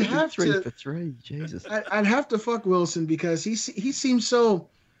 I'd have three to for three. Jesus. I'd have to fuck Wilson because he seems so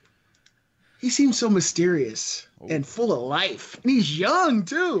mysterious and full of life. And he's young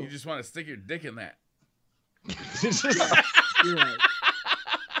too. You just want to stick your dick in that. You're right.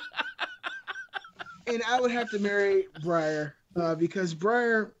 And I would have to marry Briar because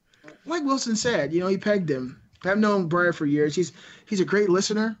Briar, like Wilson said, he pegged him. I've known Briar for years. He's a great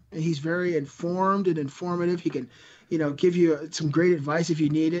listener, and he's very informed and informative. He can, give you some great advice if you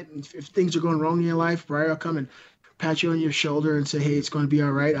need it. And if things are going wrong in your life, Briar will come and pat you on your shoulder and say, "Hey, it's going to be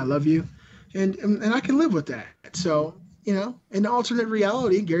all right. I love you," and I can live with that. So, in the alternate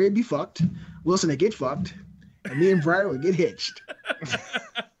reality, Gary would be fucked, Wilson would get fucked, and me and Briar would get hitched.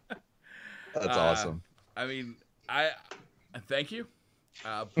 That's awesome. I mean, I thank you,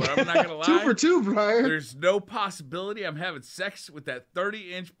 but I'm not gonna lie. 2 for 2, Briar. There's no possibility I'm having sex with that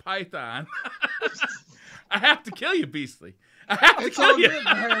 30-inch python. I have to kill you, Beastly. I have to kill you.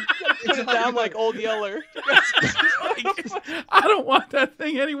 Put it down like Old Yeller. I don't want that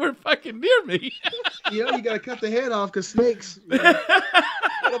thing anywhere fucking near me. You gotta cut the head off because snakes.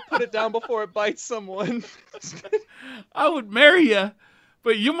 Gotta put it down before it bites someone. I would marry you,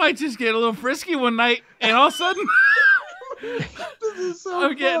 but you might just get a little frisky one night, and all of a sudden,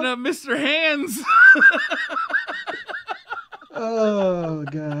 I'm getting a Mr. Hands. Oh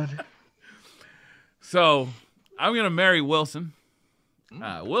God. So I'm gonna marry Wilson.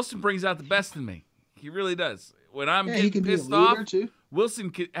 Wilson brings out the best in me. He really does. When I'm getting pissed off,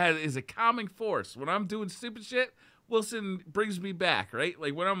 Wilson is a calming force. When I'm doing stupid shit, Wilson brings me back. Right?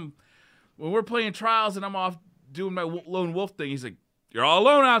 Like when we're playing Trials and I'm off doing my lone wolf thing, he's like, "You're all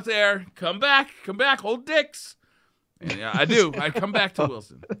alone out there. Come back, hold dicks." And yeah, I do. I come back to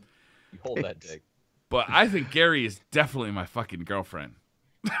Wilson. You hold that dick. But I think Gary is definitely my fucking girlfriend.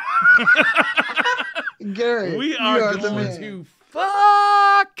 Gary, we are going to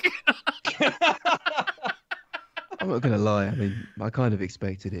fuck. I'm not gonna lie. I mean, I kind of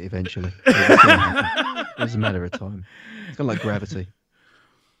expected it eventually. It was a matter of time. It's kind of like gravity.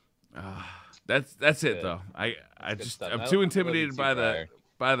 That's it though. I'm too intimidated by the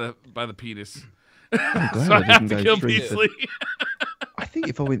penis. I'm glad So I have to kill 3 Beastly. I think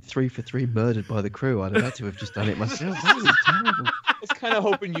if I went 3 for 3 murdered by the crew, I'd have had to have just done it myself. That was terrible. I was kind of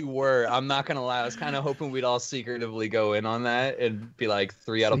hoping you were. I'm not gonna lie. I was kind of hoping we'd all secretively go in on that and be like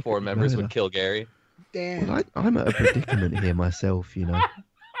 3 out of 4 members would kill Gary. Damn. Well, I'm at a predicament here myself, You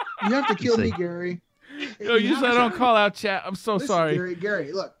have to kill me, Gary. No, usually I don't call out chat. I'm so sorry.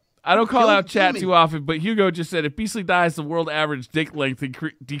 Gary, look. I don't call out chat too often, but Hugo just said if Beastly dies, the world average dick length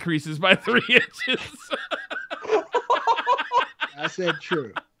decreases by 3 inches. I said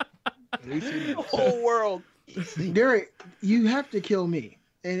true. The whole world. Gary, you have to kill me,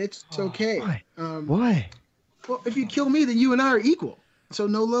 and it's okay. Why? Why? Well, if you kill me, then you and I are equal. So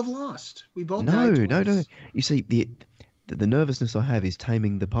no love lost. We both died twice. No. You see, the nervousness I have is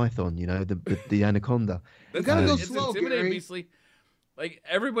taming the python. The anaconda. You gotta go It's slow, intimidating, Gary. Beastly. Like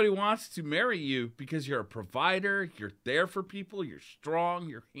everybody wants to marry you because you're a provider. You're there for people. You're strong.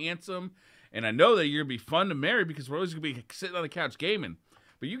 You're handsome. And I know that you're gonna be fun to marry because we're always gonna be sitting on the couch gaming.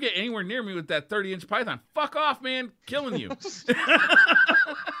 But you get anywhere near me with that 30-inch python, fuck off, man, killing you.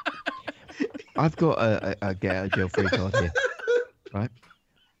 I've got a get out of jail free card here, right?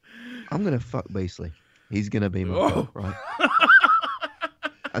 I'm gonna fuck Beastly. He's gonna be my dog, right?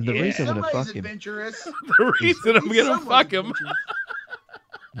 And the reason I'm gonna fuck him. The reason I'm gonna fuck him.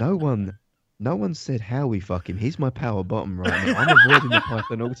 No one said how we fuck him. He's my power bottom right now. I'm avoiding the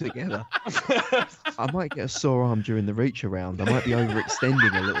python altogether. I might get a sore arm during the reach around. I might be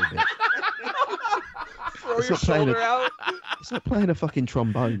overextending a little bit. Throw your shoulder out. It's like playing a fucking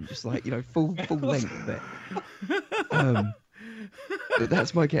trombone, just like, full length of it. But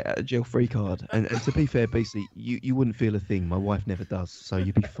that's my get out of jail free card. And to be fair, Beastly, you wouldn't feel a thing. My wife never does, so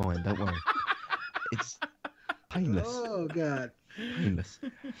you'll be fine. Don't worry. It's painless. Oh God. Painless.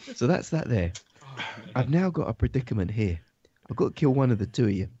 So that's that there. I've now got a predicament here. I've got to kill one of the two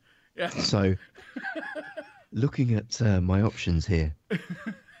of you. Yeah. So, looking at my options here,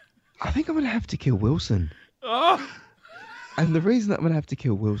 I think I'm going to have to kill Wilson. Oh. And the reason that I'm going to have to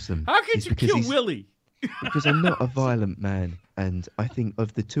kill Wilson. How could you kill Willie? Because I'm not a violent man, and I think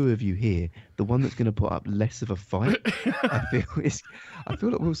of the two of you here, the one that's going to put up less of a fight, I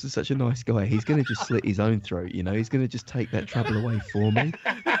feel like Wilson's such a nice guy. He's going to just slit his own throat, He's going to just take that trouble away for me.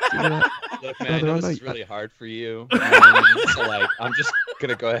 Look, man, I know this is really hard for you. So, I'm just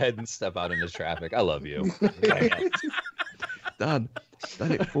Gonna go ahead and step out into traffic. I love you. Done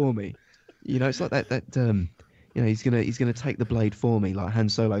it for me. You know, it's like that you know, he's gonna take the blade for me, like Han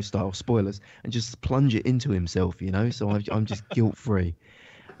Solo style, spoilers, and just plunge it into himself, you know. So I'm just guilt free.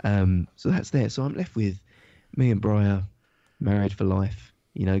 So that's there. So I'm left with me and Briar, married for life.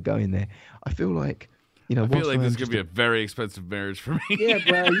 You know, going there. I feel like, you know, I feel like this is gonna be a very expensive marriage for me. Yeah,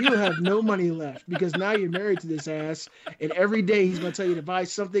 Briar, you have no money left because now you're married to this ass, and every day he's gonna tell you to buy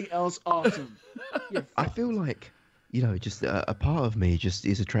something else awesome. I feel like, you know, just a part of me just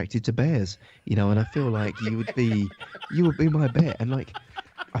is attracted to bears, you know, and I feel like you would be my bear, and like,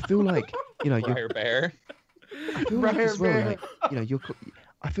 I feel like, you know, Briar bear. I feel like as well, like, you know,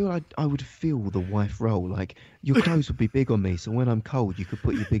 I feel like I would feel the wife role, like your clothes would be big on me, so when I'm cold, you could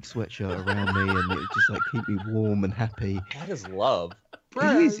put your big sweatshirt around me, and it would just like keep me warm and happy. That is love.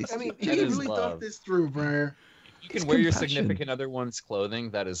 Briar, It is, I mean, that you is really love. thought this through, Briar. You can It's wear your compassion. significant other one's clothing.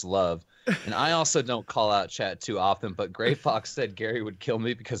 That is love. And I also don't call out chat too often, but Gray Fox said Gary would kill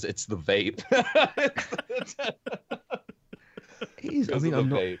me because it's the vape. It is. I Because mean, of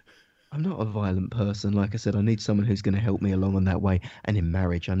the vape. I'm not a violent person. Like I said, I need someone who's going to help me along on that way. And in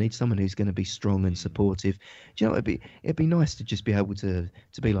marriage, I need someone who's going to be strong and supportive. Do you know, it'd be nice to just be able to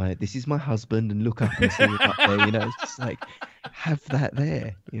be like, this is my husband, and look up and see it up there. You know, it's just like, have that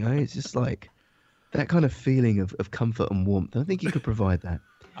there. You know, it's just like that kind of feeling of comfort and warmth. I think you could provide that.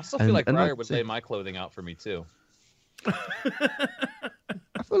 I still feel like and Briar like would I lay said- my clothing out for me too.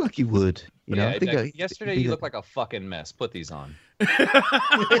 I feel like you would. You know, Yeah, I think like, yesterday it'd be you look like a fucking mess. Put these on.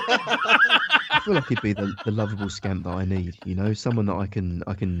 I feel like he'd be the lovable scamp that I need, you know, someone that I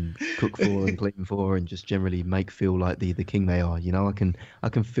can cook for and clean for and just generally make feel like the king they are, you know. I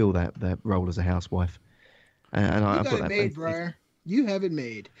can fill that role as a housewife. And You I've got got it that made, faith. Briar. You have it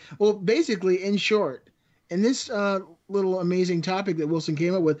made. Well, basically, in short, in this little amazing topic that Wilson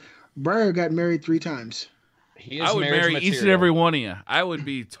came up with, Briar got married 3 times. He is I would marriage marry material. each and every one of you. I would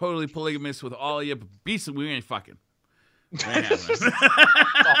be totally polygamous with all of you, but Beast, we ain't fucking. We ain't having it. It's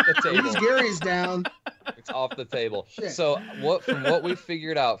off the table. Because Gary's down. It's off the table. Shit. So from what we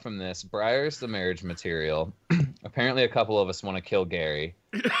figured out from this, Briar's the marriage material. Apparently, a couple of us want to kill Gary.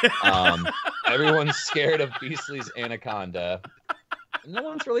 Everyone's scared of Beastly's anaconda. No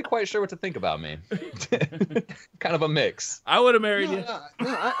one's really quite sure what to think about me. Kind of a mix. I would have married you. No,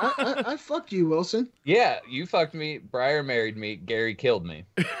 I fucked you, Wilson. Yeah, you fucked me. Briar married me. Gary killed me.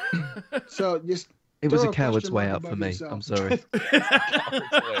 So just It was throw a a coward's question way mark out for above me. yourself. I'm sorry.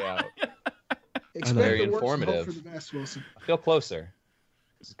 Coward's way out. expect Very the worst, hope informative. for the best, Wilson. I feel closer.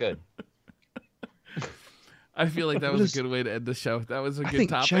 It's good. I feel like that Well, was a good way to end the show. That was a I good think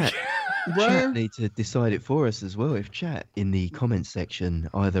topic. chat Briar, need to decide it for us as well. If chat in the comments section,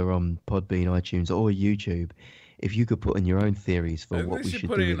 either on Podbean, iTunes, or YouTube, if you could put in your own theories for I think what they we should should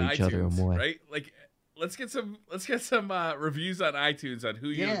put do it with in each other and iTunes, why. right? Like, let's get some reviews on iTunes on who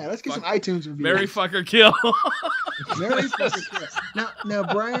you. yeah, let's get some fuck- iTunes reviews. Marry, fuck, or kill. Very fucking cool. Now,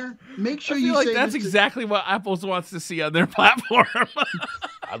 Briar, make sure I you feel like say that's this to- exactly what Apple wants to see on their platform.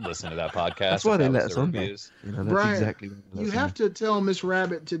 I'd listen to that podcast. That's why if they that let was us the on there. reviews. You know, that's Brian, exactly what they let You us have to tell Miss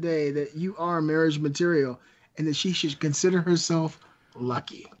Rabbit today that you are marriage material and that she should consider herself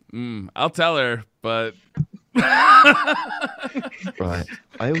lucky. I'll tell her, but know. Right.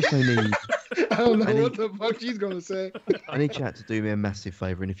 I also need I don't know Any- what the fuck she's gonna say. I need chat to do me a massive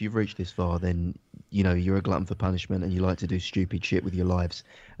favour, and if you've reached this far, then you know you're a glutton for punishment and you like to do stupid shit with your lives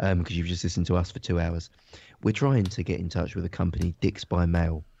because you've just listened to us for 2 hours. We're trying to get in touch with a company, Dicks by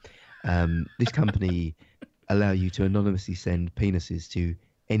Mail. This company allow you to anonymously send penises to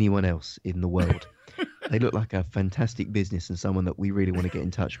anyone else in the world. They look like a fantastic business and someone that we really want to get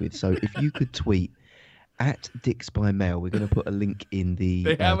in touch with. So if you could tweet at Dicks by Mail, we're going to put a link in the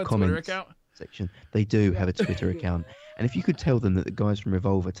they have a comments Twitter account. section. They do have a Twitter account. And if you could tell them that the guys from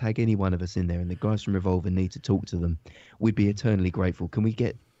Revolver, tag any one of us in there, and the guys from Revolver need to talk to them, we'd be eternally grateful. Can we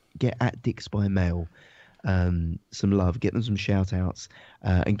get at Dicks by Mail some love, get them some shout outs,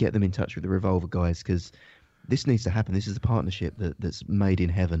 and get them in touch with the Revolver guys, because this needs to happen. This is a partnership that's made in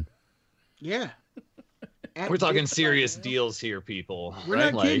heaven. Yeah. We're talking serious deals here, people. We're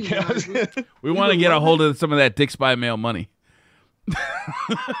right? not kidding, guys. We want to would get a love hold of some of that Dicks by Mail money.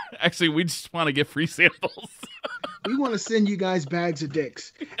 Actually, we just want to get free samples. We want to send you guys bags of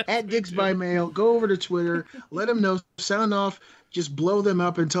dicks. At Dicks by Mail, go over to Twitter, let them know, sound off, just blow them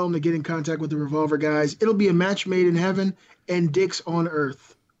up and tell them to get in contact with the Revolver guys. It'll be a match made in heaven and dicks on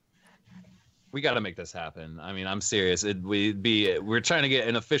earth. We got to make this happen. I mean, I'm serious. We're trying to get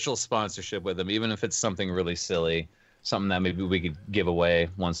an official sponsorship with them, even if it's something really silly, something that maybe we could give away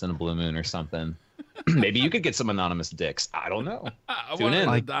once in a blue moon or something. Maybe you could get some anonymous dicks. I don't know. I Tune want in.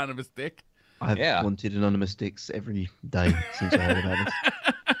 an anonymous dick. I've wanted anonymous dicks every day since I heard about this.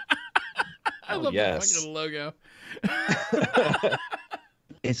 I love the fucking logo.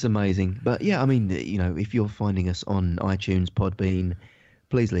 It's amazing. But yeah, I mean, you know, if you're finding us on iTunes, Podbean,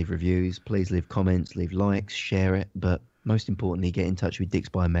 please leave reviews, please leave comments, leave likes, share it. But most importantly, get in touch with Dicks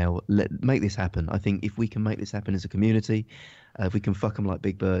by Mail. Make this happen. I think if we can make this happen as a community, if we can fuck them like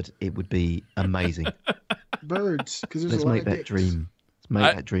Big Bird, it would be amazing. Birds, because there's Let's a lot make of that dicks. dream.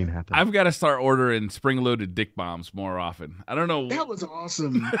 Make that dream happen. I've got to start ordering spring-loaded dick bombs more often. I don't know. That was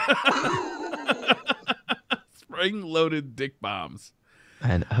awesome. Spring-loaded dick bombs.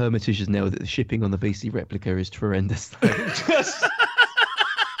 And Hermitage has nailed that the shipping on the BC replica is horrendous.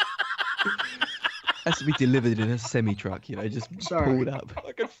 Has to be delivered in a semi-truck, you know, just pulled up.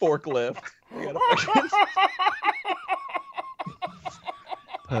 Like a forklift.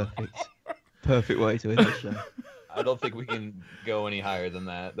 Perfect way to end the show. I don't think we can go any higher than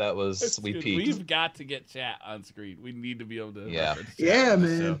that. That was we peaked. We've got to get chat on screen. We need to be able to. Yeah,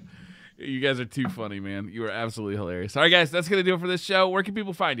 man. So, you guys are too funny, man. You are absolutely hilarious. All right, guys, that's gonna do it for this show. Where can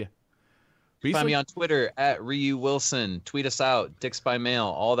people find you? Find me on Twitter at Ryu Wilson. Tweet us out, Dicks by Mail,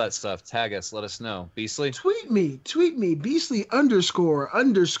 all that stuff. Tag us, let us know. Beastly? Tweet me,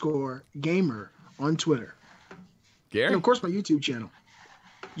 Beastly__gamer on Twitter. Gary? And of course my YouTube channel.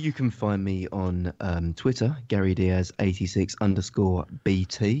 You can find me on Twitter, Gary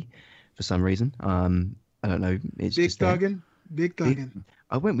Diaz86_BT. For some reason, I don't know. It's Big just there. Big Thuggin.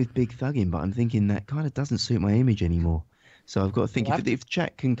 I went with Big Thuggin, but I'm thinking that kind of doesn't suit my image anymore. So I've got to think if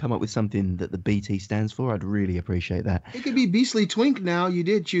chat can come up with something that the BT stands for, I'd really appreciate that. It could be Beastly Twink now. You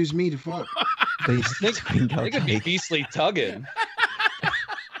did choose me to fuck. Beastly Twink. It could be Beastly Tuggin.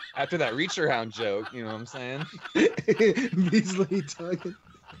 After that Reacher Hound joke, you know what I'm saying? Beastly Tuggin.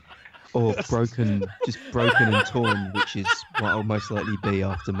 Or broken and torn, which is what I'll most likely be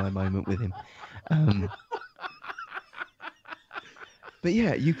after my moment with him. But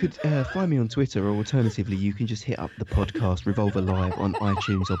yeah, you could find me on Twitter, or alternatively, you can just hit up the podcast Revolver Live on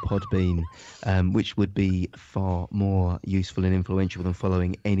iTunes or Podbean, which would be far more useful and influential than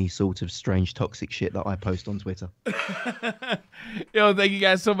following any sort of strange toxic shit that I post on Twitter. Yo, thank you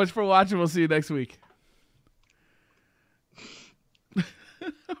guys so much for watching. We'll see you next week.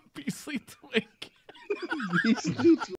 Beastly Twink. Beastly Twink.